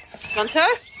idiot. Gunter?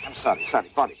 I'm sorry.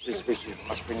 Buddy, please, we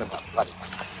must bring them up. Buddy.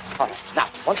 All right. Now,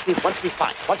 once we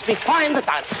find the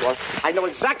dinosaur, I know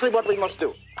exactly what we must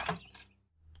do.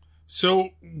 So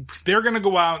they're going to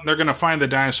go out and they're going to find the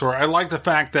dinosaur. I like the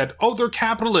fact that, they're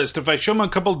capitalist. If I show them a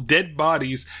couple dead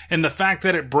bodies and the fact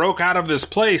that it broke out of this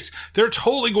place, they're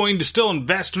totally going to still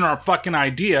invest in our fucking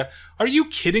idea. Are you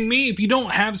kidding me? If you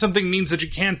don't have something means that you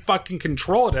can't fucking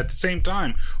control it at the same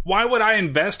time. Why would I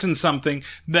invest in something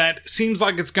that seems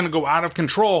like it's going to go out of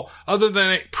control other than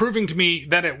it proving to me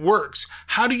that it works?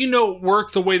 How do you know it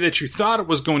worked the way that you thought it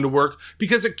was going to work?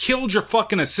 Because it killed your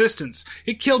fucking assistants.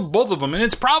 It killed both of them, and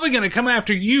it's probably going to come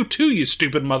after you too, you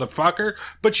stupid motherfucker.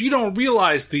 But you don't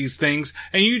realize these things,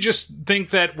 and you just think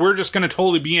that we're just going to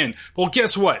totally be in. Well,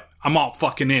 guess what? I'm all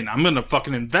fucking in. I'm gonna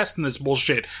fucking invest in this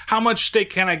bullshit. How much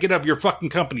stake can I get of your fucking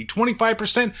company?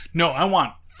 25%? No, I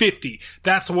want 50.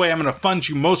 That's the way I'm gonna fund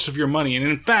you most of your money. And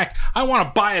in fact, I want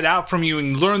to buy it out from you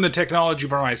and learn the technology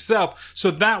for myself,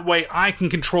 so that way I can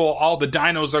control all the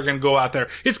dinos that are gonna go out there.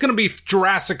 It's gonna be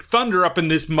Jurassic Thunder up in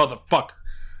this motherfucker.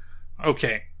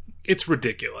 Okay. It's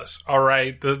ridiculous, all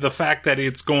right? The fact that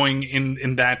it's going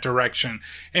in that direction.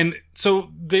 And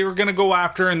so they were going to go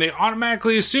after, and they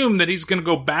automatically assume that he's going to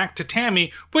go back to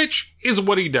Tammy, which is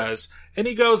what he does. And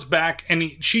he goes back, and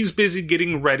she's busy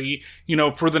getting ready,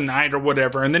 for the night or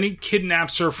whatever. And then he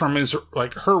kidnaps her from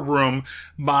her room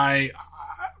by...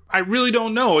 I really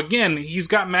don't know. Again, he's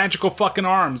got magical fucking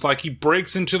arms. Like, he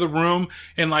breaks into the room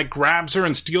and, grabs her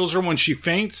and steals her when she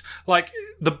faints.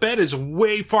 The bed is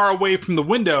way far away from the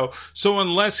window, so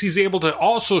unless he's able to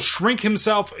also shrink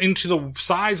himself into the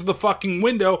size of the fucking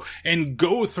window and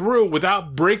go through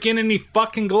without breaking any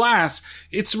fucking glass,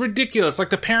 it's ridiculous.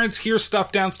 The parents hear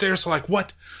stuff downstairs, they're like,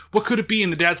 what? What could it be?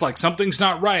 And the dad's like, something's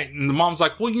not right. And the mom's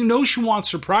like, well, she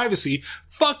wants her privacy.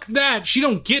 Fuck that. She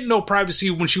don't get no privacy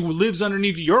when she lives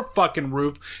underneath your fucking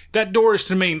roof. That door is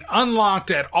to remain unlocked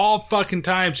at all fucking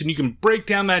times, and you can break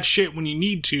down that shit when you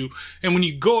need to. And when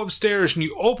you go upstairs and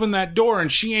you open that door and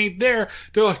she ain't there,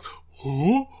 they're like,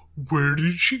 huh? Where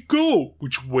did she go?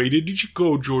 Which way did she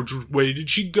go, George? Which way did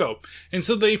she go? And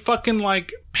so they fucking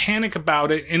panic about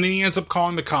it, and then he ends up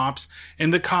calling the cops,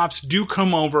 and the cops do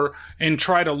come over and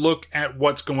try to look at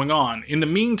what's going on. In the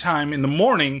meantime, in the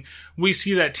morning, we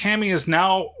see that Tammy is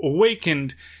now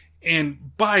awakened,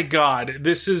 and by God,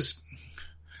 this is...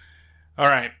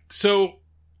 Alright, so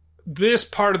this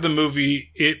part of the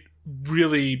movie, it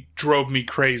really drove me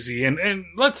crazy, and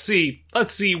let's see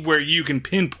where you can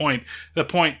pinpoint the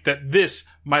point that this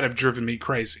might have driven me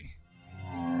crazy.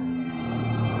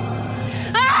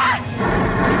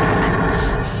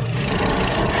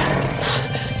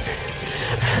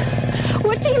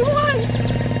 What do you want?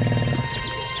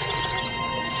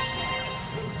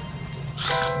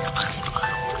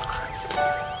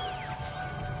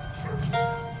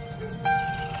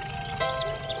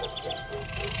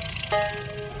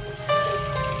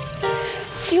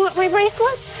 Do you want my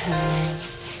bracelet?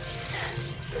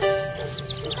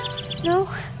 No?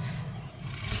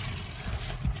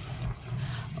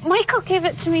 Michael gave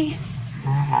it to me.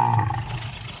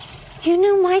 You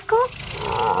knew Michael?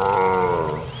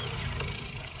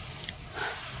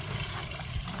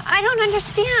 I don't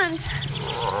understand.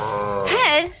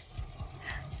 Head?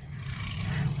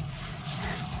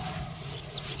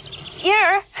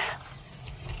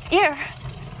 Ear.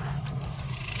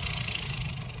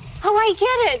 Oh, I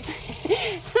get it.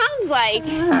 Sounds like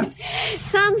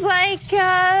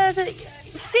the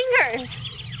fingers.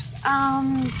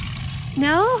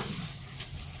 No?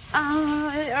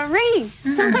 Rain.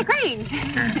 Sounds like rain.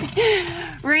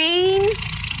 Rain.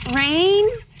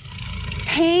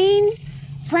 Pain.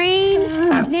 Brain.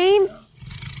 Name.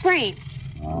 Brain.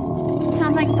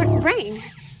 Sounds like brain.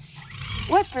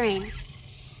 What brain?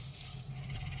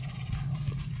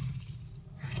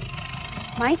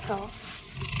 Michael,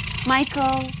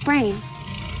 brain.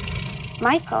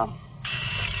 Michael,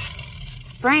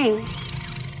 brain.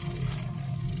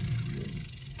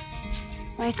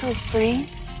 Michael's brain?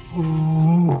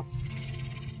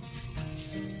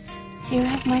 You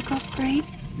have Michael's brain?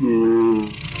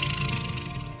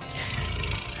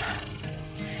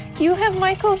 You have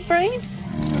Michael's brain?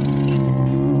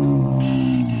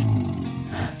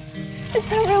 Is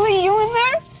that really you in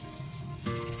there?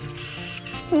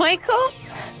 Michael?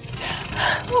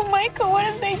 Oh, Michael, what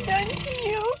have they done to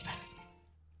you?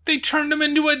 They turned him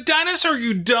into a dinosaur,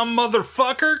 you dumb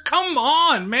motherfucker. Come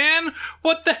on, man.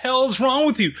 What the hell's wrong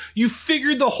with you? You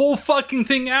figured the whole fucking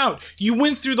thing out. You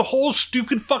went through the whole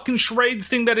stupid fucking charades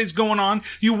thing that is going on.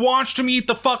 You watched him eat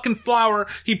the fucking flower.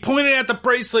 He pointed at the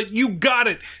bracelet. You got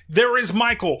it. There is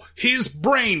Michael. His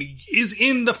brain is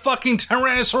in the fucking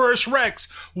Tyrannosaurus Rex.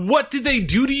 What did they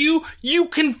do to you? You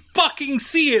can fucking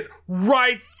see it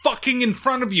right fucking in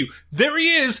front of you. There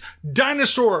he is,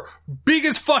 dinosaur,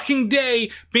 biggest fucking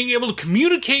day, being able to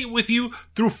communicate with you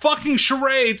through fucking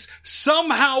charades,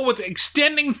 somehow with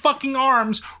extending fucking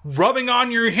arms, rubbing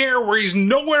on your hair where he's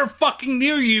nowhere fucking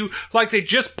near you, like they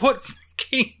just put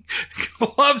fucking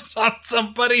gloves on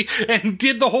somebody and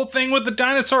did the whole thing with the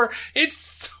dinosaur. It's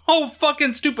so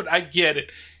fucking stupid. I get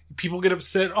it. People get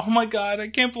upset. Oh my God, I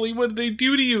can't believe what they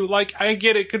do to you. Like, I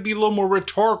get it. Could be a little more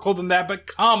rhetorical than that, but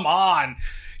come on.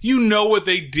 You know what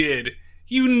they did.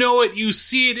 You know it. You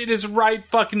see it. It is right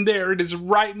fucking there. It is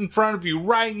right in front of you.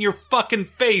 Right in your fucking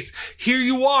face. Here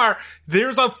you are.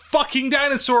 There's a fucking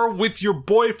dinosaur with your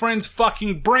boyfriend's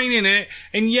fucking brain in it.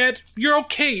 And yet, you're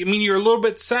okay. I mean, you're a little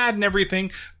bit sad and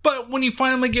everything. But when you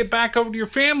finally get back over to your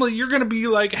family, you're going to be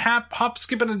like hop,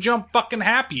 skip, and a jump fucking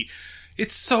happy.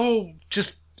 It's so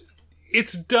just...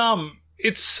 It's dumb.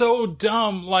 It's so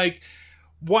dumb. Like,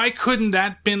 why couldn't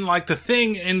that been like the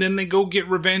thing and then they go get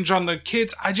revenge on the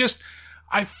kids?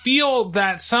 I feel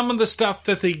that some of the stuff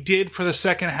that they did for the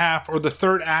second half or the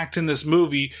third act in this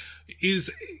movie is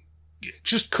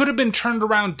just could have been turned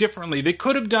around differently. They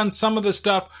could have done some of the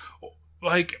stuff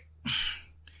like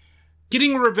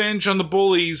getting revenge on the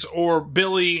bullies or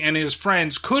Billy and his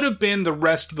friends could have been the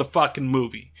rest of the fucking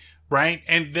movie. Right?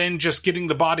 And then just getting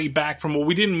the body back from, well,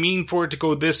 we didn't mean for it to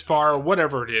go this far or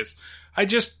whatever it is. I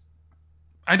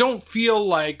don't feel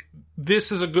like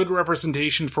this is a good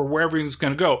representation for where everything's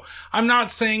going to go. I'm not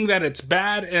saying that it's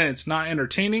bad and it's not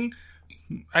entertaining.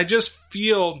 I just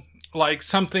feel like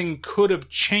something could have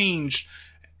changed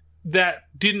that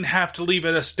didn't have to leave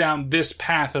us down this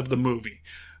path of the movie.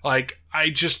 Like,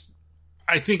 I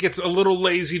think it's a little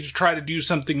lazy to try to do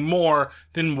something more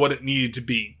than what it needed to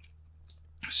be.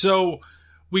 So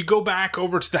we go back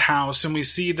over to the house and we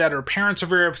see that her parents are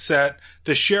very upset.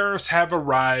 The sheriffs have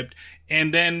arrived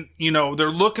and then, they're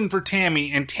looking for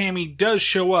Tammy and Tammy does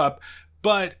show up,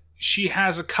 but she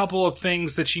has a couple of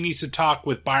things that she needs to talk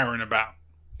with Byron about.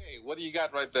 Hey, what do you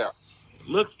got right there?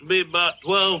 Looks to be about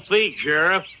 12 feet,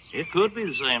 Sheriff. It could be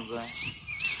the same thing.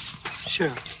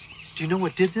 Sheriff, do you know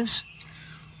what did this?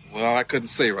 Well, I couldn't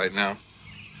say right now.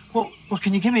 Well,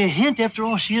 can you give me a hint? After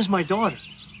all, she is my daughter.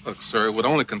 Look, sir, it would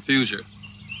only confuse you.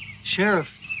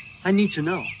 Sheriff, I need to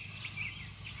know.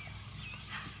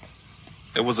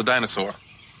 It was a dinosaur.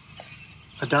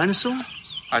 A dinosaur?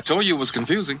 I told you it was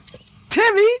confusing.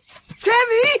 Tammy!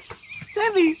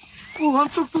 Oh, I'm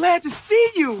so glad to see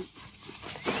you.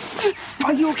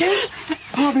 Are you okay?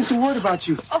 Oh, I've been so worried about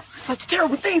you. Oh, such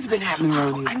terrible things have been happening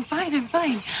around here. I'm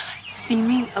fine. See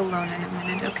me alone in a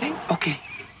minute, okay? Okay.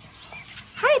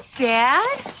 Hi,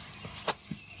 Dad.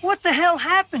 What the hell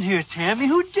happened here, Tammy?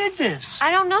 Who did this?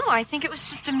 I don't know. I think it was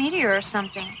just a meteor or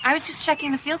something. I was just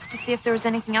checking the fields to see if there was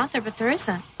anything out there, but there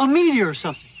isn't. A meteor or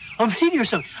something?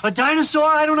 A dinosaur?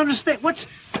 I don't understand. What's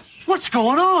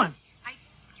going on?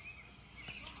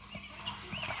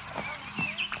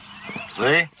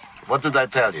 See? What did I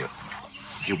tell you?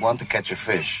 If you want to catch a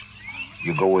fish,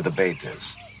 you go where the bait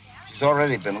is. She's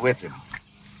already been with him.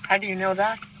 How do you know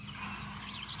that?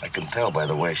 I can tell by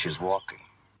the way she's walking.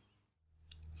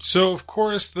 So, of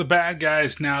course, the bad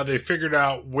guys now, they figured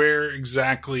out where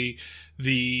exactly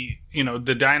the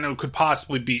dino could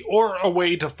possibly be, or a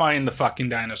way to find the fucking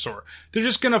dinosaur. They're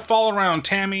just gonna follow around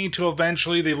Tammy till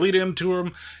eventually they lead him to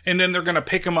him, and then they're gonna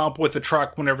pick him up with the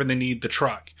truck whenever they need the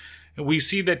truck. We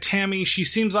see that Tammy, she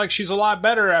seems like she's a lot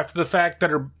better after the fact that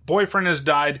her boyfriend has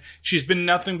died. She's been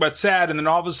nothing but sad, and then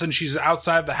all of a sudden she's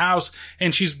outside the house,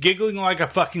 and she's giggling like a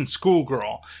fucking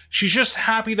schoolgirl. She's just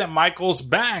happy that Michael's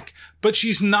back, but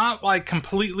she's not, like,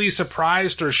 completely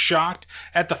surprised or shocked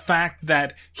at the fact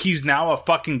that he's now a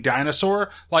fucking dinosaur.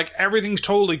 Like, everything's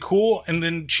totally cool, and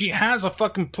then she has a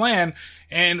fucking plan,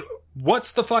 and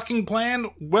what's the fucking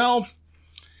plan? Well,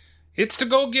 it's to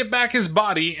go get back his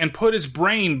body and put his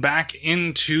brain back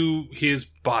into his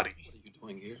body. What are you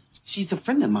doing here? She's a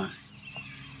friend of mine.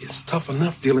 It's tough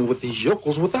enough dealing with these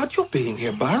yokels without you being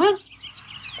here, Byron.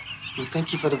 Well,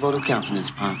 thank you for the vote of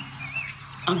confidence, Pop.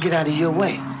 I'll get out of your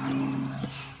way.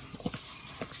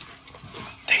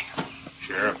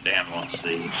 Sheriff Dan wants to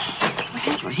see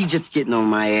you. He's just getting on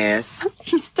my ass.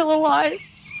 He's still alive.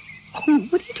 Who?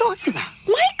 What are you talking about?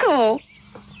 Michael!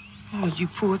 Oh, you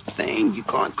poor thing. You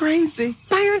gone crazy.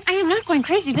 Byron, I am not going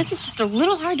crazy. This is just a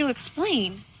little hard to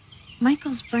explain.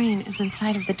 Michael's brain is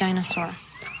inside of the dinosaur.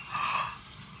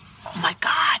 Oh, my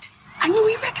God. I knew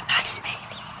he recognized me.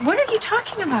 What are you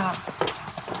talking about?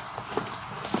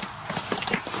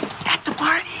 At the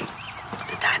party.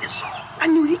 The dinosaur. I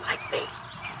knew he liked me.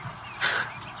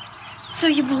 So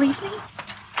you believe me?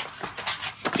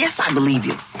 Yes, I believe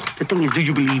you. The thing is, do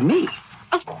you believe me?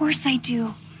 Of course I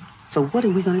do. So what are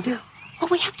we going to do? Well,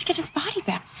 we have to get his body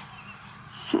back.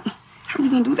 How are we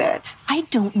going to do that? I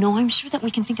don't know. I'm sure that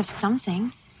we can think of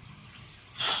something.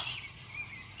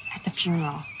 At the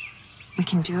funeral. We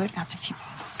can do it at the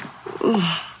funeral.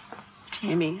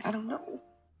 Tammy, I don't know.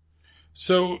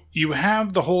 So you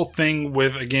have the whole thing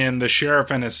with, again, the sheriff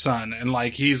and his son. And,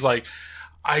 like, he's like,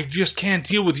 I just can't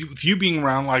deal with you being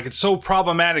around. Like, it's so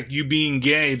problematic, you being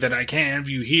gay, that I can't have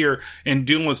you here and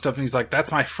dealing with stuff. And he's like,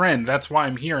 that's my friend. That's why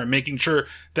I'm here. I'm making sure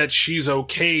that she's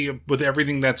okay with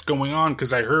everything that's going on.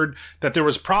 Cause I heard that there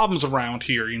was problems around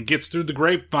here, and gets through the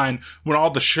grapevine when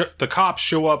all the cops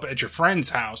show up at your friend's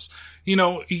house. You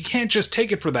know, you can't just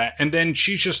take it for that. And then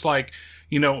she's just like,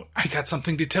 you know, I got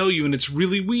something to tell you, and it's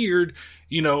really weird.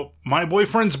 You know, my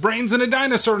boyfriend's brain's in a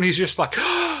dinosaur. And he's just like,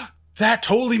 that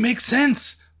totally makes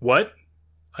sense. What?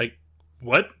 Like,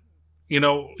 what? You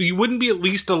know, you wouldn't be at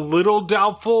least a little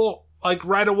doubtful, like,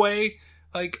 right away?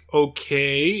 Like,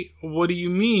 okay, what do you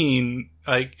mean?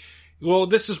 Like, well,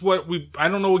 this is what I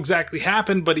don't know exactly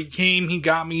happened, but he came, he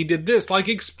got me, he did this. Like,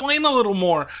 explain a little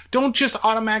more. Don't just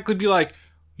automatically be like,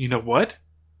 you know what?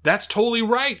 That's totally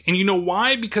right. And you know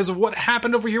why? Because of what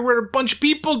happened over here where a bunch of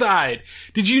people died.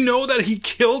 Did you know that he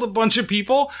killed a bunch of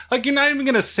people? Like, you're not even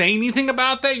going to say anything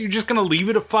about that? You're just going to leave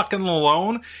it fucking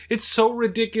alone? It's so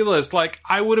ridiculous. Like,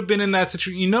 I would have been in that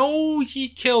situation. You know, he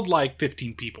killed like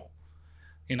 15 people.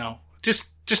 You know, just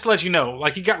to let you know.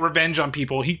 Like, he got revenge on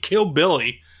people. He killed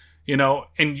Billy. You know,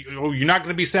 and you're not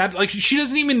going to be sad. Like, she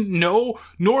doesn't even know,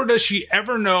 nor does she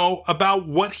ever know about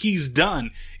what he's done.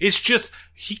 It's just,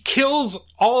 he kills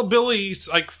all Billy's,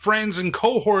 like, friends and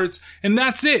cohorts, and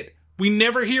that's it. We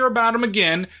never hear about him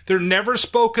again. They're never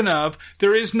spoken of.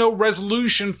 There is no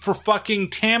resolution for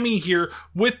fucking Tammy here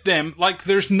with them. Like,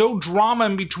 there's no drama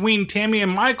in between Tammy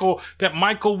and Michael that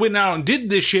Michael went out and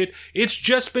did this shit. It's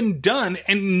just been done,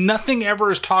 and nothing ever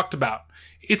is talked about.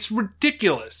 It's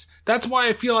ridiculous. That's why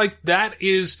I feel like that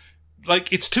is,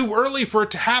 like, it's too early for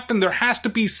it to happen. There has to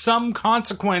be some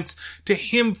consequence to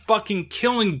him fucking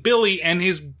killing Billy and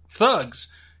his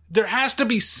thugs. There has to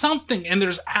be something, and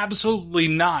there's absolutely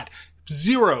not.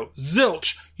 Zero.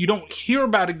 Zilch. You don't hear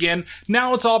about it again.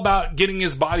 Now it's all about getting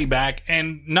his body back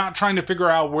and not trying to figure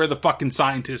out where the fucking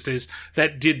scientist is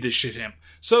that did this shit to him.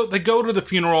 So they go to the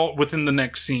funeral within the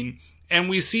next scene, and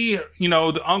we see, you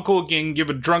know, the uncle again give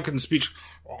a drunken speech.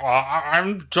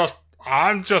 I'm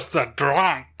just a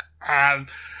drunk, and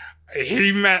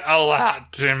he meant a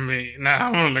lot to me. Now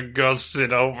I'm gonna go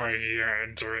sit over here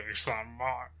and drink some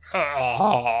more.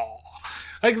 Oh.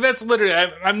 Like, that's literally,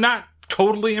 I'm not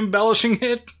totally embellishing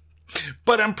it,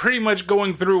 but I'm pretty much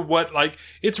going through what, like,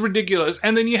 it's ridiculous.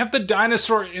 And then you have the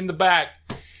dinosaur in the back.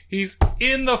 He's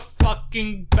in the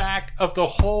fucking back of the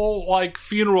whole, like,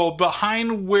 funeral,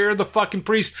 behind where the fucking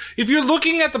priest... If you're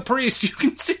looking at the priest, you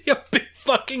can see a big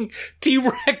fucking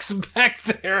T-Rex back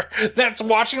there that's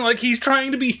watching, like, he's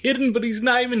trying to be hidden, but he's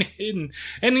not even hidden.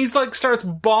 And he's, like, starts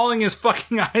bawling his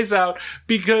fucking eyes out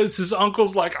because his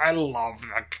uncle's like, I love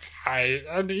the guy,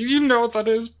 and you know that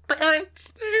his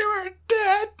parents, they were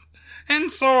dead.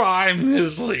 And so I'm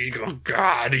his legal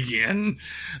guardian.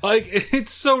 Like,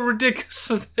 it's so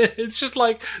ridiculous. It's just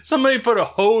like somebody put a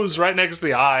hose right next to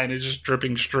the eye and it's just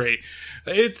dripping straight.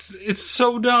 It's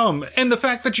so dumb. And the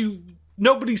fact that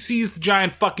nobody sees the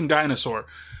giant fucking dinosaur,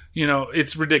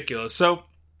 it's ridiculous. So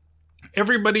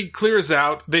everybody clears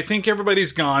out. They think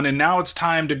everybody's gone, and now it's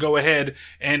time to go ahead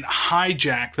and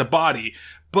hijack the body.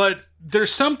 But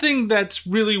there's something that's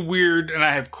really weird, and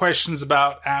I have questions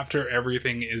about after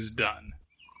everything is done.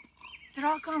 They're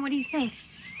all gone. What do you think?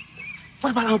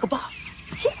 What about Uncle Bob?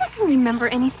 He's not going to remember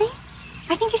anything.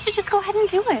 I think you should just go ahead and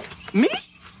do it. Me?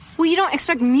 Well, you don't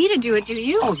expect me to do it, do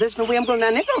you? Oh, there's no way I'm going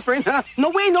down there, girlfriend. No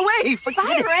way. Forget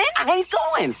it. Byron! I ain't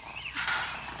going.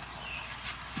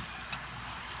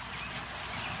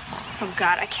 Oh,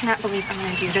 God, I cannot believe I'm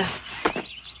going to do this.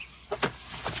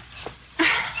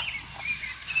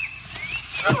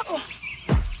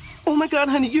 Oh, my God,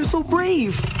 honey, you're so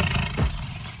brave.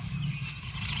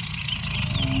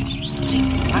 See,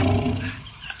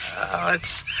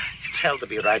 it's hell to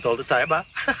be right all the time, huh?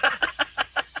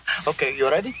 Okay, you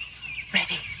ready?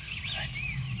 Ready.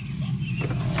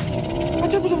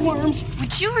 Watch out for the worms.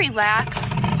 Would you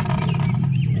relax?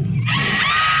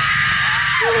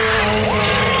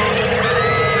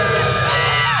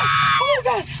 Oh,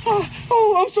 God.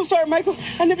 Oh, I'm so sorry, Michael.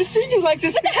 I've never seen you like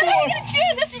this before. What the hell are you going to do?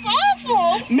 This is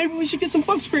awful. Maybe we should get some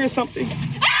bug spray or something.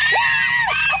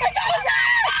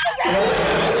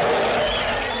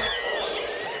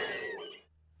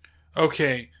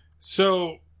 Okay,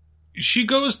 so she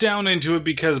goes down into it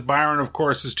because Byron, of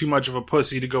course, is too much of a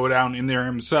pussy to go down in there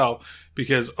himself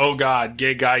because, oh God,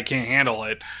 gay guy can't handle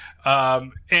it.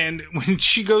 And when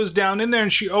she goes down in there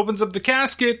and she opens up the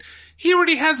casket, he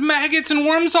already has maggots and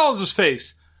worms all over his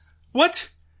face. What?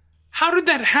 How did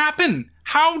that happen?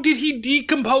 How did he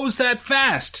decompose that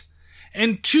fast?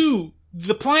 And two,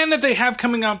 the plan that they have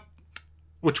coming up,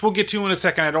 which we'll get to in a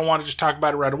second, I don't want to just talk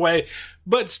about it right away,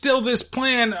 but still this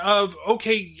plan of,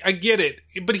 okay, I get it,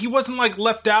 but he wasn't like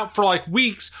left out for like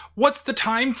weeks. What's the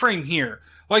time frame here?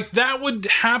 Like that would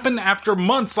happen after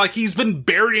months, like he's been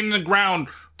buried in the ground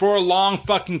for a long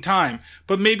fucking time.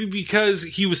 But maybe because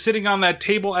he was sitting on that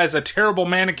table as a terrible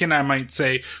mannequin, I might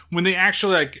say, when they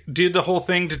actually like did the whole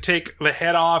thing to take the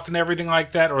head off and everything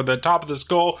like that, or the top of the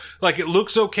skull, like it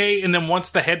looks okay, and then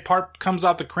once the head part comes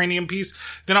out, the cranium piece,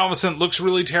 then all of a sudden it looks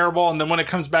really terrible, and then when it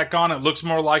comes back on, it looks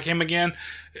more like him again.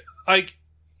 Like,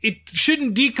 it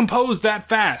shouldn't decompose that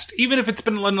fast, even if it's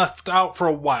been left out for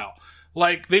a while.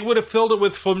 Like, they would have filled it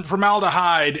with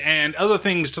formaldehyde and other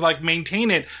things to, like, maintain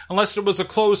it, unless it was a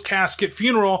closed casket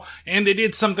funeral, and they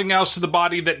did something else to the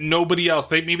body that nobody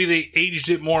else. Maybe they aged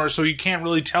it more, so you can't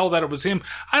really tell that it was him.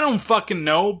 I don't fucking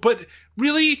know, but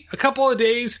really? A couple of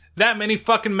days? That many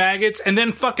fucking maggots? And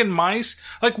then fucking mice?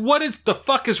 Like, what the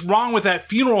fuck is wrong with that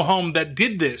funeral home that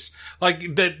did this?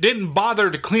 Like, that didn't bother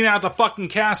to clean out the fucking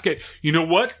casket. You know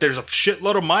what? There's a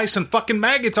shitload of mice and fucking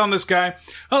maggots on this guy.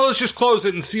 Oh, let's just close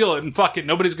it and seal it and fuck it.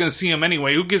 Nobody's gonna see him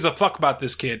anyway. Who gives a fuck about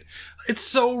this kid? It's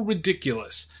so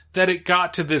ridiculous that it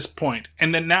got to this point.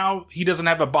 And then now he doesn't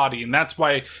have a body. And that's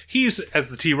why he's, as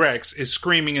the T-Rex, is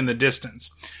screaming in the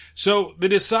distance. So they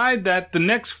decide that the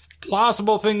next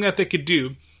plausible thing that they could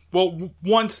do, well,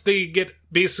 once they get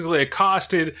basically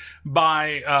accosted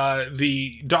by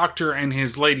the doctor and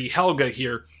his lady Helga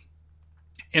here,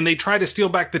 and they try to steal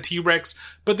back the T-Rex,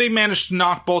 but they manage to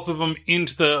knock both of them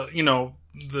into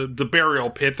the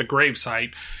burial pit, the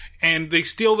gravesite, and they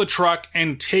steal the truck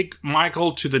and take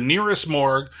Michael to the nearest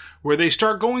morgue, where they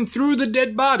start going through the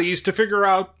dead bodies to figure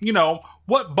out,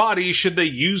 what body should they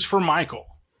use for Michael.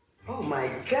 Oh my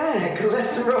God,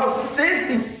 cholesterol's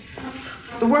thin.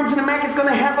 The worms in the maggots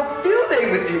gonna have a field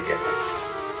day with you guys.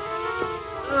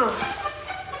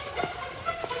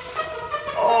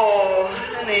 Oh,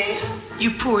 honey, you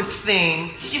poor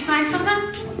thing. Did you find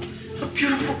something? A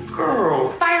beautiful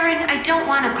girl. Byron, I don't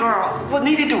want a girl. Well,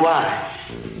 neither do I.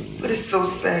 But it's so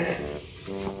sad.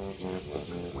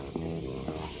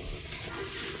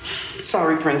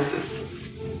 Sorry, princess.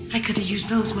 I could have used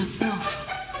those myself.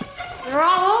 They're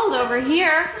all old over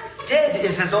here. Dead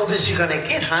is as old as you're gonna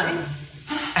get, honey.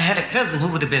 I had a cousin who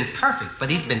would have been perfect, but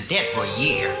he's been dead for a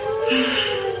year.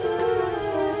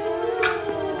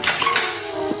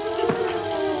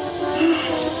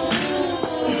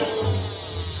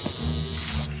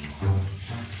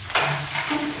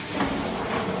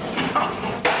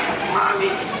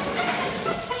 Mommy.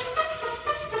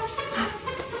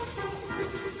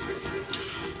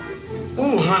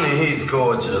 Ooh, honey, he's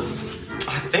gorgeous.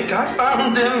 I think I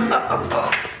found him.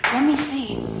 Let me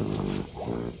see.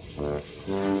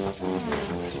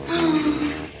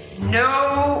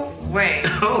 No way.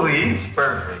 Oh, he's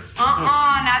perfect.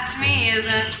 Not to me,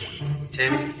 isn't.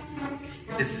 Tammy,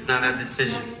 this is not our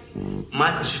decision.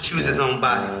 Michael should choose his own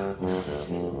body.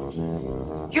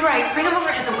 You're right. Bring him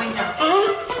over to the window.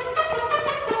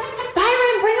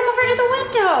 Byron, bring him over to the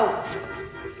window.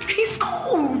 He's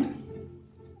cold.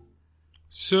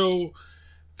 So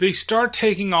they start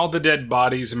taking all the dead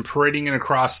bodies and parading it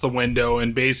across the window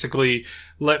and basically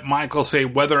let Michael say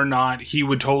whether or not he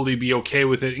would totally be okay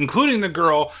with it, including the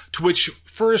girl, to which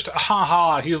first,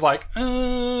 he's like,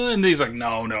 and he's like,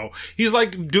 no. He's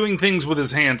like doing things with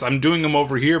his hands. I'm doing them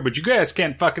over here, but you guys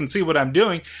can't fucking see what I'm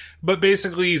doing. But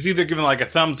basically, he's either giving like a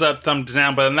thumbs up, thumbs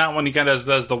down, but in that one, he kind of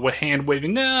does the hand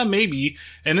waving, maybe.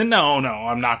 And then, no,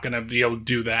 I'm not going to be able to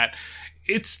do that.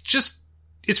 And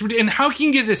how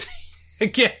he can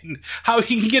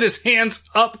get his hands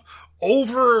up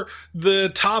over the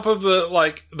top of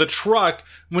the truck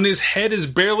when his head is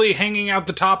barely hanging out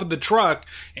the top of the truck,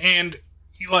 and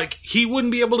he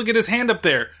wouldn't be able to get his hand up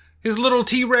there. His little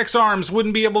T-Rex arms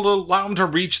wouldn't be able to allow him to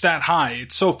reach that high.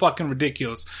 It's so fucking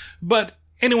ridiculous. But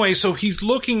anyway, so he's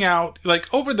looking out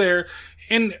over there,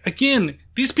 and again,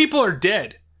 these people are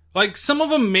dead. Some of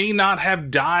them may not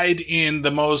have died in the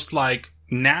most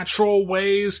natural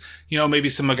ways. Maybe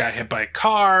someone got hit by a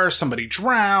car, somebody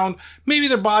drowned, maybe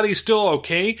their body's still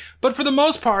okay, but for the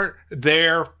most part,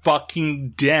 they're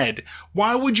fucking dead.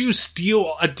 Why would you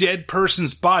steal a dead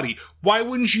person's body? Why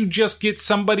wouldn't you just get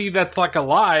somebody that's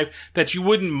alive that you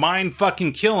wouldn't mind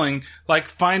fucking killing,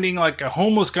 finding a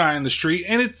homeless guy on the street?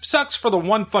 And it sucks for the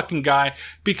one fucking guy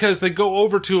because they go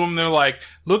over to him, they're like,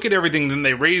 look at everything, then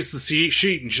they raise the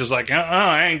sheet, and she's like,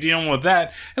 I ain't dealing with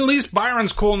that. At least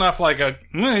Byron's cool enough,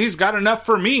 he's got enough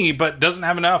for me, but doesn't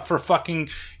have enough for fucking,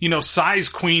 size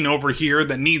queen over here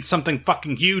that needs something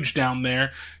fucking huge down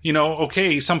there.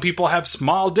 Okay, some people have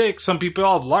small dicks, some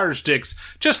people have large dicks.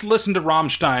 Just listen to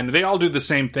Rammstein. They all do the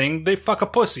same thing. They fuck a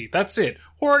pussy. That's it.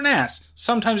 Or an ass.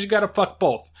 Sometimes you gotta fuck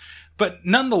both. But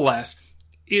nonetheless,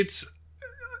 it's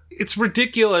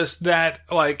ridiculous that,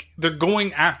 they're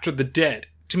going after the dead.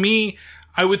 To me,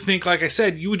 I would think, like I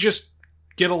said, you would just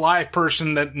get a live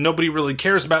person that nobody really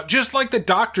cares about, just like the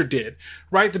doctor did,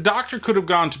 right? The doctor could have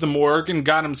gone to the morgue and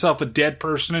got himself a dead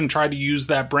person and tried to use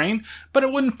that brain, but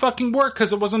it wouldn't fucking work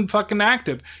because it wasn't fucking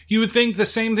active. You would think the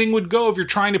same thing would go if you're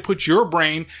trying to put your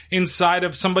brain inside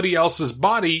of somebody else's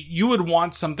body. You would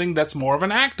want something that's more of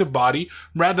an active body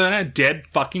rather than a dead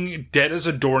as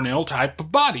a doornail type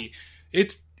of body.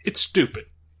 It's stupid.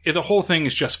 The whole thing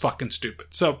is just fucking stupid.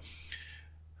 So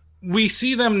we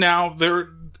see them now. They're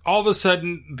all of a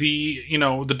sudden the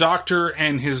doctor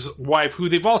and his wife, who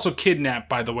they've also kidnapped,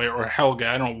 by the way, or Helga,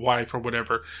 I don't know, wife or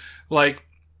whatever.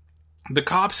 The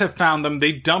cops have found them.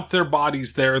 They dump their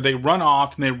bodies there. They run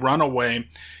off and they run away.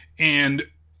 And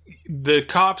the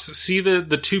cops see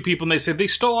the two people and they say, they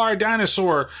stole our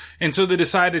dinosaur. And so they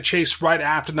decide to chase right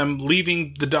after them,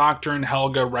 leaving the doctor and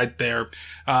Helga right there,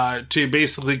 to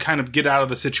basically kind of get out of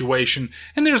the situation.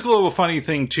 And there's a little funny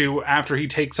thing too, after he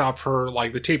takes off her,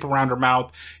 the tape around her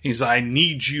mouth, he's like, I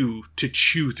need you to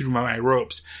chew through my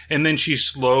ropes. And then she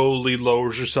slowly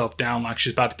lowers herself down like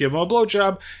she's about to give him a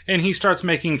blowjob, and he starts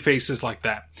making faces like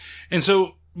that. And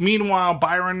so, meanwhile,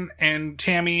 Byron and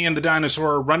Tammy and the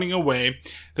dinosaur are running away.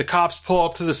 The cops pull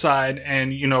up to the side,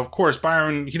 and, of course,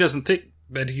 Byron, he doesn't think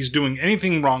that he's doing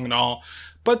anything wrong at all,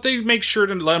 but they make sure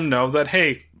to let him know that,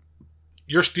 hey,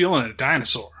 you're stealing a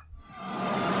dinosaur.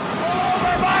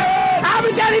 I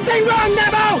haven't done anything wrong,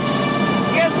 Nemo!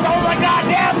 You stole the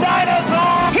goddamn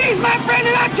dinosaur! He's my friend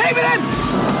and I'm keeping him!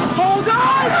 Hold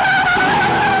on!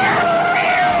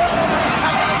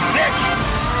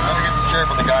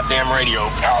 Sheriff on the goddamn radio.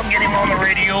 I'll get him on the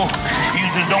radio. You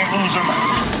just don't lose him.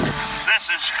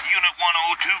 This is Unit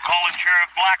 102 calling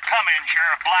Sheriff Black. Come in,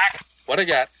 Sheriff Black. What I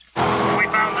got? We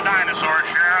found the dinosaur,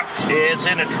 Sheriff. It's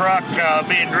in a truck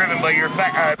being driven by your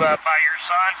son.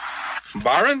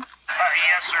 Byron?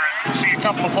 Yes, sir. See a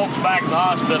couple of folks back at the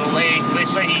hospital. They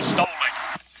say he stole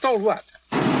it. Stole what?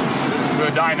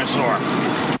 The dinosaur.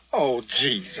 Oh,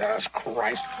 Jesus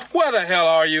Christ. Where the hell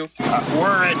are you?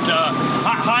 We're at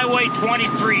Highway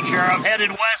 23, Sheriff, headed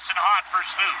west in hot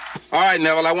pursuit. All right,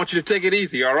 Neville, I want you to take it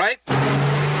easy, all right?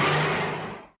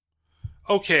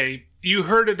 Okay, you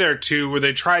heard it there, too, where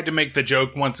they tried to make the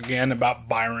joke once again about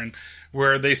Byron,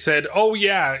 where they said, oh,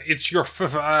 yeah, it's your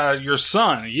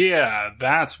son. Yeah,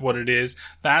 that's what it is.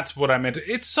 That's what I meant.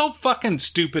 It's so fucking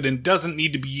stupid and doesn't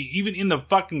need to be even in the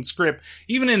fucking script,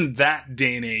 even in that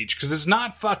day and age, because it's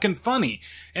not fucking funny,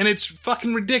 and it's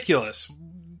fucking ridiculous.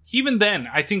 even then,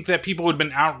 I think that people would have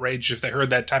been outraged if they heard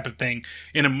that type of thing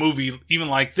in a movie, even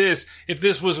like this, if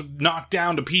this was knocked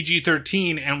down to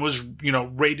PG-13 and was,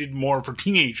 rated more for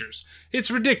teenagers. It's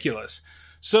ridiculous.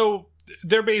 So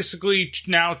they're basically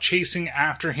now chasing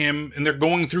after him, and they're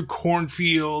going through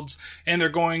cornfields, and they're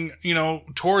going,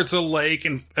 towards a lake,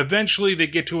 and eventually they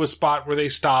get to a spot where they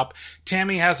stop.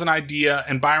 Tammy has an idea,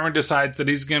 and Byron decides that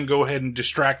he's going to go ahead and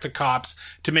distract the cops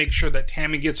to make sure that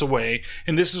Tammy gets away.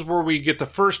 And this is where we get the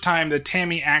first time that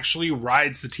Tammy actually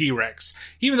rides the T-Rex.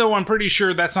 Even though I'm pretty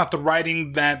sure that's not the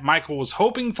riding that Michael was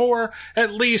hoping for,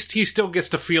 at least he still gets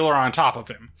to feel her on top of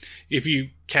him, if you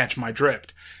catch my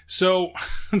drift. So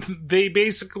they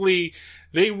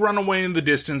run away in the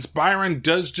distance. Byron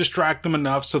does distract them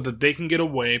enough so that they can get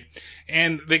away,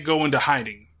 and they go into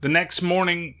hiding. The next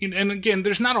morning, and again,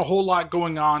 there's not a whole lot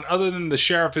going on other than the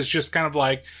sheriff is just kind of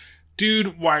like,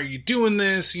 dude, why are you doing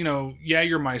this? Yeah,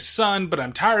 you're my son, but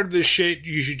I'm tired of this shit.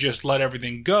 You should just let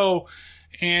everything go.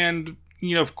 And,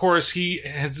 of course, he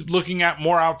is looking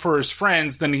more out for his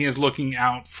friends than he is looking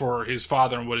out for his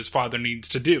father and what his father needs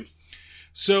to do.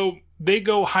 So they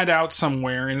go hide out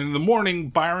somewhere, and in the morning,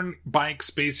 Byron bikes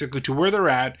basically to where they're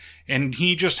at, and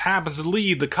he just happens to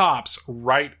lead the cops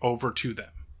right over to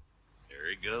them. There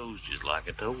he goes, just like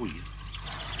I told you.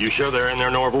 You sure they're in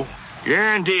there, Norval?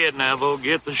 Guaranteed, Neville.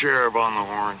 Get the sheriff on the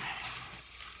horn.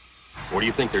 What do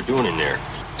you think they're doing in there?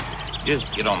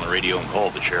 Just get on the radio and call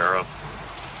the sheriff.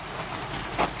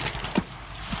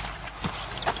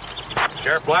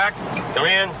 Sheriff Black, come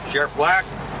in. Sheriff Black.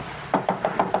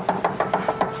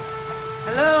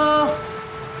 Hello?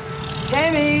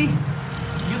 Tammy?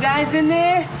 You guys in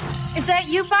there? Is that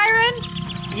you, Byron?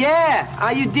 Yeah.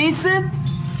 Are you decent?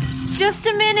 Just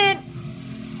a minute.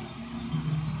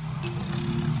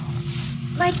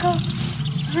 Michael,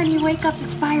 honey, wake up.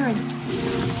 It's Byron.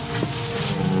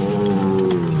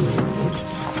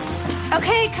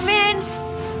 Okay, come in.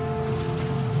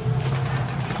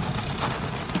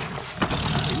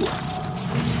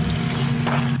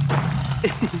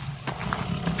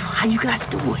 So how you guys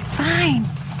doing? Fine.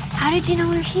 How did you know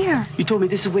we're here? You told me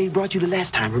this is where he brought you the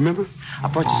last time, remember? I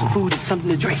brought you some food and something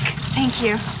to drink. Thank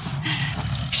you.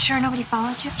 Sure nobody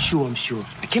followed you? Sure, I'm sure.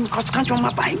 I came across the country on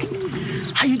my bike.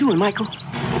 How you doing, Michael?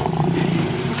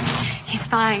 He's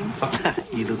fine.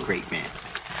 You look great, man.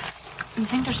 You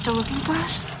think they're still looking for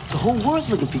us? The whole world's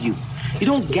looking for you. You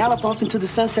don't gallop off into the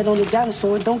sunset on the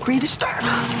dinosaur and don't create a stir.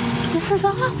 This is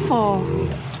awful.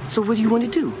 So what do you want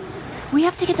to do? We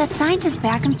have to get that scientist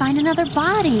back and find another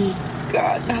body.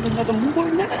 God, not another more,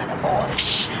 not another more.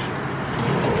 Shh.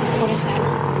 What is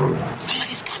that?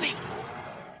 Somebody's coming.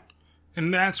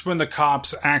 And that's when the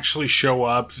cops actually show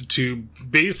up to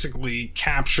basically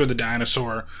capture the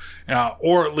dinosaur,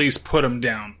 or at least put him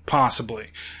down,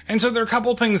 possibly. And so there are a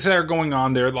couple things that are going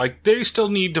on there. Like, they still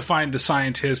need to find the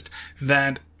scientist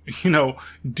that,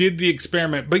 did the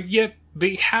experiment, but yet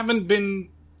they haven't been,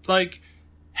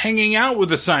 hanging out with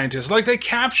the scientists. Like, they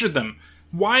captured them.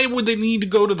 Why would they need to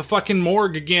go to the fucking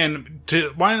morgue again?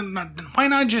 Why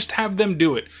not just have them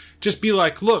do it? Just be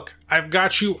like, look, I've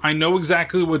got you. I know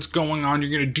exactly what's going on.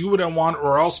 You're going to do what I want,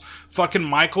 or else fucking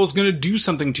Michael's going to do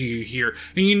something to you here.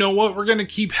 And you know what? We're going to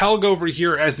keep Helg over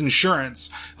here as insurance.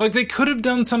 Like, they could have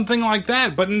done something like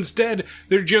that, but instead,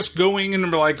 they're just going and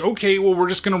they're like, okay, well, we're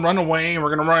just going to run away, and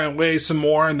we're going to run away some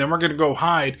more, and then we're going to go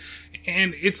hide.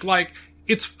 And it's like,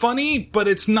 it's funny, but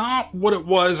it's not what it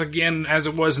was, again, as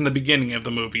it was in the beginning of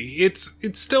the movie. It's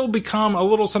still become a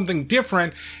little something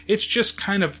different. It's just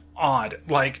kind of odd.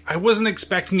 Like, I wasn't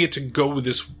expecting it to go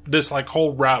this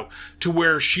whole route to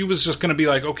where she was just gonna be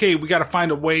like, okay, we gotta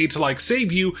find a way to,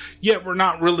 save you, yet we're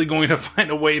not really going to find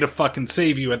a way to fucking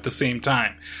save you at the same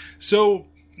time. So,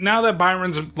 now that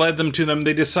Byron's led them to them,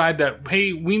 they decide that,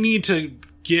 hey, we need to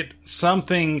get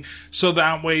something so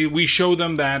that way we show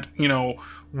them that,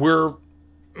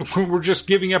 we're just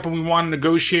giving up and we want to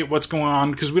negotiate what's going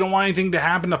on because we don't want anything to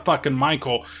happen to fucking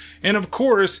Michael. And of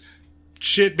course,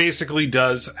 shit basically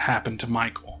does happen to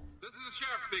Michael. This is the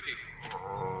sheriff speaking.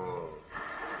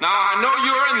 Now, I know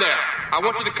you're in there. I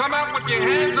want you to come out with your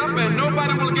hands up and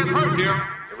nobody will get hurt here.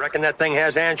 You reckon that thing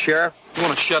has hands, Sheriff? You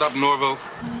want to shut up, Norville?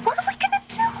 What are we gonna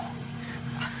do?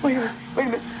 Wait a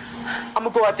minute. I'm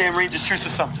gonna go out there and arrange a truce or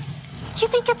something. You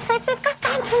think it's safe? They've got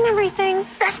guns and everything.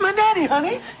 That's my daddy,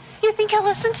 honey. You think he'll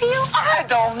listen to you? I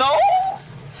don't know.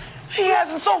 He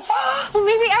hasn't so far. Well,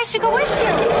 maybe I should go with you.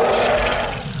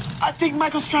 I think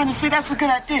Michael's trying to say that's a good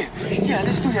idea. Yeah,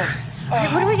 let's do that.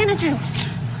 What are we gonna do?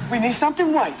 We need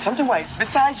something white,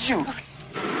 besides you. Okay.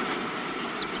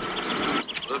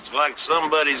 Looks like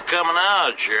somebody's coming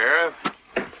out, Sheriff.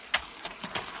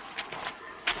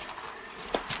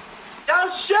 Down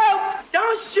Don't shoot!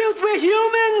 Don't shoot, we're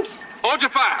humans! Hold your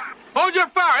fire! Hold your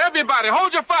fire, everybody!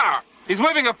 Hold your fire! He's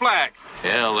waving a flag.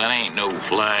 Hell, that ain't no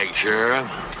flag, Sheriff.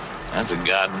 That's a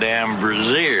goddamn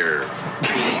brassiere.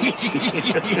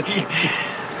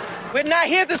 We're not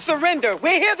here to surrender.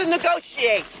 We're here to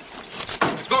negotiate.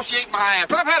 Negotiate my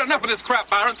ass. I've had enough of this crap,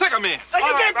 Byron. Take him in. Oh,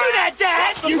 you can't do that,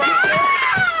 Dad! You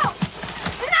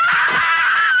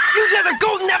let her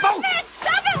go, Neville!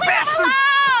 Stop it! Bastard!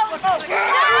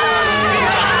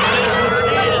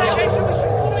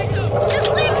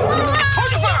 Just leave him alone!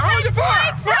 Hold your fire! Hold your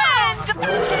fire!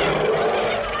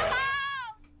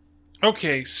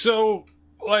 Okay, so,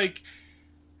 like,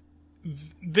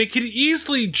 they could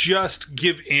easily just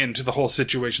give in to the whole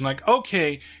situation. Like,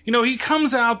 okay, you know, he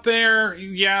comes out there,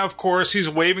 yeah, of course, he's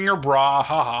waving her bra,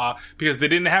 haha, because they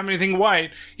didn't have anything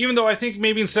white, even though I think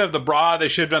maybe instead of the bra, they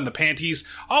should have done the panties.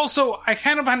 Also, I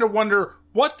kind of had to wonder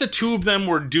what the two of them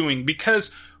were doing,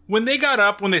 because when they got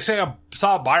up, when they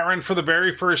saw Byron for the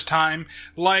very first time,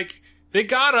 like, they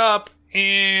got up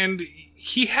and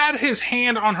he had his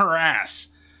hand on her ass.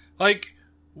 Like,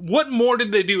 what more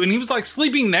did they do? And he was, like,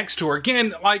 sleeping next to her.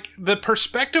 Again, like, the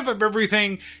perspective of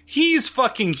everything, he's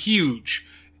fucking huge.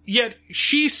 Yet,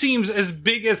 she seems as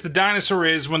big as the dinosaur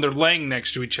is when they're laying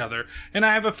next to each other. And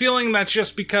I have a feeling that's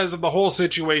just because of the whole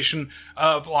situation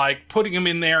of, like, putting him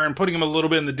in there and putting him a little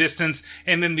bit in the distance,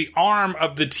 and then the arm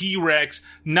of the T-Rex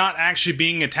not actually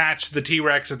being attached to the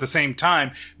T-Rex at the same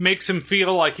time makes him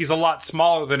feel like he's a lot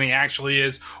smaller than he actually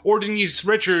is. Or Denise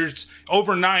Richards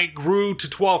overnight grew to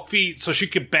 12 feet so she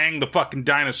could bang the fucking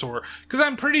dinosaur. Because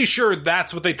I'm pretty sure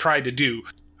that's what they tried to do.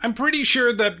 I'm pretty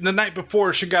sure that the night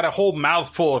before she got a whole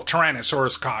mouthful of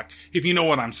Tyrannosaurus cock, if you know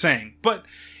what I'm saying. But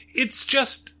it's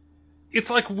just, it's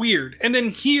like weird. And then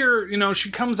here, you know, she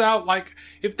comes out like,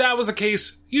 if that was the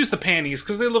case, use the panties,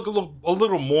 because they look a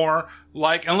little more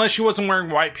like, unless she wasn't wearing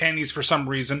white panties for some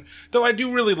reason. Though I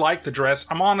do really like the dress.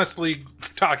 I'm honestly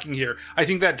talking here. I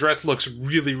think that dress looks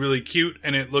really, really cute,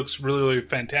 and it looks really, really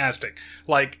fantastic.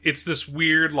 Like, it's this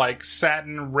weird, like,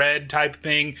 satin red type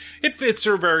thing. It fits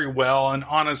her very well, and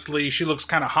honestly, she looks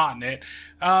kind of hot in it.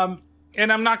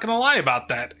 And I'm not gonna lie about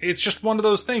that. It's just one of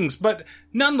those things. But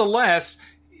nonetheless,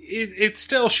 it's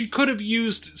still, she could have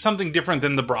used something different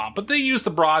than the bra. But they use the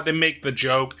bra, they make the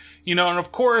joke, you know, and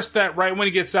of course that right when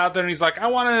he gets out there and he's like, I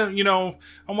want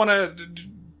to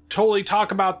totally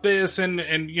talk about this,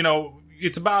 and, you know,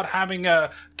 it's about having a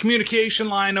communication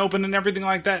line open and everything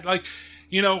like that. Like,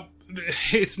 you know,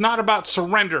 it's not about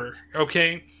surrender,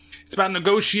 okay? It's about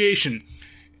negotiation.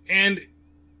 And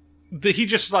he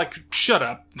just, like, shut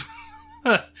up.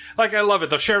 Like, I love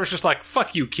it. The sheriff's just like,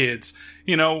 fuck you, kids.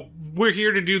 You know, we're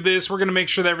here to do this. We're going to make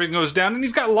sure that everything goes down. And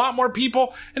he's got a lot more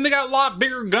people, and they got a lot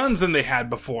bigger guns than they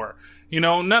had before. You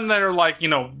know, none that are like, you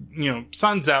know,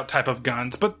 sun's out type of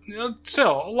guns, but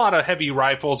still a lot of heavy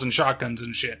rifles and shotguns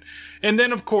and shit. And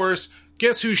then, of course,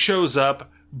 guess who shows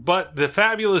up but the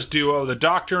fabulous duo, the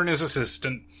doctor and his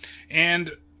assistant.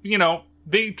 And, you know,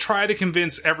 they try to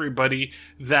convince everybody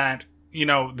that, you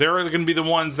know, they're going to be the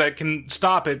ones that can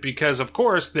stop it because, of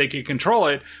course, they can control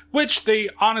it, which they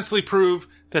honestly prove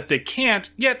that they can't,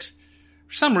 yet,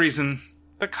 for some reason,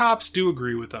 the cops do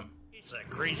agree with them. It's that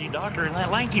crazy doctor and that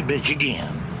lanky bitch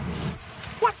again.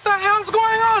 What the hell's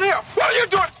going on here? What are you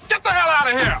doing? Get the hell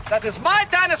out of here! That is my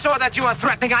dinosaur that you are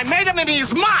threatening. I made him and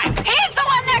he's mine! He's the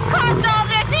one that caused all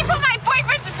this! He put my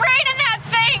boyfriend's brain in that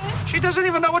thing! She doesn't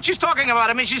even know what she's talking about.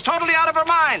 I mean, she's totally out of her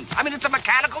mind. I mean, it's a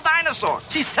mechanical dinosaur.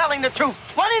 She's telling the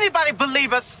truth. Won't anybody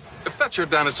believe us? If that's your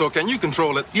dinosaur, can you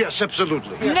control it? Yes,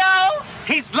 absolutely. No!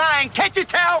 He's lying. Can't you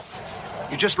tell?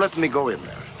 You just let me go in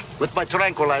there with my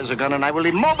tranquilizer gun, and I will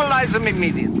immobilize him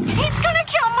immediately. He's gonna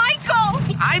kill Michael!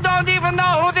 I don't even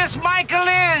know who this Michael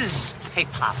is. Hey,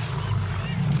 Pop.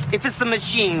 If it's the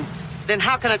machine, then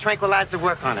how can a tranquilizer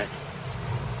work on it?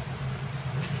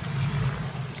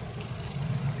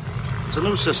 It's a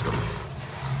new system.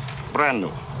 Brand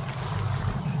new.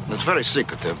 It's very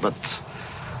secretive, but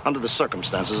under the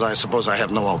circumstances, I suppose I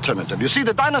have no alternative. You see,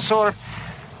 the dinosaur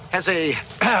has a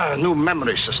new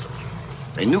memory system.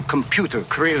 A new computer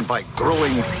created by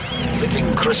growing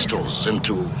living crystals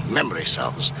into memory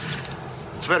cells.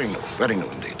 It's very new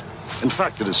indeed. In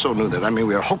fact, it is so new that,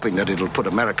 we are hoping that it'll put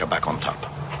America back on top.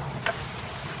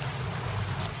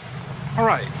 All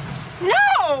right.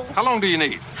 No! How long do you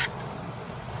need?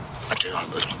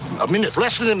 A minute,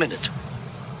 less than a minute.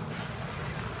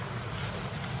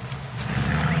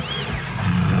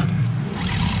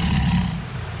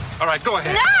 All right, go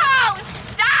ahead. No!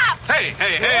 Stop!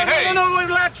 Hey! No,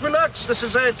 relax. This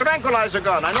is a tranquilizer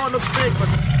gun. I know it looks big, but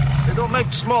they don't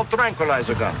make small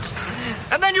tranquilizer guns.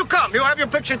 And then you come. You have your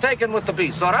picture taken with the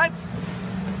beast, all right?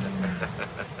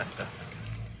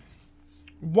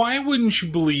 why wouldn't you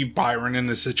believe Byron in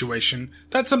this situation?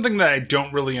 That's something that I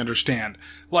don't really understand.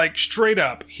 Like, straight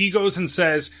up, he goes and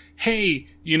says, hey,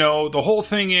 the whole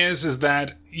thing is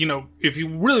that, if he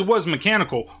really was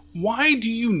mechanical, why do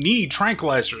you need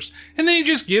tranquilizers? And then he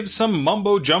just gives some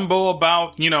mumbo jumbo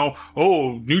about,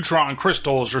 neutron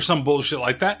crystals or some bullshit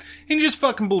like that, and you just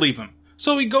fucking believe him.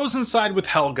 So he goes inside with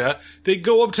Helga, they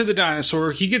go up to the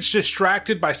dinosaur, he gets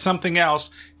distracted by something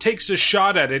else, takes a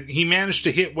shot at it, he managed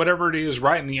to hit whatever it is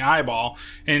right in the eyeball,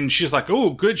 and she's like, oh,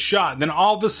 good shot. Then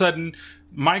all of a sudden,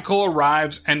 Michael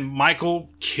arrives and Michael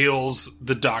kills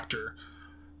the doctor.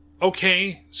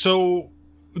 Okay, so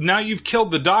now you've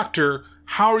killed the doctor,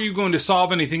 how are you going to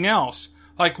solve anything else?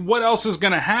 Like, what else is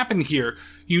going to happen here?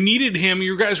 You needed him.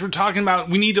 You guys were talking about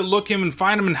we need to look him and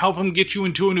find him and help him get you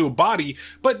into a new body,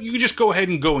 but you just go ahead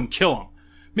and go and kill him.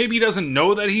 Maybe he doesn't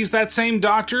know that he's that same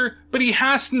doctor, but he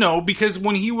has to know because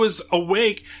when he was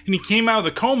awake and he came out of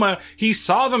the coma, he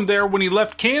saw them there when he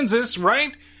left Kansas,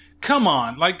 right? Come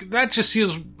on, like, that just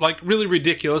feels like really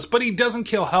ridiculous, but he doesn't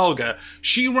kill Helga.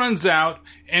 She runs out,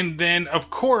 and then, of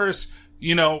course,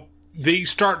 they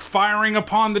start firing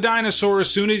upon the dinosaur as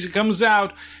soon as he comes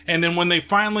out, and then when they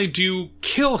finally do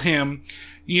kill him,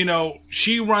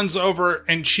 she runs over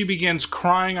and she begins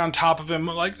crying on top of him,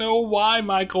 like, no, why,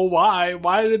 Michael, why?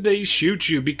 Why did they shoot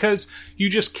you? Because you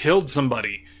just killed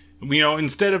somebody.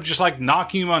 Instead of just like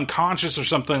knocking him unconscious or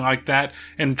something like that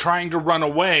and trying to run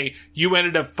away, you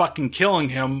ended up fucking killing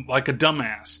him like a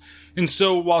dumbass. And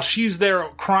so while she's there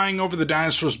crying over the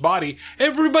dinosaur's body,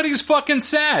 everybody's fucking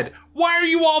sad. Why are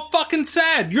you all fucking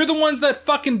sad? You're the ones that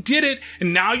fucking did it,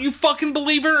 and now you fucking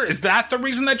believe her? Is that the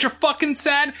reason that you're fucking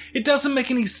sad? It doesn't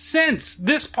make any sense.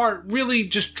 This part really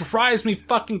just drives me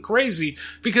fucking crazy,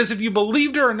 because if you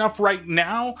believed her enough right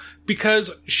now,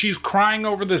 because she's crying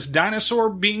over this dinosaur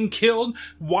being killed,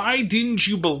 why didn't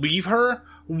you believe her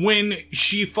when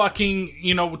she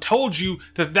fucking, told you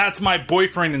that that's my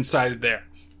boyfriend inside there?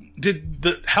 Did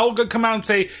the Helga come out and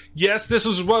say, yes, this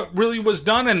is what really was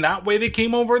done, and that way they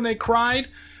came over and they cried?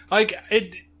 Like,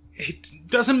 it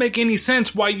doesn't make any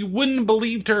sense why you wouldn't have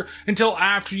believed her until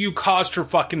after you caused her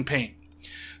fucking pain.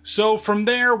 So from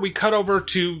there, we cut over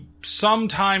to some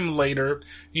time later,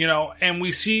 and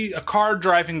we see a car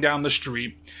driving down the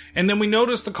street, and then we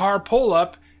notice the car pull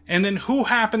up, and then who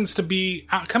happens to be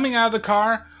coming out of the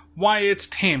car? Why, it's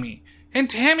Tammy. And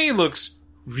Tammy looks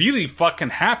really fucking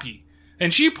happy.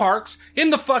 And she parks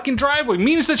in the fucking driveway.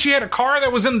 Means that she had a car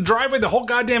that was in the driveway the whole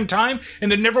goddamn time,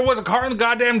 and there never was a car in the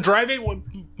goddamn driveway?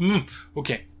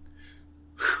 Okay.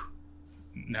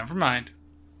 Never mind.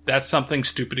 That's something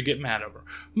stupid to get mad over.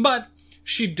 But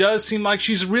she does seem like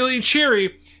she's really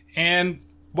cheery, and,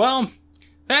 well,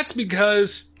 that's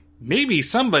because maybe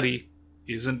somebody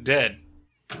isn't dead.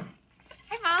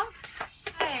 Hey, Mom.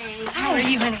 Hey. How are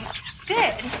you, honey?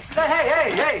 Good.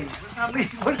 Hey.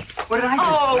 What did I do?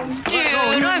 Oh,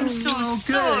 dude, I'm so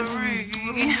sorry.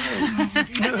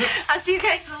 I'll see you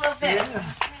guys in a little bit. Yeah.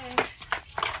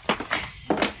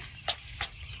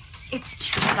 It's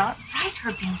just not right,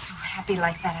 her being so happy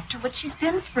like that after what she's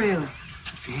been through.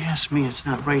 If you ask me, it's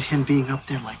not right him being up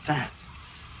there like that.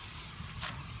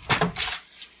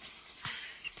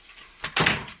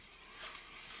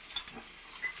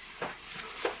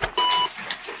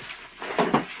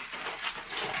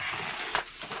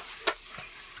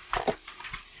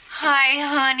 Hi,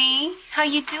 honey. How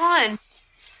you doing?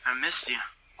 I missed you.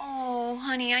 Oh,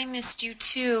 honey, I missed you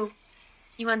too.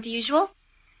 You want the usual?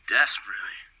 Desperately.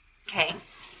 Okay.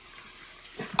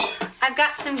 I've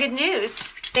got some good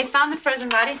news. They found the frozen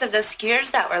bodies of those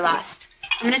skiers that were lost.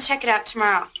 I'm gonna check it out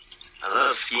tomorrow. I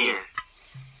love skiing.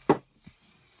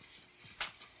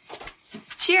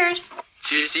 Cheers.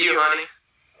 Cheers to you, honey.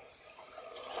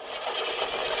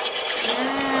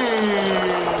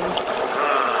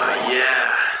 Oh, yeah.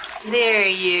 There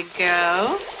you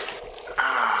go.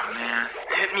 Oh, man.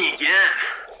 Hit me again.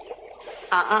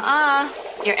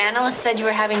 Your analyst said you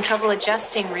were having trouble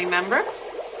adjusting, remember?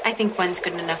 I think one's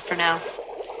good enough for now.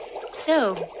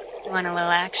 So, you want a little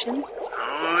action?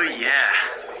 Oh, yeah.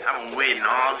 I've been waiting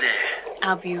all day.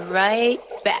 I'll be right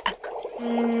back.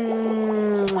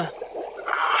 Mwah.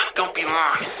 Oh, don't be long.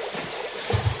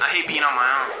 I hate being on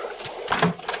my own.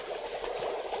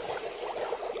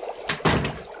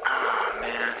 Oh,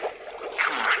 man.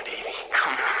 Come on, baby.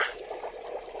 Come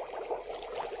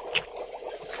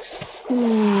on.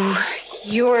 Ooh,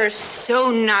 you're so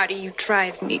naughty, you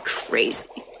drive me crazy.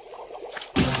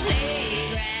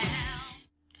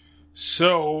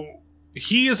 So,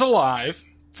 he is alive,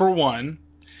 for one.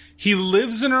 He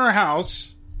lives in her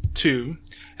house, 2,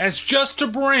 as just a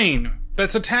brain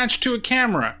that's attached to a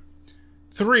camera.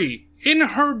 3, in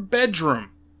her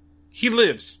bedroom. He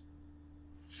lives.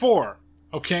 4.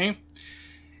 Okay?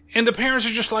 And the parents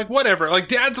are just like, whatever. Like,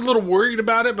 Dad's a little worried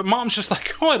about it, but Mom's just like,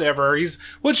 whatever.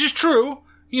 Which is true.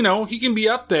 You know, he can be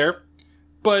up there.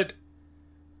 But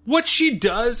what she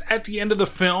does at the end of the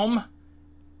film,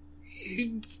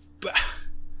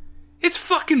 it's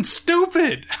fucking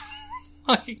stupid.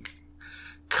 Like,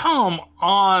 come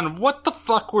on. What the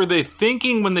fuck were they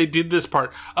thinking when they did this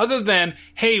part? Other than,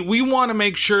 hey, we want to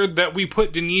make sure that we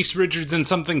put Denise Richards in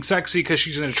something sexy because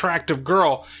she's an attractive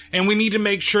girl. And we need to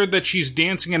make sure that she's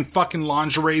dancing in fucking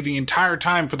lingerie the entire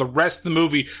time for the rest of the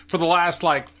movie for the last,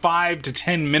 5 to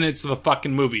 10 minutes of the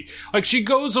fucking movie. Like, she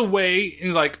goes away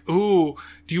and ooh,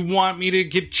 do you want me to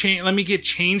get changed? Let me get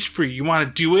changed for you. You want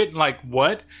to do it? Like,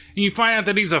 what? And you find out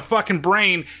that he's a fucking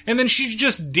brain, and then she's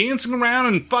just dancing around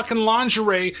in fucking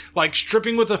lingerie,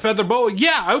 stripping with a feather boa.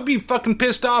 Yeah, I would be fucking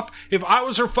pissed off if I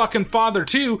was her fucking father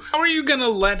too. How are you gonna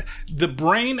let the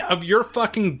brain of your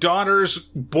fucking daughter's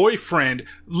boyfriend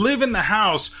live in the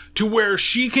house to where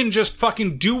she can just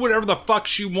fucking do whatever the fuck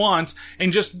she wants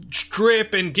and just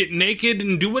strip and get naked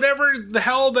and do whatever the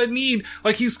hell they need?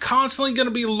 He's constantly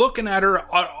gonna be looking at her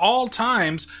at all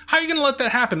times. How are you gonna let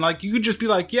that happen? You could just be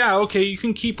like, yeah, okay, you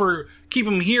can keep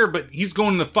him here, but he's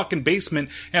going in the fucking basement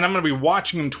and I'm gonna be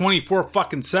watching him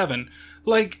 24/7.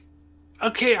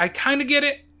 Okay, I kinda get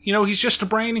it. You know, he's just a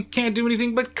brain and can't do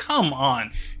anything, but come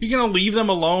on. You're gonna leave them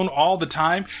alone all the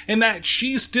time? And that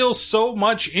she's still so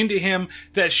much into him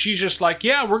that she's just like,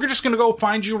 yeah, we're just gonna go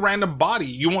find you a random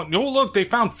body. Look, they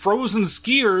found frozen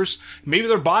skiers. Maybe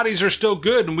their bodies are still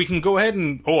good and we can go ahead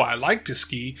and, I like to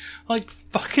ski.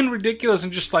 Fucking ridiculous.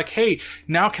 And just hey,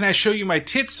 now can I show you my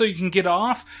tits so you can get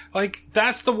off?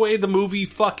 That's the way the movie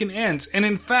fucking ends. And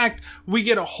in fact, we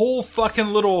get a whole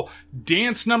fucking little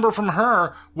dance number from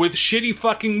her with shitty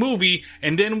fucking movie,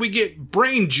 and then we get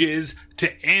brain jizz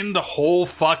to end the whole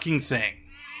fucking thing.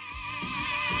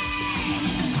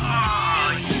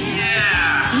 Oh,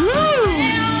 yeah! Woo!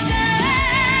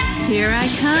 Here I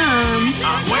come.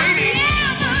 I'm waiting!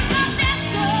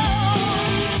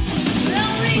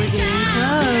 We're getting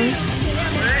close.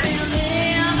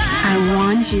 I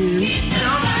want you.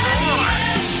 No more!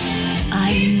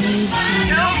 I need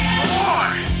you. No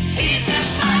more!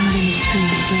 I'm gonna scream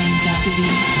your brains out of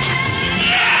you.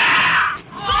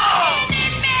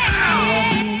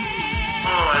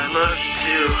 I love you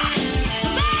too.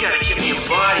 You gotta give me a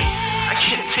body. I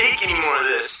can't take any more of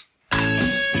this.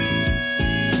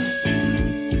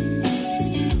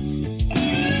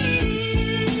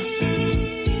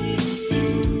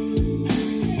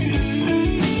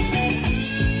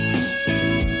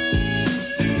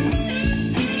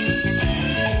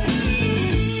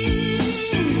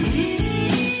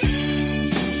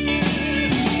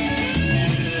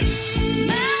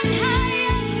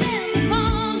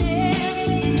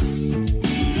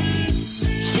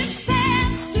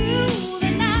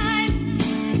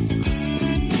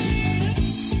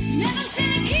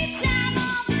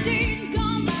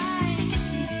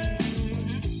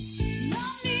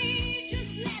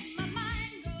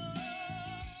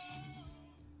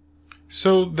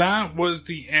 So that was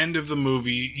the end of the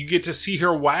movie. You get to see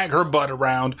her wag her butt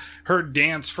around, her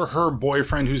dance for her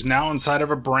boyfriend who's now inside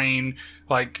of a brain,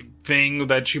 thing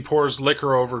that she pours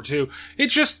liquor over to. It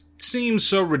just seems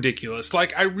so ridiculous.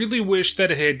 I really wish that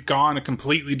it had gone a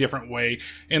completely different way.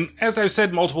 And as I've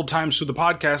said multiple times through the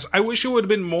podcast, I wish it would have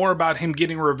been more about him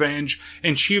getting revenge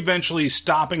and she eventually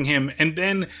stopping him. And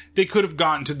then they could have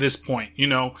gotten to this point,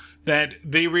 that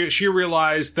she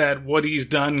realized that what he's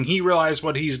done, and he realized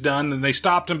what he's done, and they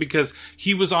stopped him because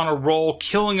he was on a roll,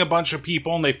 killing a bunch of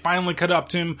people, and they finally cut up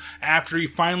to him after he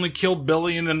finally killed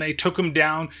Billy, and then they took him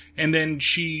down, and then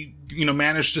she,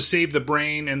 managed to save the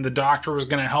brain, and the doctor was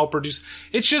going to help her.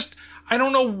 It's just, I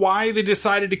don't know why they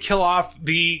decided to kill off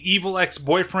the evil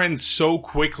ex-boyfriend so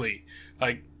quickly.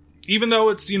 Even though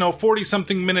it's,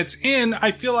 40-something minutes in,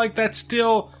 I feel like that's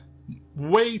still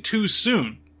way too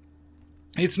soon.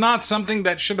 It's not something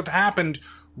that should have happened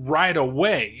right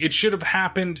away. It should have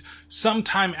happened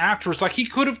sometime afterwards. He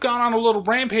could have gone on a little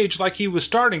rampage like he was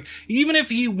starting. Even if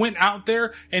he went out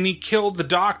there and he killed the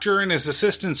doctor and his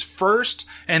assistants first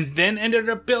and then ended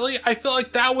up Billy, I feel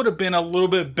like that would have been a little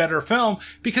bit better film,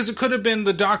 because it could have been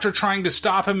the doctor trying to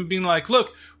stop him and being like,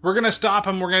 look, we're going to stop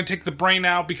him. We're going to take the brain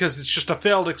out because it's just a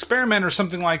failed experiment or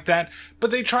something like that. But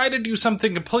they try to do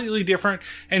something completely different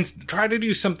and try to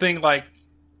do something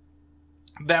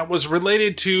that was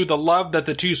related to the love that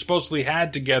the two supposedly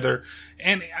had together,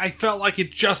 and I felt like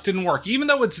it just didn't work. Even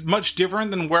though it's much different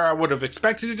than where I would have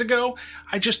expected it to go,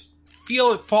 I just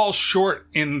feel it falls short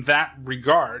in that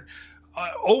regard.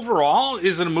 overall,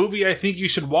 is it a movie I think you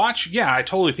should watch? Yeah, I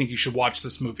totally think you should watch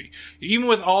this movie. Even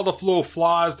with all the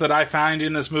flaws that I find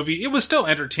in this movie, it was still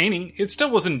entertaining. It still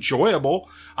was enjoyable.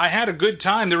 I had a good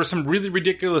time. There were some really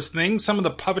ridiculous things. Some of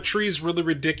the puppetry is really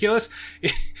ridiculous.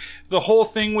 The whole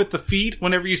thing with the feet,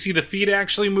 whenever you see the feet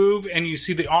actually move and you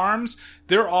see the arms,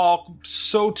 they're all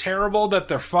so terrible that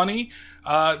they're funny.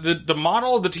 The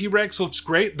model of the T-Rex looks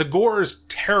great. The gore is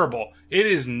terrible. It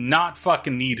is not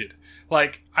fucking needed.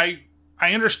 Like, I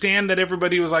understand that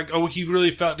everybody was like, oh, he really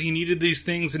felt he needed these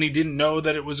things and he didn't know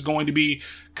that it was going to be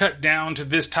cut down to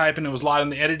this type and it was a lot in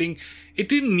the editing. It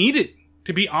didn't need it,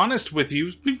 to be honest with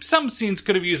you. Some scenes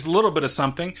could have used a little bit of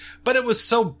something, but it was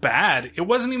so bad. It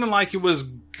wasn't even like it was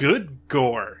good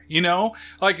gore, you know?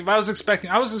 Like, I was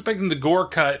expecting the gore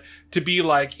cut to be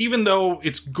like, even though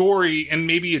it's gory and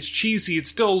maybe it's cheesy, it's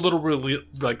still a little really,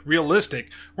 like,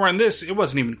 realistic. Where in this, it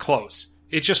wasn't even close.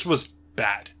 It just was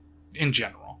bad in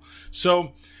general.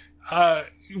 So,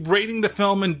 rating the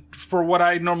film and for what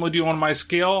I normally do on my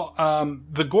scale,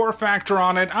 the gore factor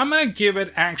on it, I'm going to give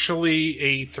it actually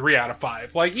a 3 out of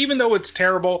 5. Like, even though it's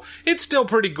terrible, it's still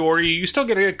pretty gory. You still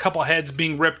get a couple heads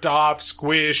being ripped off,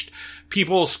 squished,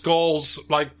 people's skulls,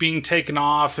 like, being taken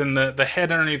off, and the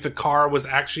head underneath the car was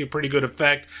actually a pretty good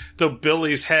effect. Though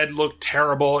Billy's head looked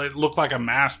terrible. It looked like a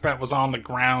mask that was on the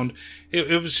ground.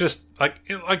 It was just,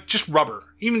 just rubber.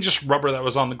 Even just rubber that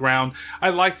was on the ground.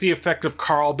 I liked the effect of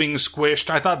Carl being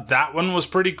squished. I thought that one was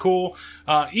pretty cool.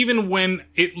 Even when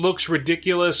it looks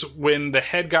ridiculous when the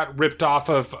head got ripped off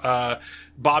of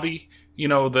Bobby, you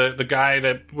know, the guy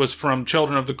that was from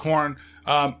Children of the Corn.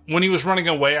 When he was running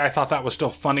away, I thought that was still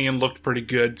funny and looked pretty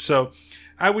good. So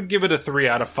I would give it a 3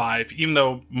 out of 5, even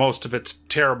though most of it's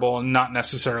terrible and not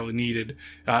necessarily needed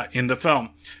in the film.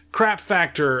 Crap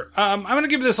factor. I'm going to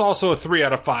give this also a 3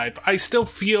 out of 5. I still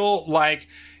feel like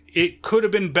it could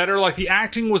have been better. Like, the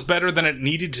acting was better than it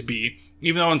needed to be,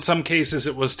 even though in some cases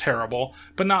it was terrible,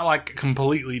 but not like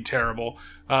completely terrible.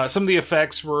 Some of the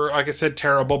effects were, like I said,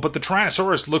 terrible, but the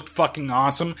Tyrannosaurus looked fucking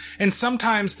awesome, and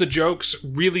sometimes the jokes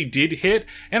really did hit,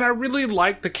 and I really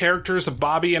liked the characters of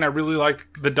Bobby, and I really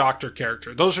liked the Doctor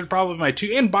character. Those are probably my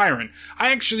two, and Byron.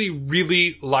 I actually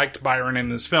really liked Byron in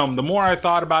this film. The more I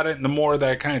thought about it, and the more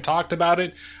that I kind of talked about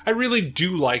it, I really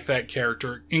do like that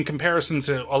character in comparison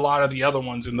to a lot of the other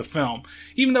ones in the film.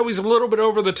 Even though he's a little bit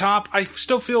over the top, I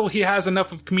still feel he has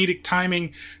enough of comedic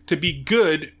timing to be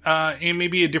good, and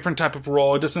maybe a different type of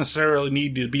role. It doesn't necessarily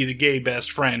need to be the gay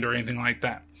best friend or anything like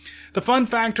that. The fun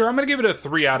factor, I'm going to give it a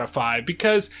 3 out of 5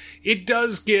 because it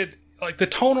does get, like, the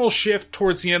tonal shift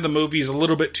towards the end of the movie is a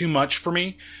little bit too much for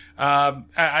me.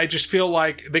 I just feel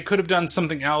like they could have done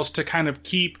something else to kind of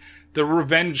keep the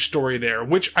revenge story there,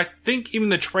 which I think even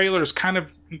the trailers kind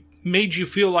of made you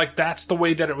feel like that's the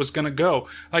way that it was going to go.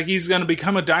 Like, he's going to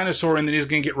become a dinosaur and then he's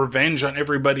going to get revenge on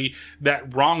everybody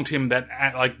that wronged him, that,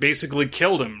 like, basically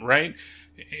killed him, right?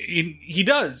 He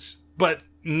does, but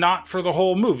not for the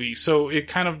whole movie. So it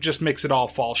kind of just makes it all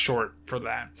fall short for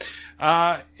that.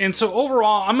 And so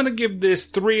overall, I'm going to give this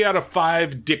 3 out of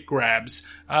 5 dick grabs.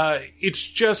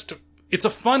 It's a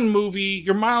fun movie.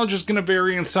 Your mileage is going to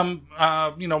vary in some,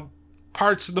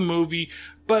 parts of the movie,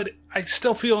 but I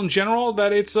still feel in general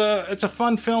that it's a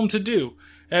fun film to do.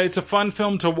 It's a fun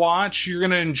film to watch. You're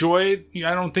going to enjoy it.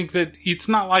 I don't think that it's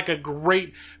not like a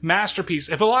great masterpiece.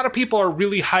 If a lot of people are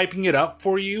really hyping it up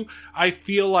for you, I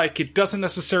feel like it doesn't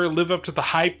necessarily live up to the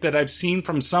hype that I've seen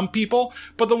from some people.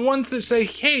 But the ones that say,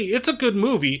 hey, it's a good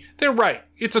movie, they're right.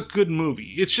 It's a good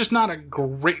movie. It's just not a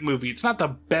great movie. It's not the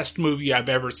best movie I've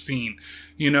ever seen.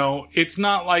 It's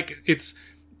not like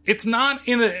it's not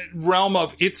in the realm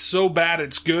of it's so bad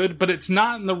it's good, but it's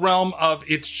not in the realm of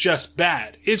it's just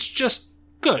bad. It's just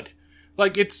good.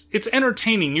 Like, it's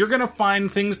entertaining. You're gonna find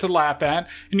things to laugh at,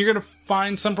 and you're gonna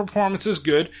find some performances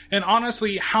good, and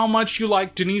honestly, how much you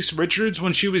like Denise Richards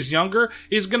when she was younger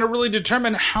is gonna really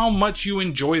determine how much you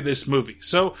enjoy this movie.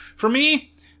 So, for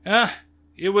me,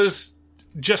 it was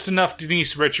just enough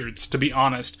Denise Richards, to be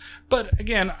honest. But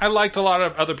again, I liked a lot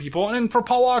of other people, and for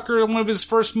Paul Walker, one of his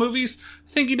first movies, I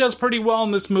think he does pretty well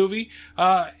in this movie,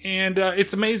 and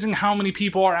it's amazing how many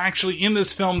people are actually in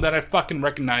this film that I fucking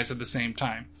recognize at the same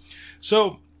time.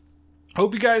 So,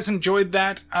 hope you guys enjoyed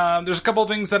that. There's a couple of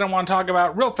things that I want to talk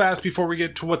about real fast before we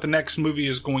get to what the next movie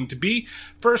is going to be.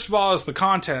 First of all is the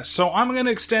contest. So I'm going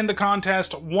to extend the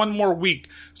contest one more week.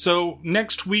 So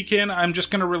next weekend, I'm just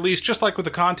going to release, just like with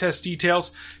the contest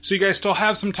details, so you guys still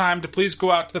have some time to please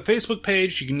go out to the Facebook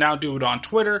page. You can now do it on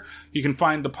Twitter. You can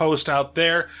find the post out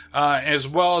there, as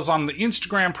well as on the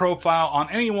Instagram profile. On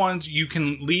any ones, you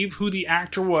can leave who the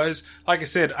actor was. Like I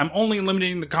said, I'm only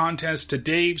limiting the contest to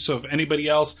Dave, so if anybody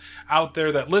else out out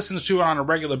there that listens to it on a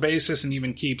regular basis and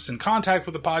even keeps in contact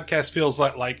with the podcast feels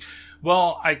like,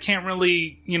 well, I can't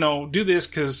really, do this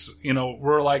because,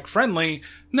 we're like friendly.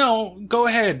 No, go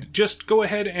ahead. Just go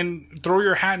ahead and throw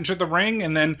your hat into the ring,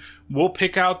 and then we'll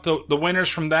pick out the winners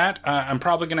from that. I'm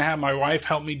probably going to have my wife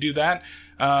help me do that.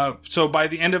 So by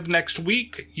the end of next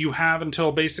week, you have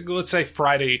until basically, let's say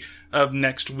Friday of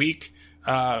next week,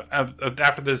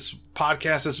 after this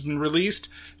podcast has been released,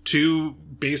 to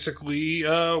basically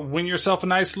win yourself a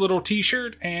nice little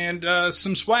t-shirt and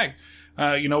some swag.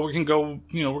 We can go,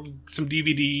 some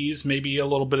DVDs, maybe a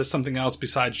little bit of something else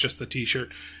besides just the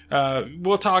t-shirt.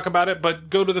 We'll talk about it,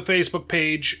 but go to the Facebook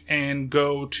page and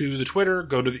go to the Twitter,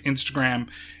 go to the Instagram,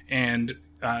 and,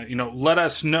 let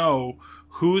us know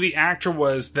who the actor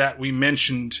was that we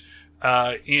mentioned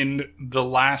in the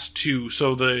last two.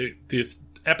 So the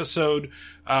episode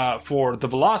for the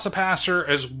Velocipaster,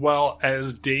 as well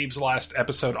as Dave's last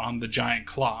episode on the Giant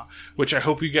Claw, which I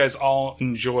hope you guys all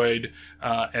enjoyed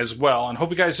as well. And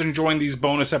hope you guys are enjoying these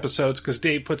bonus episodes, because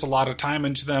Dave puts a lot of time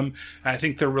into them. I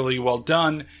think they're really well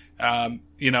done. And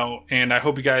I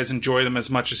hope you guys enjoy them as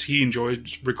much as he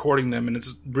enjoys recording them. And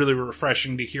it's really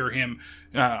refreshing to hear him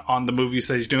on the movies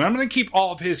that he's doing. I'm going to keep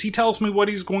all of his. He tells me what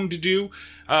he's going to do,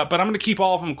 but I'm going to keep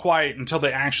all of them quiet until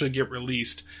they actually get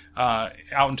released out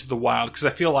into the wild, because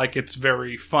I feel like it's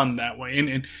very fun that way.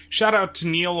 And shout out to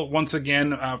Neil once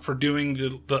again for doing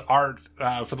the art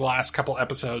for the last couple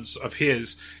episodes of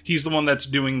his. He's the one that's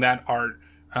doing that art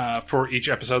for each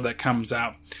episode that comes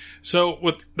out. So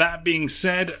with that being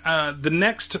said, the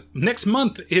next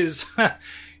month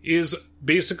is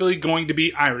basically going to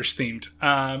be Irish themed.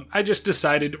 I just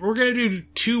decided we're going to do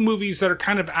two movies that are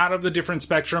kind of out of the different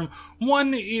spectrum.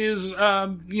 One is,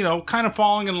 kind of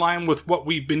falling in line with what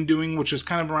we've been doing, which is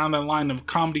kind of around the line of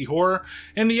comedy horror.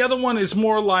 And the other one is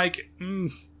more like,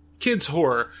 kids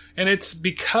horror, and it's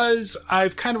because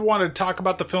I've kind of wanted to talk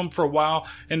about the film for a while,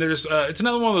 and there's it's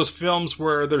another one of those films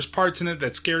where there's parts in it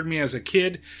that scared me as a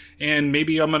kid, and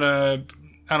maybe I'm gonna,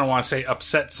 I don't want to say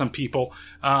upset some people,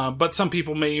 but some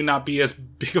people may not be as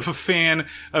big of a fan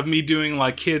of me doing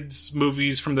like kids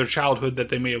movies from their childhood that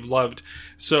they may have loved.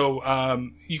 So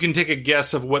you can take a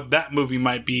guess of what that movie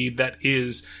might be that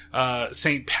is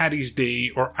St. Paddy's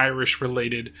Day or Irish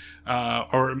related,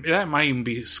 or that might even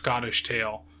be Scottish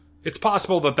Tale. It's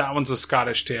possible that one's a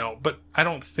Scottish tale, but I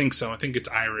don't think so. I think it's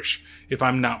Irish, if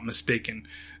I'm not mistaken.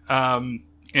 And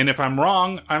if I'm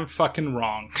wrong, I'm fucking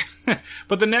wrong.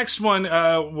 But the next one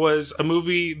was a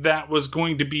movie that was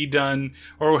going to be done,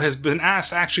 or has been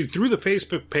asked actually through the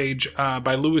Facebook page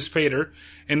by Louis Fader.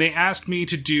 And they asked me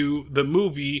to do the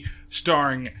movie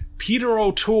starring Peter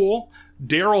O'Toole,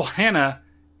 Daryl Hannah,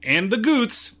 and the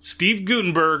Goots, Steve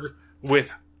Guttenberg,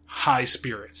 with High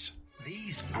Spirits.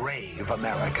 These brave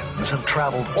Americans have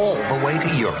traveled all the way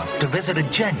to Europe to visit a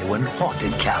genuine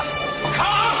haunted castle.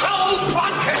 Castle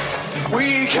Bucket!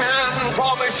 We can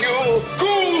promise you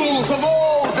ghouls of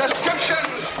all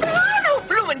descriptions. There are no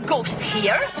bloomin' ghosts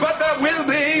here. But there will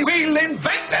be. We'll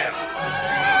invent them.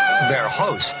 Their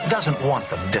host doesn't want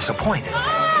them disappointed.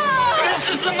 This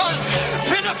is the most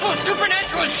pitiful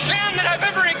supernatural sham that I've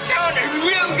ever encountered.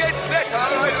 We'll get better,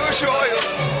 I assure you.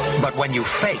 But when you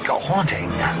fake a haunting,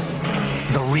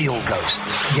 the real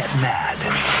ghosts get mad.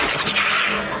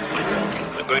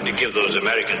 We're going to give those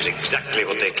Americans exactly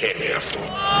what they came here for.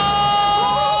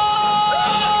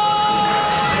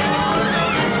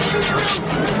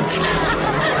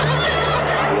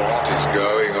 What is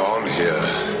going on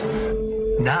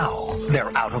here? Now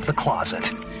they're out of the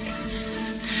closet.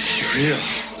 You're real.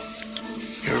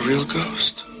 You're a real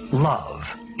ghost.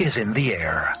 Love is in the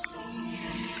air.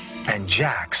 And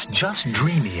Jack's just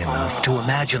dreamy enough to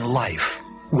imagine life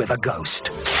with a ghost.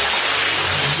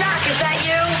 Jack, is that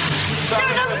you?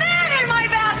 There's a man in my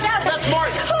bathtub. That's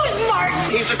Martin. Who's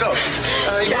Martin? He's a ghost.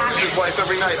 He murders his wife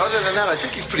every night. Other than that, I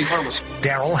think he's pretty harmless.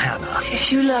 Daryl Hannah.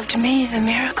 If you loved me, the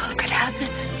miracle could happen.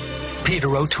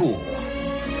 Peter O'Toole.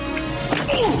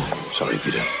 Sorry,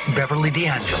 Peter. Beverly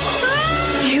D'Angelo.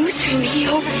 You threw me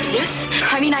over this?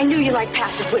 I mean, I knew you liked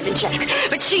passive women, Jack,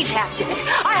 but she's half dead.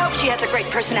 I hope she has a great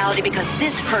personality because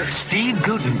this hurts. Steve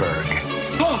Guttenberg.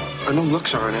 Oh, I know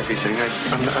looks aren't everything.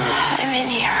 I'm in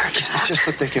here. It's just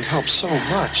that they can help so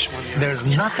much. There's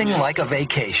nothing like a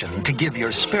vacation to give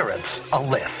your spirits a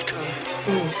lift.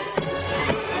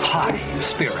 High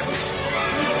Spirits.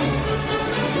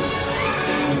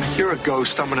 You're a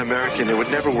ghost. I'm an American. It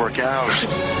would never work out.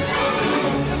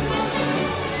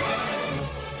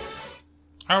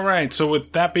 All right. So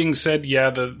with that being said, yeah,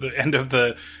 the end of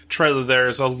the trailer there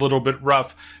is a little bit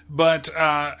rough. But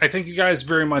I thank you guys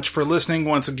very much for listening.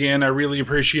 Once again, I really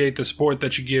appreciate the support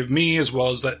that you give me, as well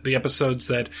as the episodes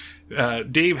that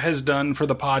Dave has done for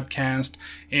the podcast.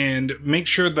 And make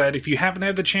sure that if you haven't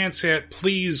had the chance yet,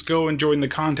 please go and join the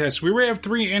contest. We already have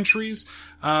 3 entries,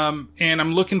 and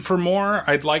I'm looking for more.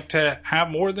 I'd like to have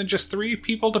more than just 3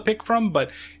 people to pick from,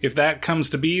 but if that comes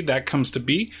to be, that comes to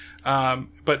be.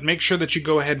 But make sure that you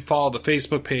go ahead and follow the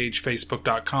Facebook page,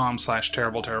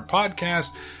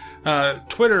 facebook.com/TerribleTerrorPodcast.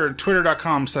 Twitter,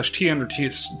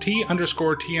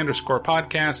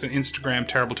 twitter.com/T_T_podcast, and Instagram,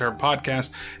 Terrible Terror Podcast,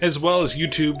 as well as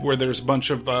YouTube, where there's a bunch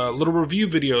of little review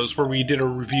videos where we did a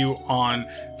review on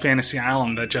Fantasy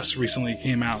Island that just recently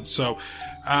came out. So,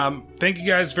 thank you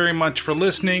guys very much for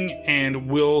listening, and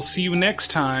we'll see you next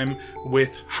time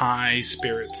with High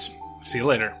Spirits. See you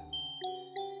later.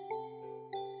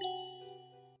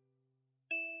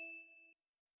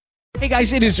 Hey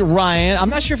guys, it is Ryan. I'm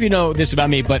not sure if you know this about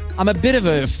me, but I'm a bit of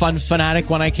a fun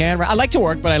fanatic when I can. I like to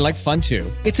work, but I like fun too.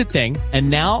 It's a thing. And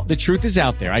now the truth is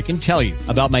out there. I can tell you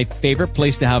about my favorite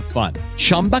place to have fun.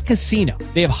 Chumba Casino.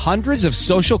 They have hundreds of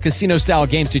social casino style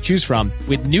games to choose from,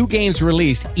 with new games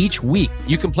released each week.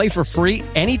 You can play for free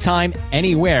anytime,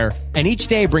 anywhere. And each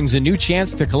day brings a new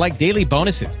chance to collect daily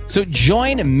bonuses. So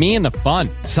join me in the fun.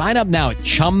 Sign up now at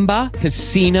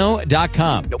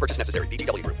ChumbaCasino.com. No purchase necessary.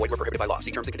 VGW Group. Void where prohibited by law.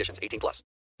 See terms and conditions. 18+.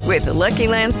 With the Lucky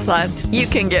Land Slots, you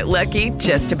can get lucky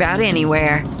just about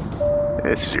anywhere.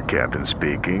 This is your captain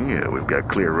speaking. We've got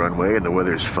clear runway and the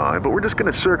weather's fine, but we're just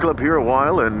going to circle up here a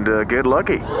while and get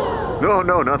lucky.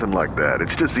 No, nothing like that.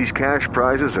 It's just these cash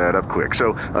prizes add up quick.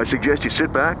 So I suggest you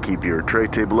sit back, keep your tray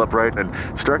table upright, and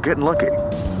start getting lucky.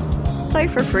 Play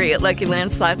for free at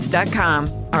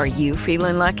LuckyLandSlots.com. Are you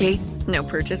feeling lucky? No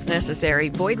purchase necessary.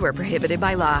 Void where prohibited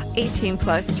by law.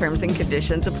 18+ terms and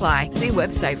conditions apply. See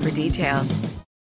website for details.